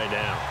scoreboard right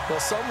now. Well,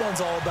 someone's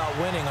all about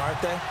winning,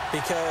 aren't they?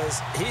 Because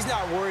he's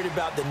not worried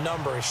about the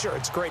number. Sure,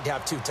 it's great to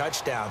have 2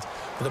 touchdowns.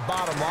 But the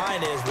bottom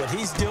line is what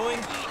he's doing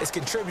is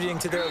contributing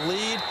to their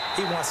lead.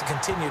 He wants to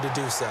continue to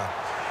do so.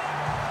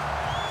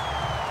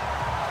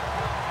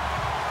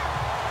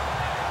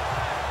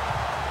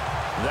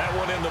 That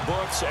one in the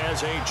books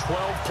as a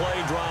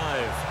 12-play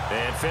drive.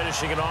 And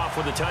finishing it off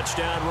with a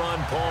touchdown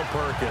run, Paul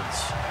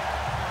Perkins.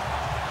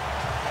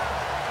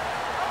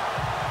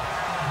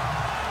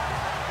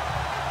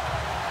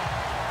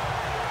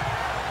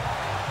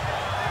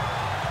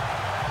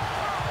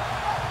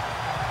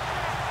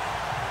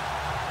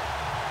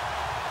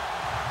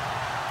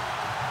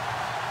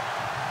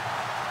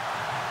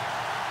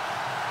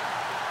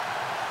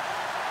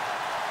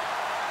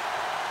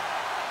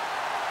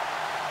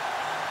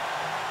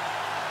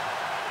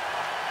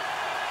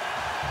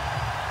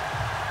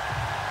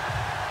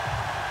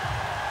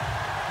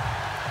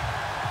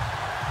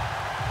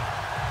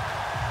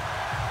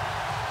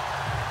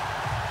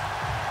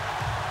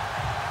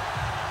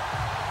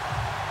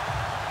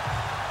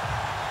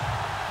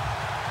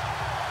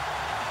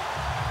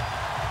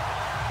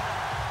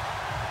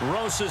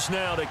 Rosas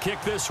now to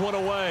kick this one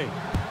away.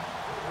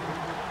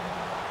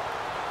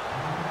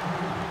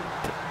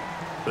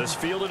 This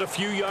fielded a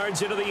few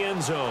yards into the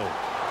end zone.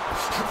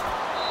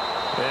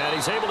 And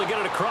he's able to get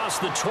it across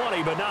the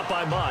 20, but not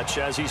by much,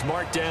 as he's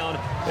marked down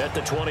at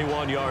the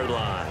 21-yard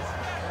line.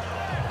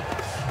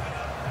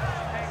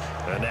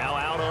 And now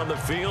out on the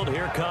field,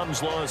 here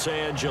comes Los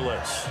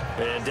Angeles.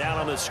 And down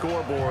on the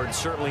scoreboard,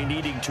 certainly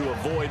needing to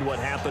avoid what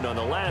happened on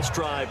the last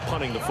drive,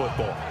 punting the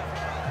football.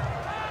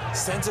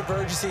 Sense of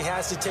urgency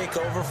has to take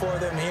over for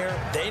them here.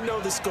 They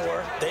know the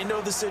score. They know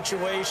the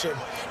situation.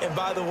 And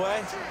by the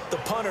way, the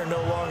punter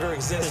no longer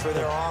exists for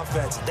their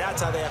offense.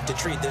 That's how they have to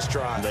treat this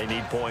drive. They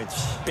need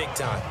points. Big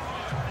time.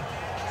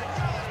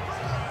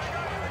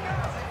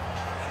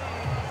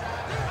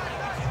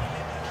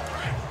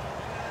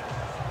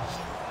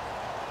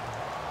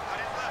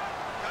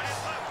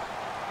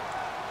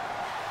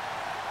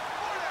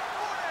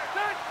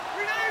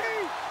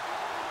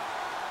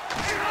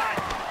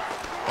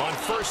 On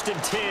 1st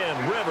and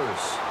 10,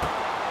 Rivers.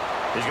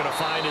 He's going to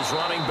find his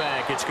running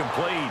back. It's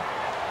complete.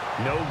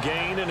 No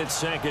gain, and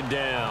it's 2nd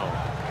down.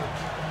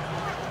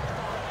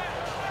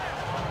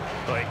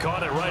 Well, he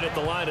caught it right at the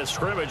line of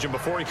scrimmage, and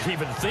before he could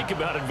even think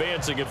about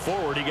advancing it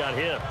forward, he got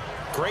hit.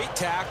 Great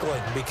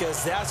tackling,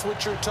 because that's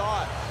what you're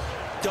taught.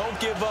 Don't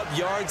give up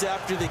yards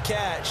after the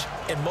catch,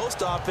 and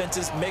most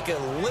offenses make a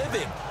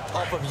living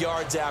off of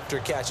yards after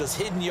catch. Those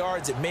hidden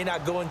yards that may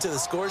not go into the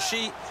score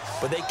sheet,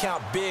 but they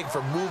count big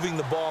for moving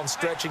the ball and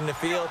stretching the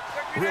field.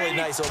 Really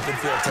nice open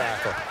field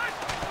tackle.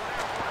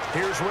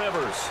 Here's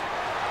Rivers.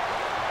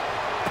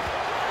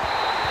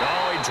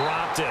 Oh, he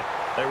dropped it.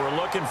 They were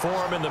looking for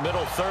him in the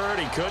middle third.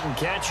 He couldn't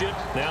catch it.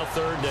 Now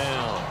third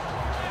down.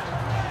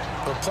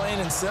 But plain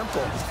and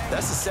simple,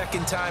 that's the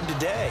second time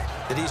today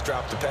that he's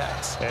dropped a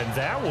pass. And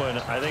that one,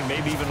 I think,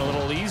 maybe even a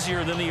little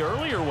easier than the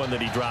earlier one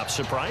that he dropped.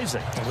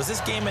 Surprising. Was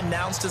this game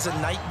announced as a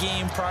night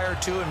game prior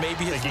to, and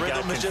maybe his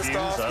rhythm is just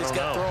off? He's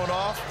got thrown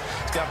off.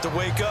 He's got to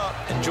wake up,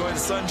 enjoy the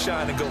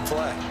sunshine, and go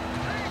play.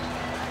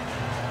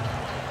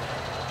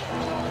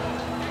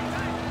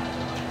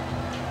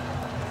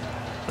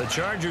 The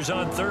Chargers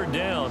on third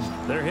down.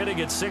 They're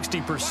hitting at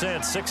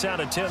 60%, 6 out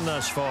of 10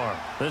 thus far.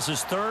 This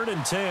is 3rd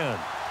and 10.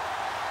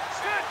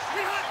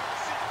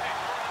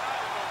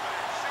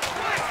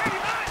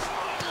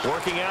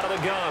 Working out of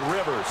the gun,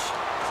 Rivers.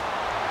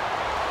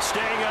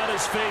 Staying on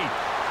his feet.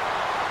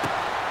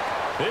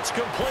 It's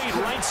complete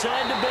right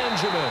side to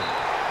Benjamin.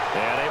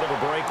 And able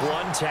to break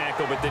one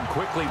tackle, but then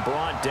quickly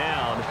brought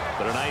down.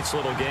 But a nice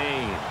little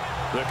gain.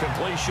 The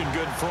completion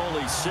good for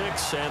only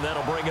 6, and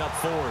that'll bring up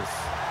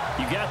 4th.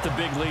 You got the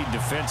big lead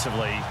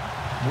defensively.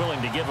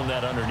 Willing to give them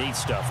that underneath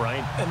stuff,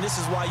 right? And this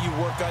is why you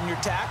work on your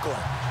tackling.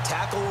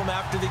 Tackle them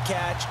after the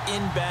catch,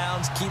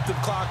 inbounds, keep the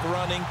clock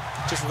running.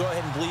 Just go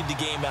ahead and bleed the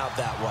game out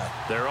that way.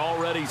 They're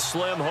already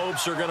slim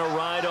hopes are going to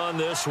ride on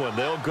this one.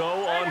 They'll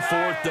go on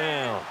 4th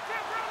down.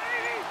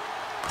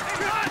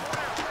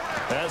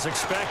 As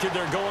expected,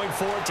 they're going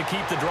for it to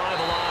keep the drive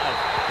alive.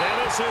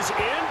 And this is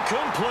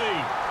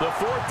incomplete. The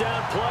 4th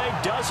down play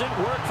doesn't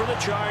work for the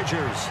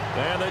Chargers.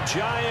 And the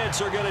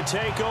Giants are going to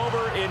take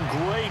over in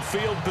great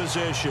field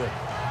position.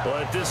 Well,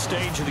 at this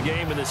stage of the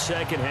game in the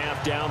second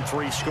half, down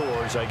 3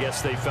 scores, I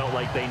guess they felt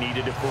like they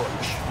needed to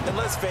push. And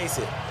let's face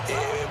it,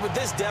 with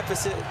this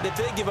deficit, if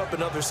they give up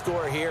another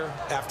score here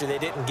after they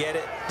didn't get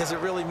it, does it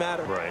really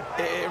matter? Right.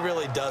 It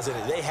really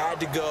doesn't. They had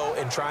to go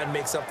and try and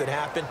make something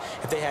happen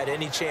if they had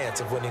any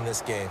chance of winning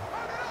this game.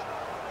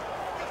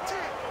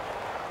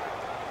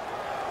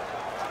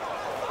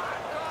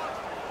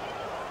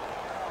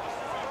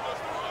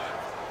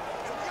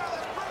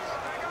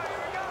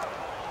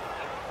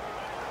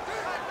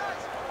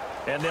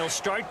 And they'll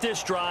start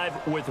this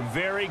drive with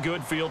very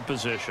good field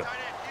position.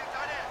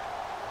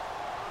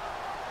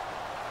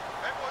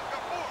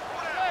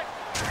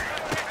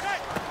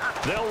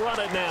 They'll run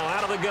it now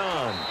out of the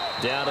gun.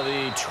 Down to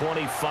the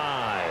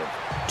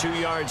 25. 2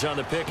 yards on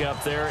the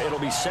pickup there. It'll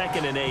be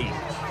 2nd and 8.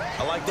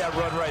 I like that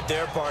run right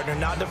there, partner.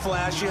 Not the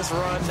flashiest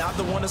run, not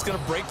the one that's going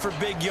to break for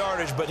big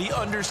yardage, but he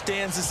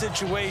understands the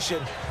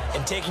situation,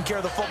 and taking care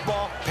of the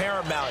football,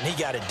 paramount, and he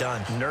got it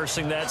done.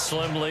 Nursing that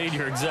slim lead,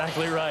 you're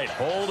exactly right.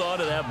 Hold on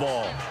to that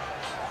ball.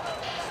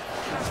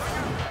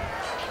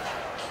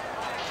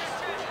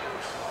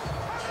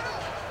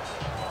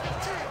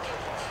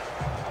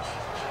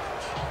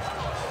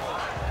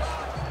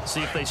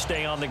 See if they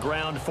stay on the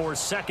ground for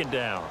 2nd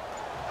down.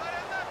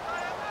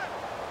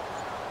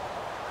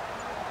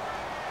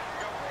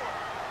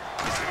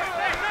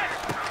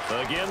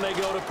 Again, they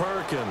go to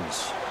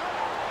Perkins.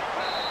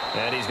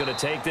 And he's going to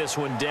take this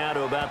one down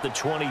to about the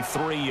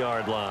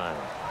 23-yard line.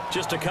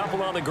 Just a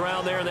couple on the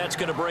ground there, and that's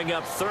going to bring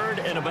up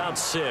 3rd and about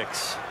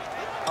 6.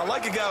 I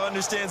like a guy who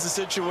understands the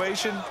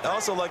situation. I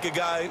also like a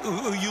guy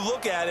who you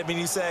look at him and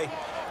you say,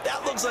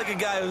 that looks like a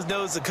guy who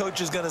knows the coach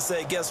is going to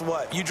say, guess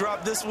what? You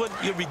drop this one,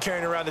 you'll be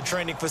carrying around the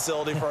training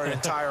facility for an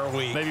entire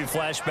week. Maybe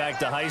flashback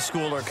to high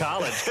school or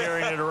college,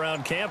 carrying it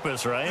around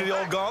campus, right? The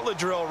old gauntlet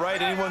drill,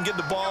 right? Anyone get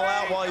the ball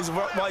out while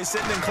he's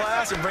sitting in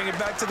class and bring it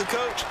back to the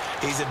coach?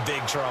 He's in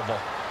big trouble.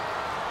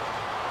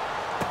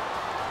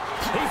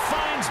 He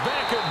finds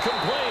Beckham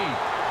complete.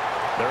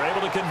 They're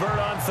able to convert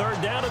on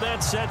 3rd down, and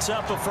that sets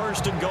up a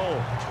 1st and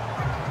goal.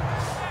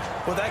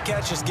 Well, that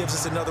catch just gives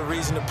us another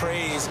reason to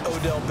praise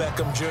Odell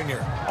Beckham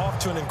Jr. Off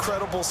to an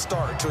incredible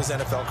start to his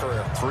NFL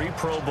career. 3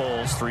 Pro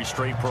Bowls, 3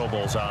 straight Pro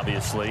Bowls,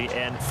 obviously,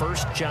 and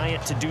first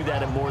Giant to do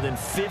that in more than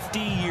 50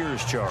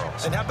 years,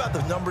 Charles. And how about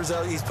the numbers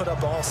that he's put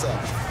up also?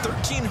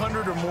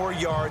 1,300 or more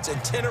yards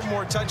and 10 or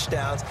more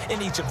touchdowns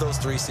in each of those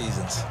 3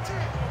 seasons.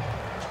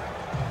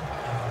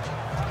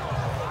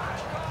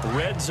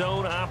 Red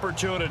zone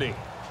opportunity.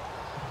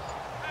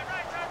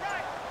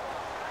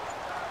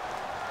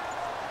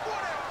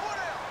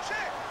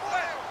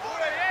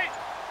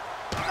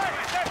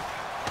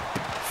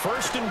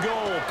 First and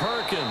goal,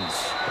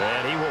 Perkins.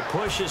 And he will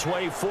push his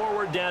way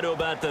forward down to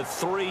about the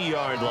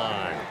 3-yard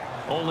line.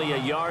 Only a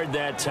yard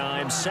that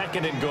time,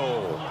 2nd and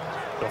goal.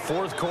 The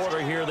 4th quarter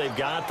here, they've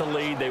got the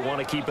lead. They want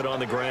to keep it on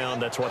the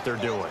ground. That's what they're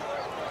doing.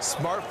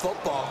 Smart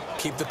football.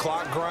 Keep the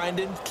clock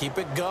grinding, keep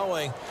it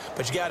going.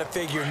 But you got to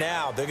figure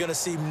now, they're going to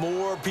see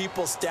more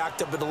people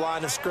stacked up at the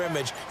line of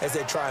scrimmage as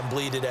they try and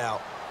bleed it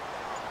out.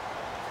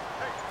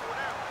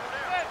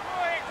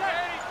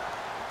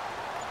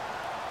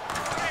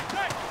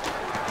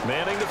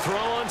 Manning to throw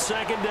on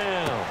second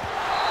down.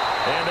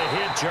 And the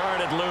hit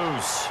jarred it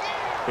loose.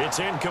 It's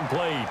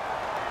incomplete.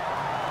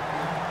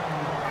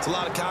 It's a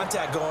lot of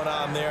contact going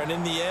on there, and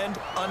in the end,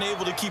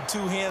 unable to keep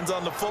two hands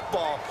on the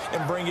football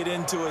and bring it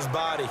into his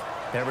body.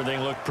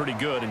 Everything looked pretty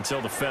good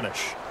until the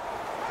finish.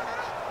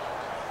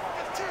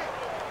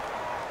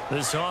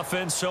 This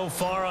offense so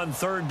far on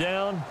third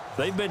down,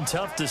 they've been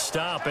tough to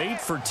stop.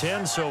 8 for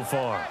 10 so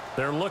far.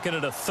 They're looking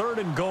at a 3rd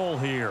and goal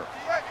here.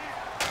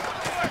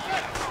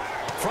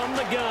 From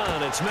the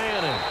gun, it's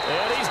Manning.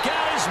 And he's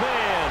got his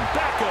man.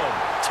 Beckham.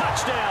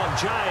 Touchdown,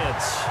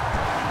 Giants.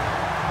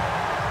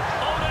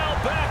 Odell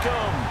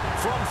Beckham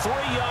from 3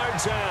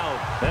 yards out.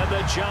 And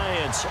the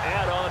Giants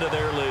add on to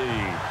their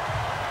lead.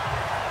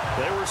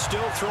 They were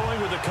still throwing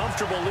with a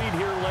comfortable lead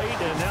here late,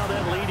 and now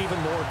that lead even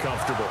more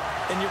comfortable.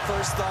 And your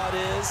first thought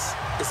is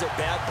it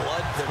bad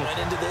blood that went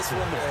into this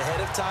one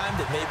ahead of time,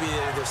 that maybe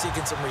they're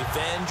seeking some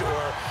revenge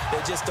or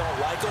they just don't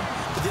like them?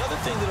 But the other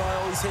thing that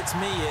always hits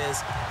me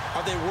is,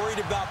 are they worried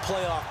about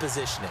playoff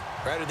positioning?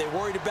 Right? Are they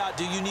worried about,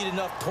 do you need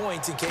enough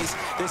points in case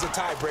there's a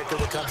tiebreaker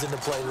that comes into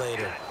play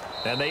later?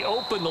 And they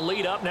open the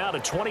lead up now to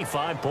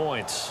 25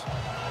 points.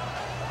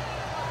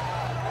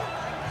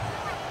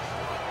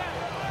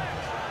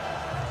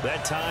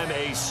 That time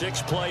a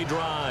 6-play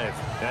drive,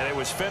 and it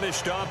was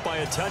finished off by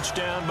a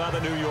touchdown by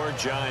the New York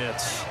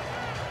Giants.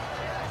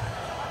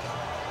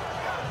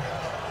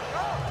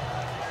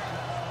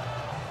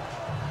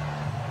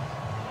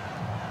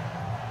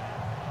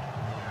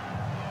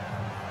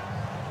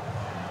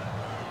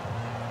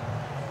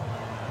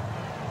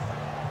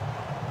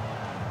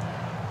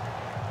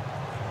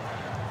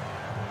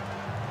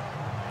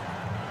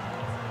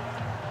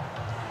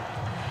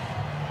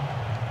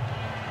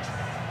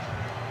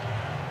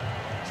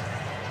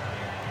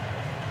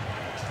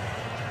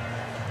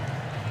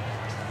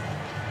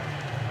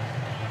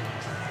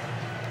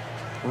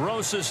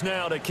 Rosas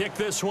now to kick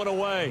this one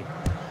away.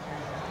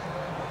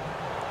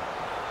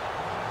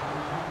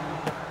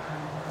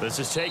 This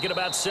is taken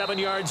about 7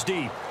 yards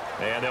deep.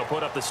 And they'll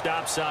put up the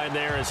stop sign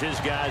there as his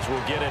guys will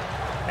get it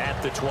at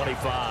the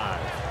 25.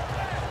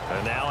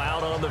 And now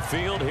out on the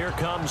field, here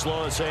comes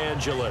Los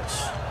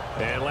Angeles.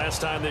 And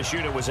last time this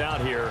unit was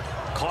out here,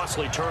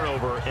 costly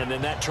turnover, and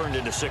then that turned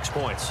into 6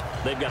 points.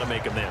 They've got to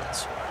make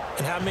amends.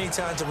 And how many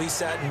times have we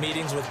sat in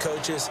meetings with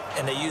coaches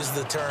and they use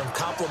the term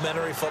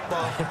complementary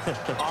football?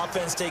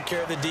 Offense take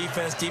care of the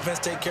defense, defense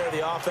take care of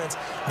the offense.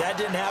 That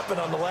didn't happen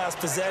on the last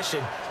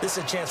possession. This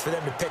is a chance for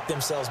them to pick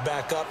themselves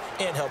back up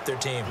and help their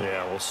team.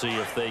 Yeah, we'll see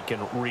if they can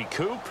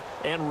recoup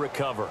and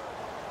recover.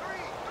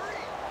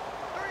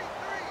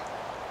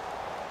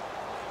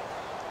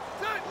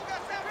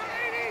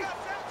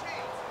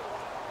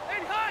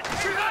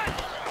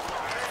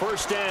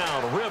 First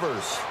down,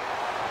 Rivers.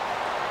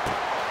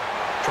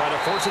 Trying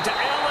to force it to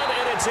Allen,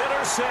 and it's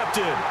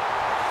intercepted.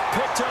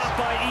 Picked off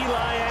by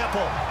Eli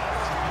Apple.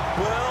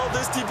 Well,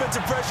 this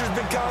defensive pressure has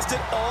been constant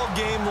all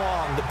game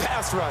long. The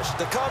pass rush,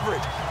 the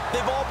coverage,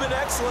 they've all been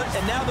excellent,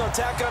 and now they'll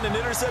tack on an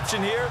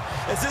interception here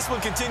as this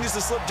one continues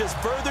to slip just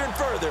further and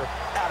further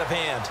out of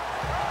hand.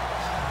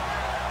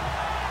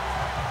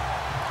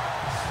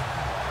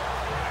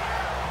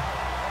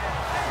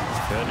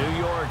 New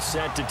York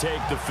set to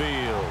take the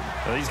field.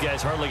 Now, these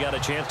guys hardly got a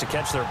chance to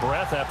catch their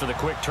breath after the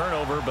quick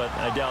turnover, but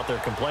I doubt they're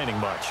complaining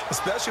much.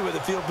 Especially with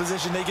the field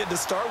position they get to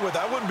start with.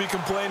 I wouldn't be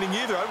complaining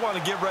either. I'd want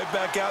to get right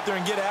back out there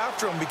and get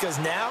after them, because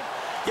now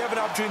you have an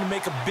opportunity to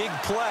make a big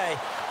play.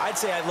 I'd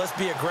say let's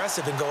be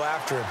aggressive and go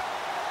after him.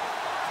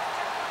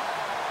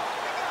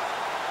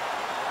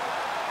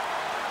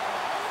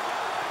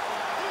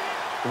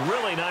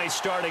 Really nice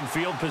starting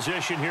field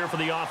position here for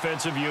the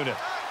offensive unit.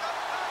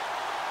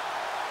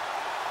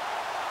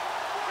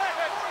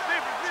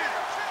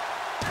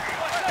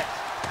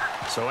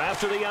 So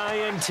after the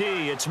INT,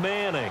 it's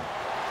Manning.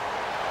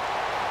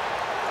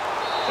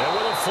 And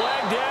with a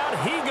flag down,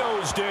 he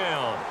goes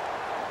down.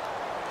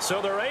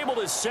 So they're able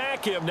to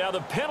sack him. Now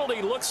the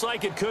penalty looks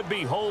like it could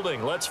be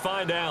holding. Let's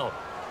find out.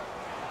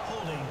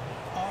 Holding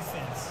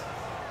offense.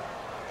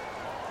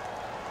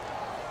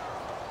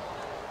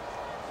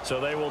 So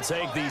they will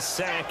take the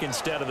sack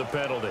instead of the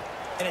penalty.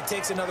 And it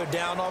takes another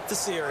down off the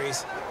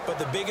series. But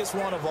the biggest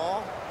one of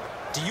all,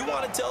 do you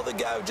want to tell the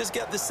guy who just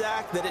got the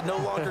sack that it no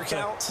longer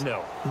counts?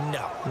 No.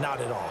 No,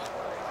 not at all.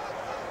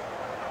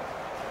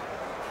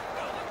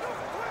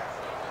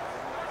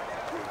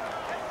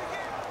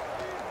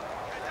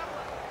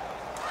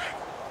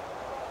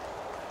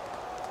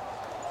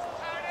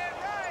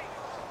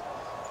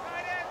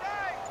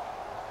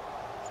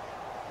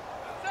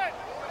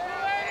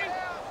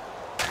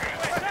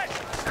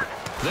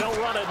 They'll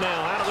run it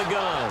now out of the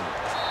gun.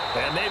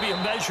 And maybe a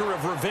measure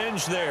of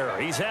revenge there.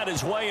 He's had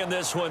his way in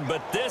this one,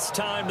 but this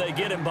time they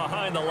get him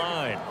behind the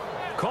line.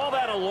 Call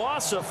that a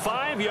loss of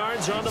 5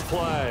 yards on the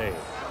play.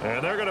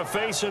 And they're going to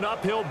face an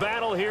uphill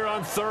battle here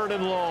on 3rd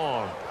and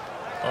long.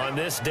 On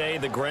this day,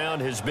 the ground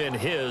has been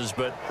his,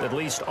 but at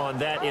least on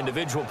that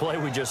individual play,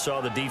 we just saw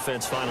the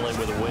defense finally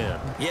with a win.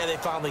 Yeah, they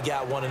finally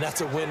got one, and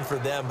that's a win for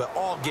them, but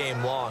all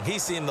game long,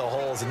 he's seen the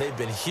holes, and they've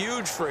been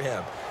huge for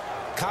him.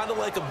 Kind of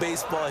like a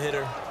baseball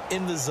hitter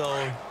in the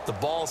zone. The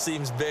ball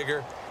seems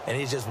bigger, and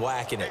he's just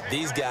whacking it.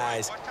 These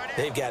guys,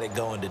 they've got it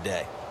going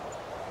today.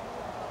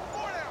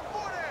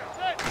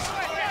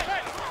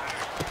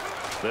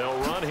 They'll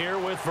run here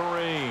with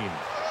Vereen.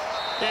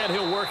 And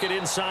he'll work it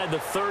inside the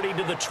 30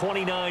 to the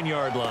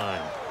 29-yard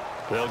line.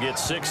 They'll get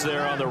 6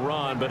 there on the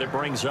run, but it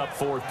brings up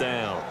 4th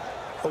down.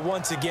 But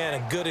once again,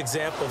 a good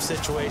example of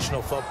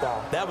situational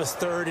football. That was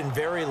 3rd and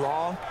very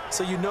long,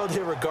 so you know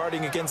they were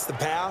guarding against the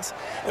pass.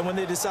 And when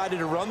they decided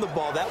to run the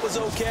ball, that was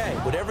okay.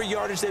 Whatever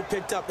yardage they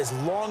picked up, as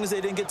long as they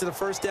didn't get to the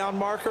 1st down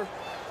marker,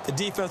 the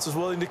defense was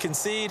willing to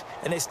concede,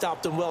 and they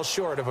stopped them well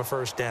short of a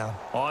 1st down.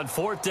 On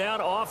 4th down,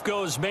 off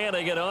goes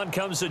Manning, and on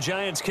comes the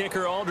Giants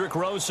kicker, Aldrich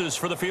Rosas,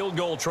 for the field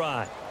goal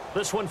try.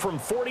 This one from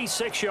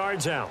 46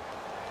 yards out.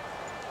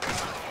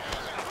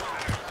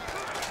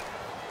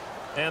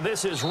 And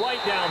this is right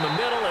down the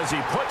middle as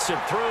he puts it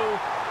through.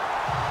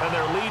 And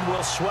their lead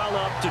will swell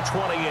up to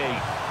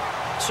 28.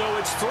 So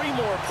it's 3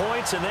 more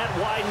points, and that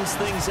widens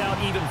things out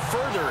even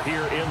further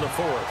here in the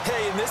 4th.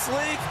 Hey, in this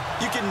league,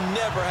 you can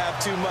never have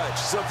too much.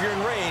 So if you're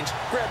in range,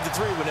 grab the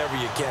 3 whenever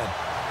you can.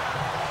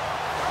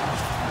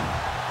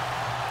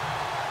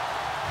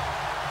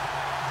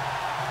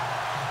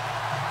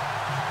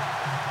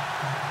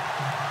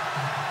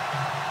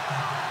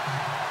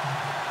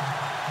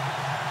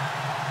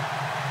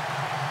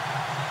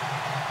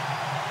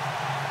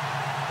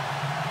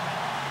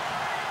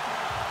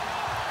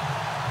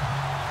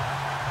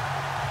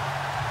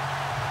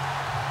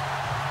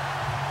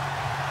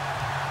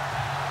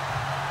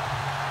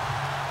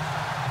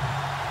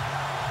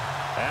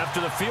 After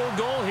the field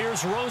goal,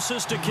 here's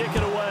Rosas to kick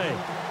it away.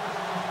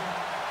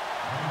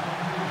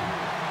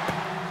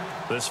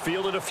 This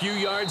fielded a few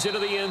yards into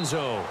the end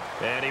zone.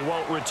 And he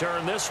won't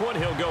return this one.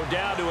 He'll go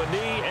down to a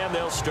knee, and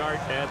they'll start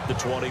at the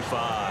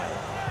 25.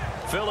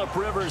 Phillip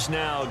Rivers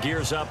now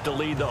gears up to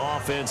lead the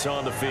offense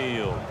on the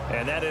field.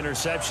 And that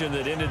interception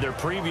that ended their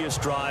previous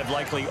drive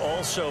likely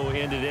also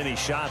ended any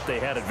shot they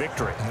had at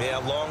victory. Yeah,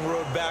 long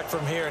road back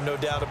from here, no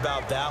doubt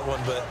about that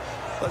one. But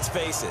let's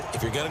face it,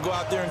 if you're going to go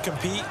out there and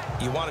compete,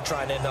 you want to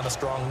try and end on a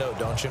strong note,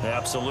 don't you?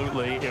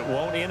 Absolutely. It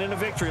won't end in a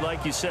victory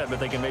like you said, but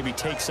they can maybe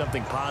take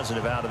something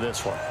positive out of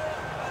this one.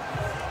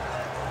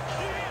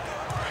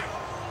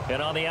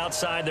 And on the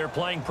outside, they're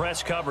playing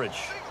press coverage.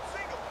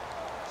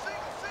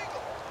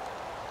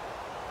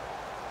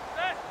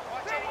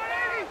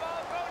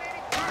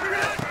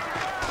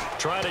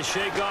 Trying to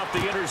shake off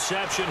the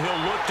interception.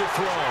 He'll look to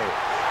throw.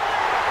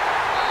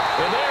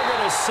 And they're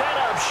going to set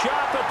up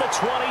shop at the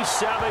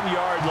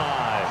 27-yard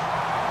line.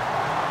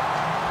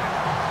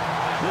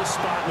 This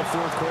spot in the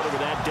 4th quarter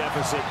with that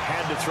deficit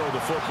had to throw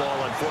the football.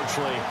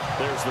 Unfortunately,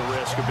 there's the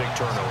risk of big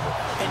turnover.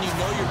 And you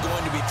know you're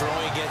going to be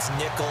throwing against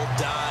nickel,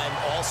 dime,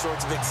 all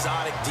sorts of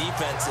exotic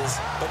defenses,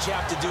 but you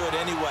have to do it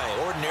anyway.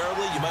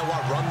 Ordinarily, you might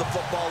want to run the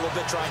football a little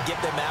bit, try and get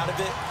them out of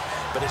it.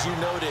 But as you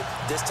noted,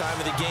 this time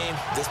of the game,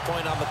 this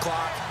point on the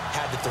clock,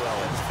 had to throw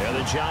it. And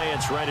the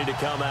Giants ready to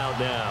come out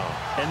now.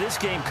 And this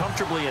game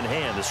comfortably in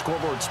hand. The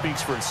scoreboard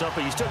speaks for itself,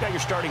 but you still got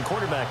your starting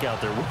quarterback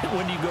out there.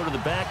 When do you go to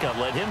the backup?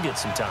 Let him get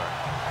some time.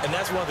 And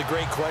that's one of the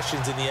great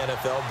questions in the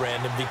NFL,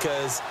 Brandon,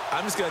 because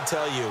I'm just going to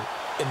tell you,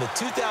 in the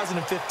 2015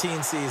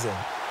 season,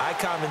 I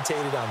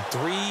commentated on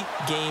 3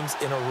 games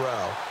in a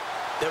row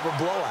that were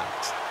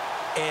blowouts.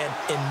 And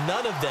in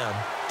none of them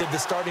did the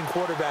starting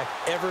quarterback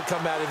ever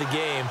come out of the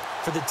game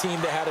for the team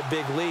that had a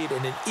big lead.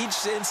 And in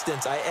each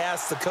instance, I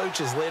asked the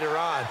coaches later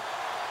on,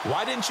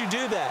 why didn't you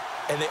do that?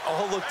 And they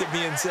all looked at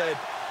me and said,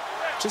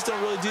 just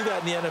don't really do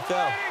that in the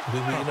NFL.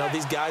 You know,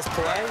 these guys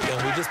play,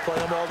 and we just play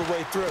them all the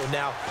way through.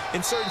 Now,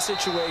 in certain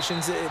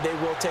situations, they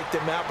will take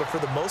them out, but for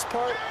the most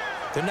part,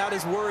 they're not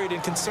as worried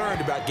and concerned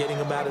about getting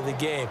them out of the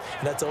game.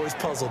 And that's always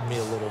puzzled me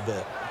a little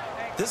bit.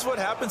 This is what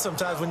happens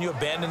sometimes when you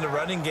abandon the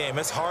running game.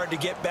 It's hard to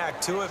get back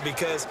to it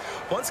because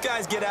once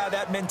guys get out of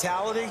that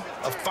mentality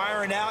of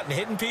firing out and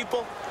hitting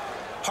people,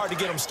 hard to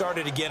get them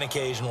started again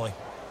occasionally.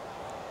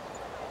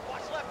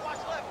 Watch left, watch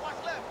left,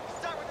 watch left.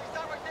 Stop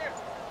right there.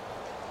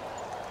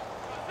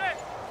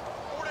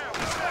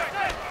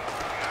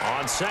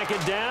 On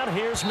 2nd down,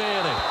 here's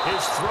Manning.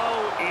 His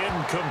throw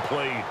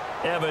incomplete.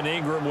 Evan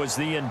Ingram was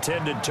the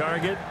intended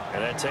target,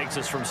 and that takes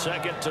us from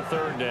 2nd to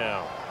 3rd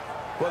down.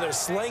 Well, they're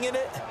slinging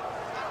it.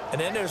 And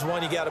then there's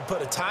one you got to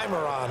put a timer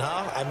on,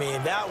 huh? I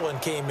mean, that one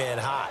came in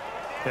hot.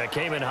 That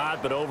came in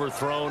hot, but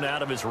overthrown,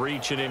 out of his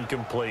reach, and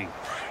incomplete.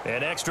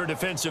 An extra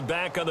defensive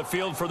back on the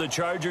field for the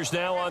Chargers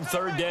now on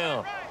 3rd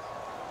down.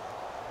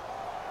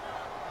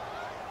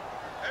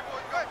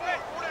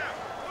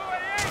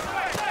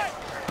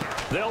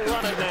 They'll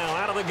run it now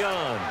out of the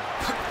gun.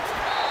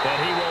 And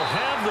he will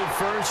have the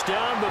 1st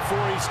down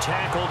before he's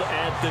tackled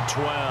at the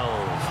 12.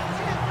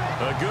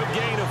 A good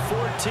gain of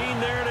 14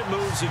 there, and it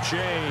moves the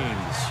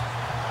chains.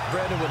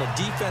 Brandon, when a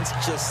defense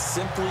just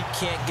simply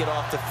can't get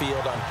off the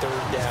field on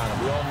 3rd down, and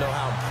we all know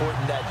how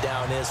important that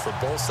down is for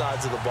both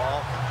sides of the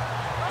ball,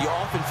 you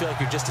often feel like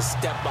you're just a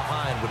step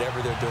behind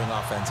whatever they're doing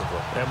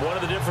offensively. And one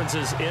of the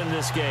differences in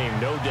this game,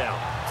 no doubt,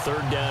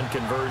 third down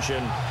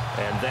conversion,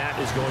 and that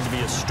is going to be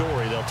a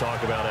story they'll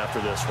talk about after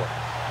this one.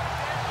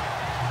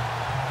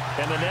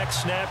 And the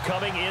next snap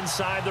coming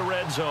inside the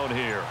red zone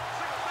here.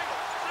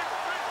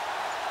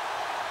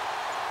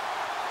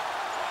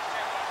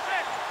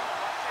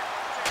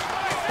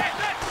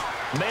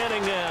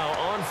 Manning now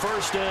on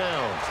first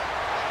down.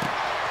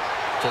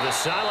 To the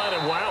sideline,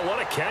 and wow,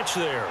 what a catch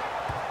there.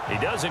 He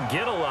doesn't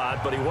get a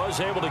lot, but he was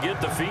able to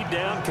get the feet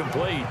down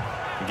complete.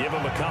 Give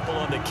him a couple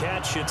on the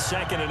catch. It's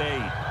 2nd and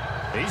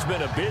 8. He's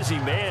been a busy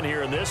man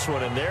here in this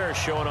one, and they're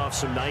showing off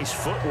some nice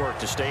footwork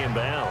to stay in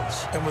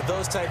bounds. And with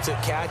those types of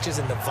catches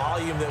and the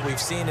volume that we've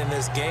seen in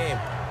this game,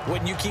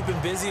 wouldn't you keep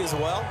him busy as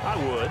well? I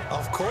would.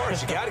 Of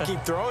course. You got to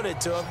keep throwing it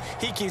to him.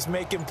 He keeps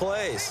making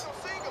plays.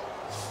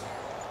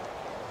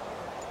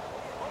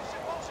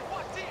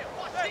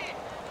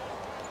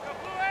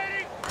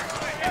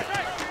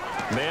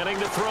 Manning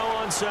to throw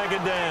on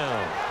 2nd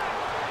down.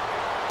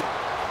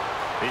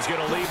 He's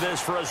going to leave this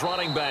for his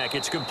running back.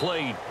 It's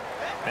complete.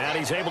 And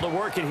he's able to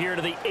work it here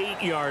to the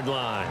 8-yard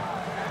line.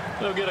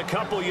 They'll get a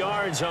couple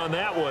yards on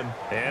that one,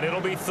 and it'll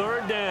be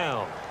 3rd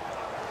down.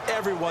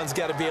 Everyone's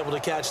got to be able to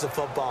catch the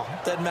football.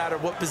 Doesn't matter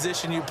what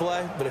position you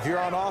play, but if you're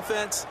on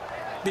offense,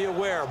 be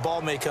aware a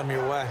ball may come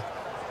your way.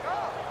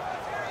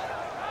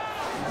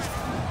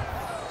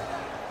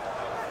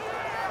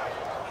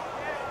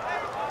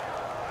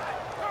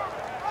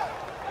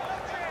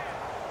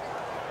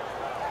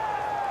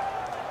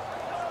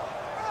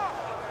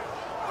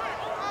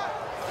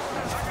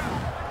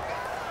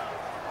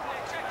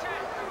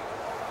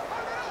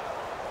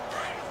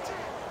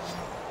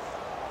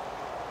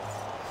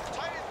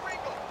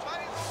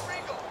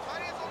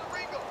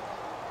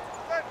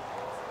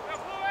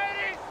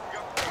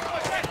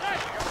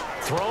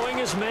 Throwing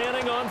is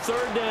Manning on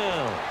 3rd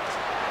down.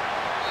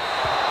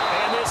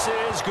 And this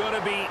is going to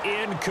be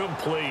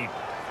incomplete.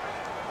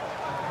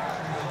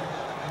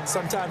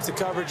 Sometimes the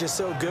coverage is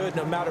so good,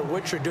 no matter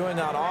what you're doing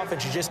on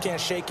offense, you just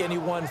can't shake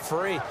anyone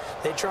free.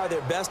 They try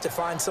their best to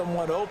find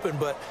someone open,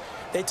 but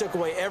they took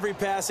away every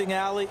passing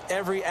alley,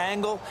 every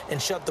angle, and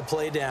shut the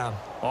play down.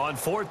 On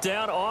 4th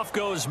down, off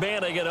goes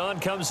Manning, and on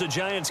comes the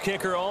Giants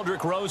kicker,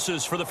 Aldrich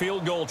Rosas, for the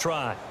field goal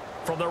try.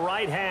 From the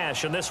right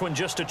hash, and this one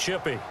just a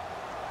chippy.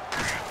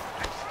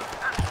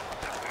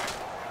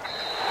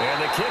 And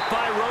the kick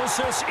by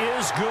Rosas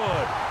is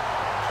good.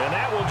 And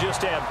that will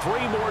just add 3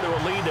 more to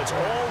a lead that's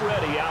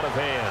already out of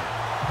hand.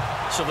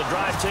 So the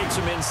drive takes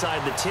them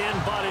inside the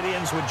 10, but it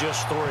ends with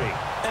just 3.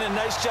 And a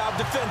nice job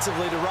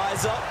defensively to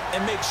rise up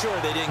and make sure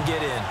they didn't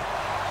get in.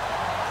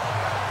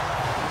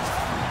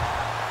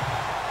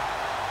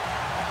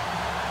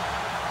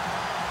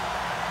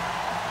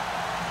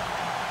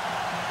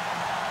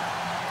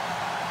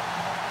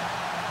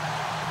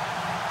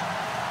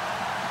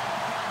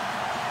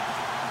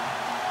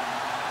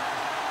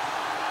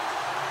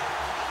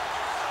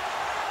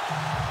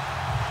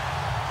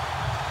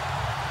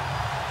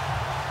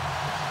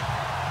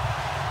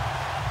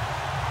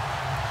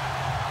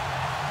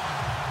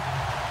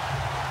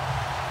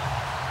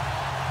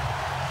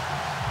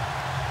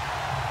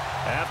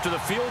 After the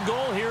field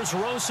goal, here's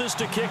Rosas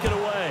to kick it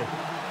away.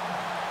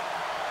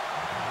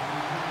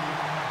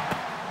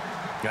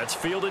 That's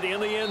fielded in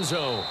the end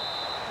zone.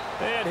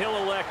 And he'll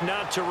elect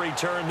not to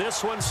return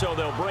this one, so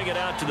they'll bring it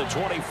out to the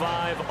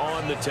 25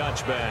 on the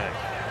touchback.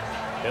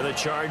 And the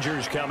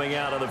Chargers coming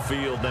out of the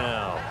field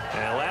now.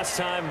 And last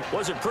time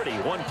wasn't pretty.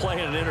 One play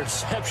and an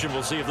interception.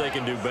 We'll see if they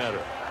can do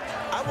better.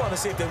 I want to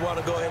see if they want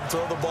to go ahead and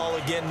throw the ball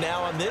again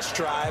now on this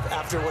drive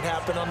after what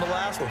happened on the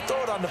last one.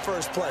 Throw it on the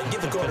first play.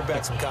 Give the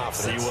quarterback some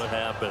confidence. See what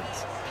happens.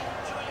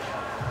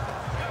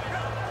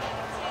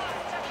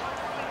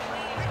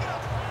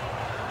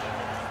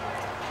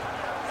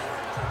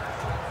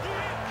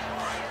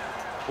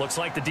 Looks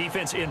like the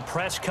defense in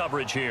press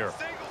coverage here.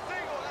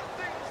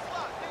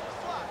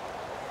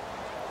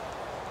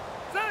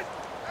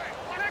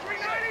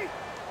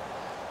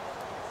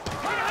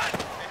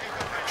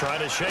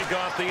 Trying to shake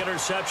off the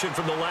interception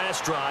from the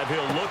last drive.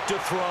 He'll look to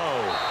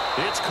throw.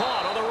 It's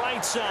caught on the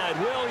right side.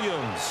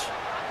 Williams.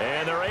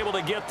 And they're able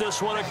to get this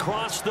one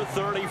across the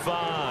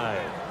 35.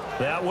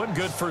 That one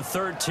good for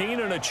 13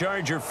 and a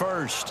Charger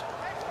first.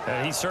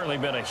 And he's certainly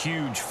been a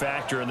huge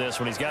factor in this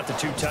one. He's got the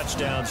 2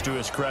 touchdowns to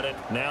his credit.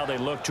 Now they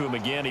look to him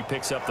again. He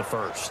picks up the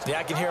first. Yeah,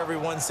 I can hear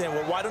everyone saying,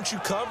 well, why don't you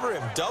cover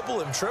him,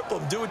 double him, triple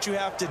him, do what you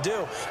have to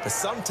do. But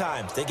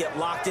sometimes they get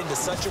locked into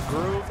such a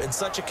groove and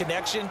such a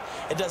connection,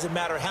 it doesn't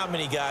matter how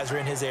many guys are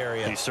in his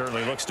area. He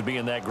certainly looks to be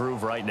in that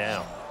groove right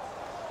now.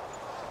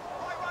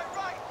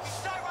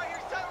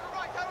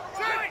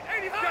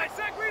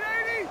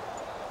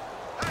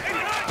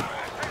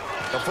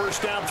 A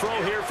first down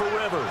throw here for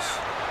Rivers.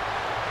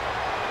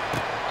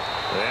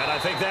 And I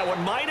think that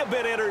one might have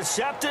been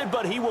intercepted,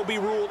 but he will be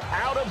ruled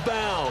out of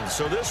bounds.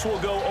 So this will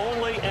go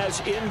only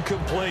as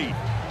incomplete.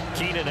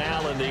 Keenan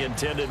Allen, the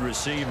intended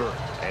receiver.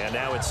 And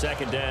now it's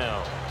 2nd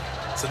down.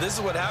 So this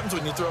is what happens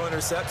when you throw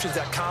interceptions,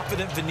 that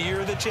confident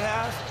veneer that you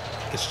have.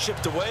 It's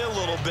chipped away a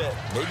little bit.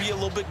 Maybe a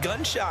little bit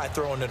gun-shy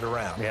throwing it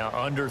around. Yeah,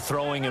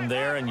 underthrowing him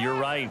there, and you're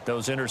right.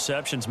 Those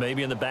interceptions may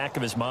be in the back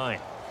of his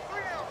mind.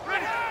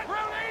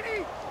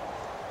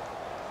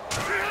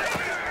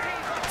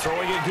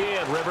 Throwing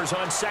again. Rivers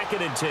on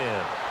 2nd and 10.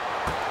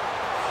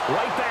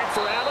 Right back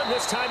for Allen.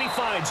 This time he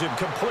finds him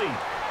complete.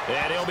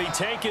 And he'll be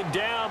taken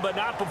down, but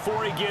not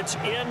before he gets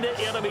into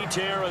enemy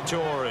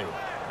territory.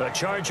 A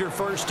Charger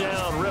first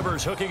down.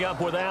 Rivers hooking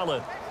up with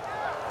Allen.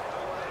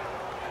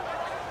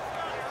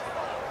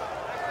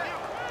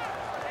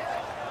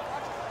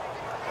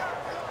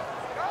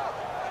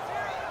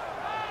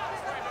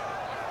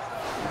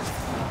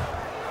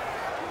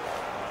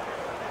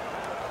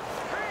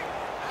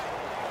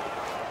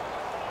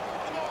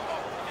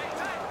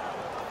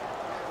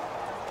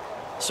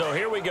 So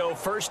here we go,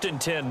 1st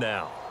and 10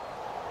 now.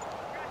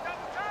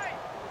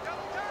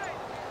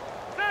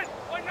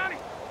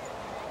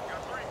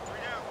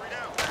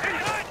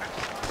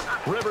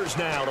 Rivers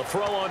now to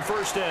throw on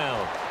 1st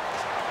down.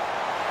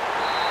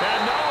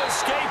 And no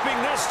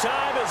escaping this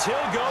time as he'll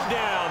go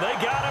down. They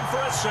got him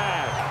for a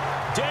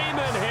sack.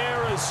 Damon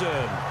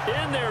Harrison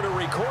in there to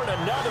record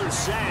another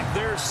sack.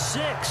 Their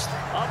 6th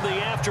of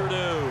the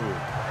afternoon.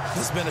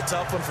 This has been a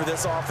tough one for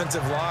this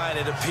offensive line.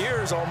 It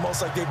appears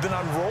almost like they've been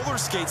on roller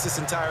skates this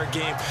entire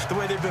game, the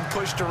way they've been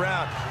pushed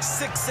around.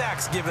 6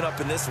 sacks given up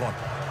in this one.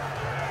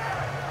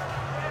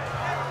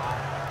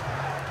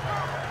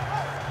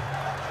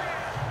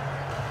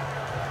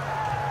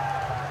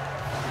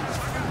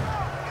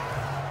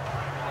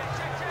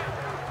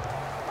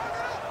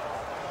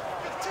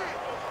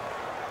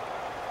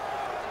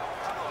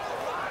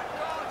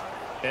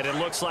 And it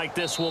looks like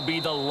this will be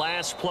the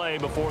last play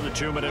before the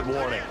 2-minute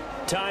warning.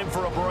 Time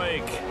for a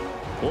break.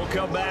 We'll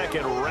come back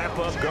and wrap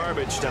up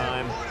garbage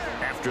time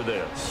after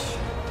this.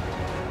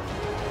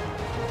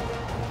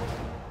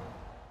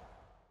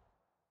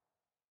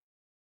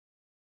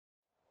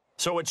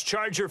 So it's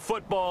Charger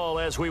football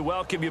as we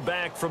welcome you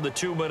back from the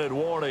 2-minute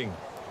warning.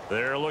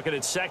 They're looking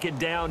at 2nd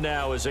down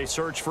now as they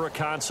search for a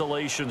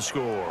consolation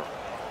score.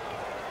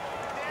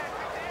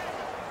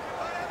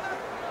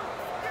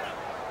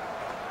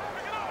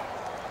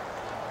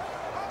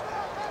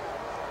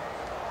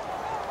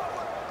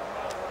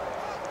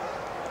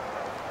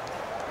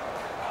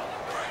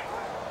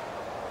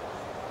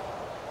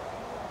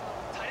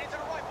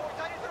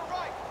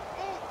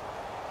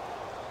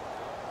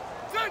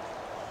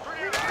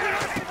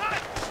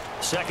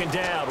 Second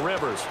down,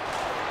 Rivers.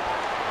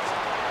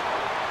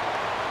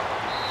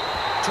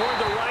 Toward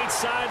the right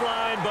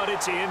sideline, but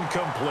it's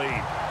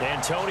incomplete.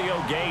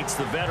 Antonio Gates,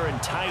 the veteran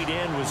tight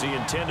end, was the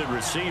intended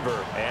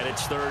receiver, and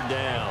it's 3rd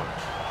down.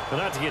 Well,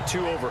 not to get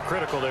too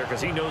overcritical there because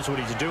he knows what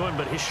he's doing,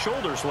 but his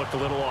shoulders looked a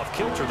little off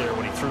kilter there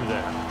when he threw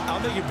that. I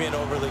don't think you're being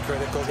overly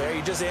critical there.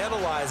 You're just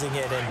analyzing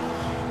it,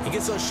 and he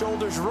gets those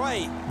shoulders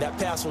right. That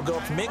pass will go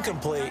from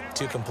incomplete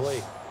to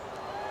complete.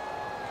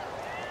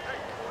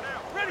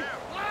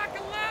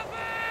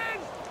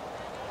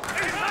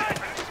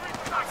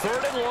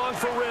 3rd and long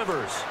for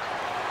Rivers.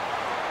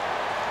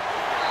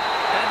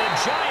 And the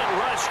giant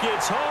rush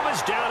gets home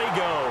as down he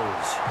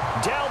goes.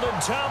 Dalvin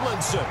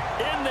Tomlinson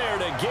in there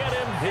to get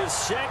him his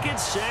 2nd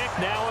sack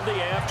now of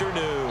the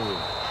afternoon.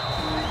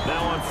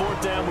 Now on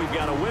 4th down, we've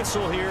got a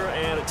whistle here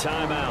and a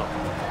timeout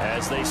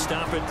as they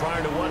stop it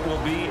prior to what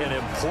will be an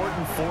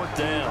important 4th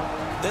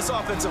down. This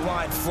offensive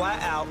line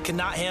flat out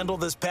cannot handle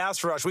this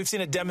pass rush. We've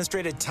seen it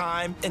demonstrated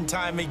time and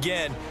time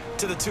again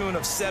to the tune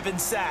of 7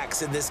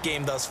 sacks in this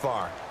game thus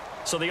far.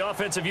 So the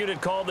offensive unit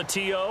called the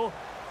TO,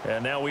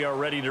 and now we are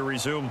ready to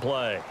resume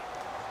play.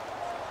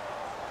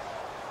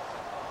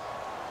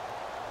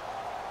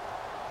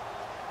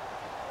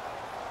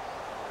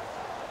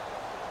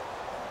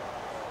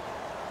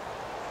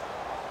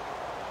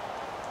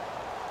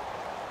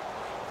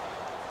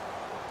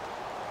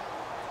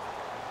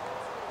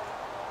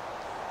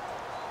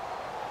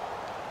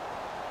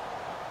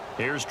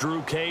 Here's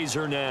Drew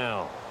Kaiser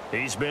now.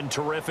 He's been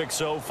terrific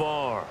so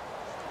far.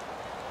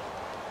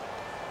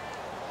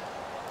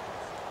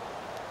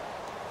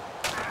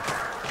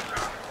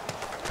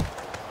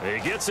 He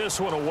gets this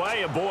one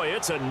away, and boy,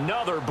 it's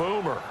another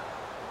boomer.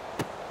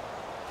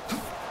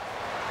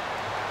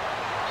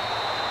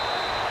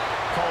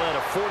 Call that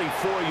a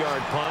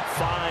 44-yard punt,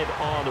 5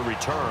 on the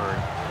return.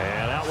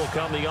 And out will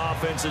come the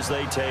offense as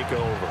they take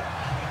over.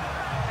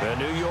 And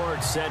New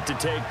York set to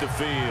take the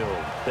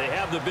field. They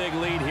have the big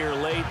lead here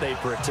late. They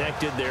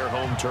protected their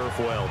home turf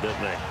well,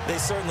 didn't they? They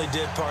certainly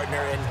did, partner.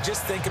 And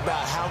just think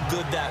about how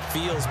good that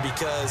feels,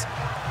 because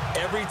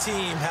every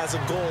team has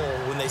a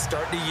goal when they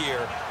start the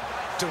year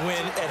to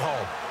win at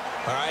home.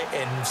 All right,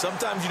 and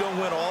sometimes you don't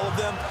win all of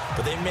them,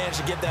 but they managed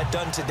to get that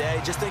done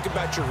today. Just think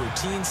about your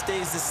routine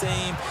stays the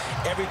same.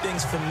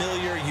 Everything's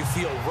familiar. You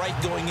feel right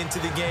going into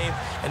the game,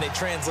 and they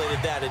translated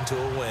that into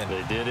a win.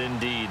 They did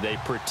indeed. They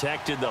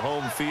protected the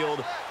home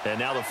field, and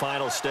now the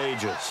final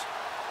stages.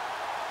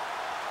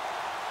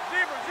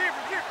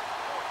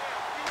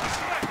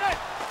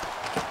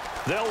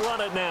 They'll run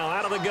it now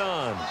out of the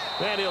gun,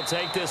 and he'll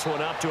take this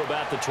one up to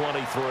about the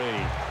 23.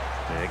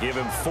 They give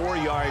him 4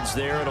 yards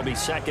there. It'll be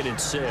 2nd and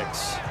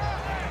 6.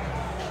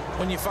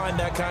 When you find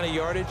that kind of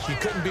yardage, you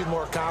couldn't be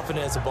more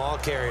confident as a ball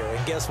carrier.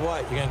 And guess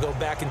what? You're going to go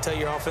back and tell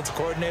your offensive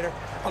coordinator,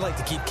 I'd like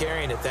to keep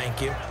carrying it,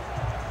 thank you.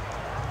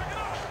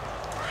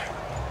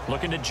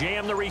 Looking to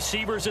jam the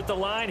receivers at the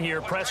line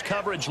here. Press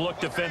coverage look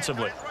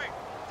defensively.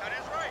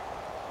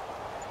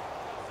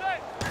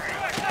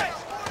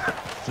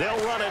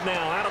 They'll run it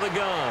now out of the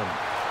gun.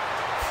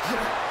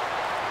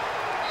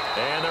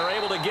 And they're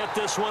able to get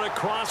this one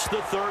across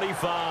the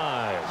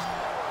 35.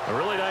 A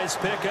really nice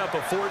pickup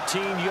of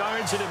 14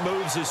 yards, and it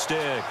moves the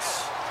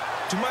sticks.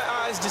 Do my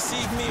eyes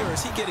deceive me, or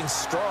is he getting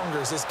stronger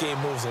as this game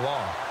moves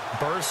along?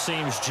 Burst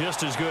seems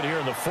just as good here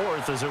in the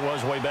 4th as it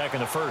was way back in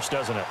the 1st,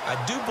 doesn't it? I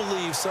do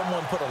believe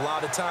someone put a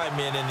lot of time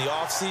in the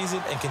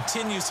offseason and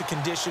continues to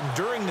condition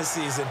during the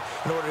season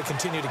in order to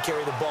continue to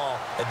carry the ball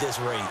at this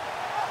rate.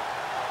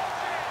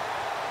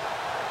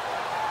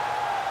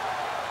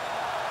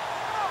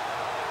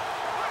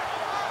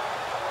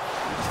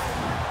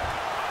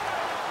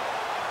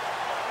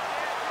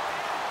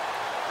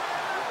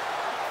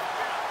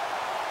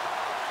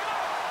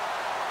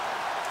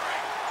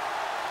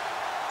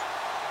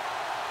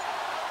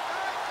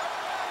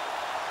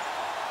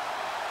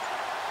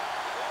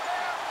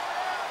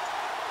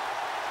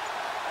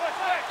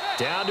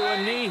 Down to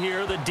a knee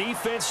here. The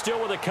defense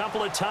still with a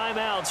couple of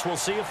timeouts. We'll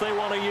see if they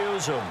want to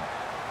use them.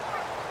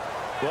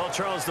 Well,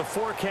 Charles, the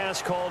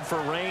forecast called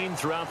for rain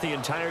throughout the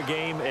entire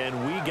game,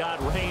 and we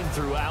got rain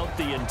throughout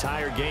the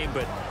entire game.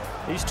 But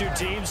these two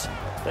teams,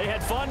 they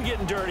had fun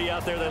getting dirty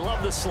out there. They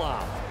love the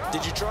slop.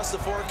 Did you trust the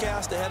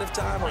forecast ahead of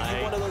time? Are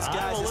you one of those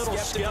guys I'm a little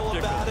skeptical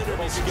about it, or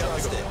did you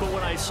trust it? But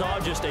when I saw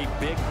just a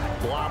big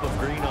blob of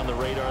green on the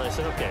radar, I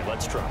said, okay,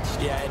 let's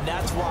trust. Yeah, and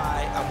that's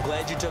why I'm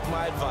glad you took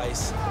my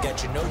advice.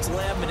 Got your notes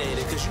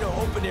laminated, because, you know,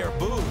 open air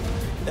boot,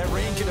 that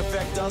rain can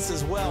affect us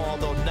as well,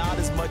 although not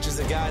as much as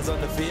the guys on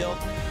the field.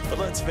 But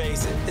let's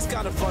face it, it's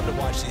kind of fun to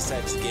watch these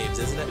types of games,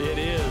 isn't it? It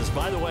is.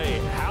 By the way,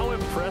 how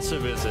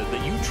impressive is it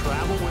that you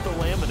travel with a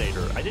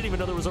laminator? I didn't even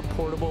know there was a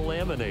portable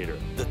laminator.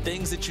 The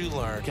things that you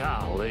learn.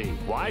 Golly,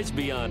 wise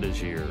beyond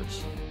his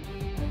years.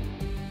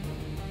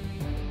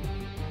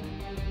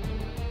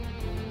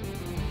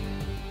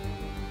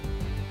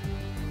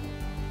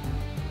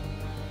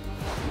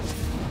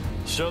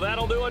 So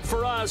that'll do it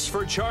for us.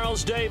 For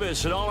Charles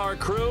Davis and all our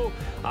crew,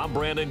 I'm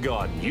Brandon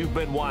Gaudin. You've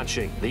been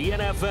watching the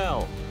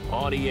NFL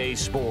on EA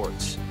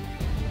Sports.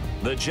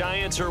 The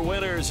Giants are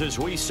winners as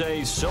we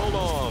say so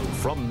long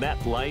from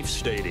MetLife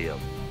Stadium.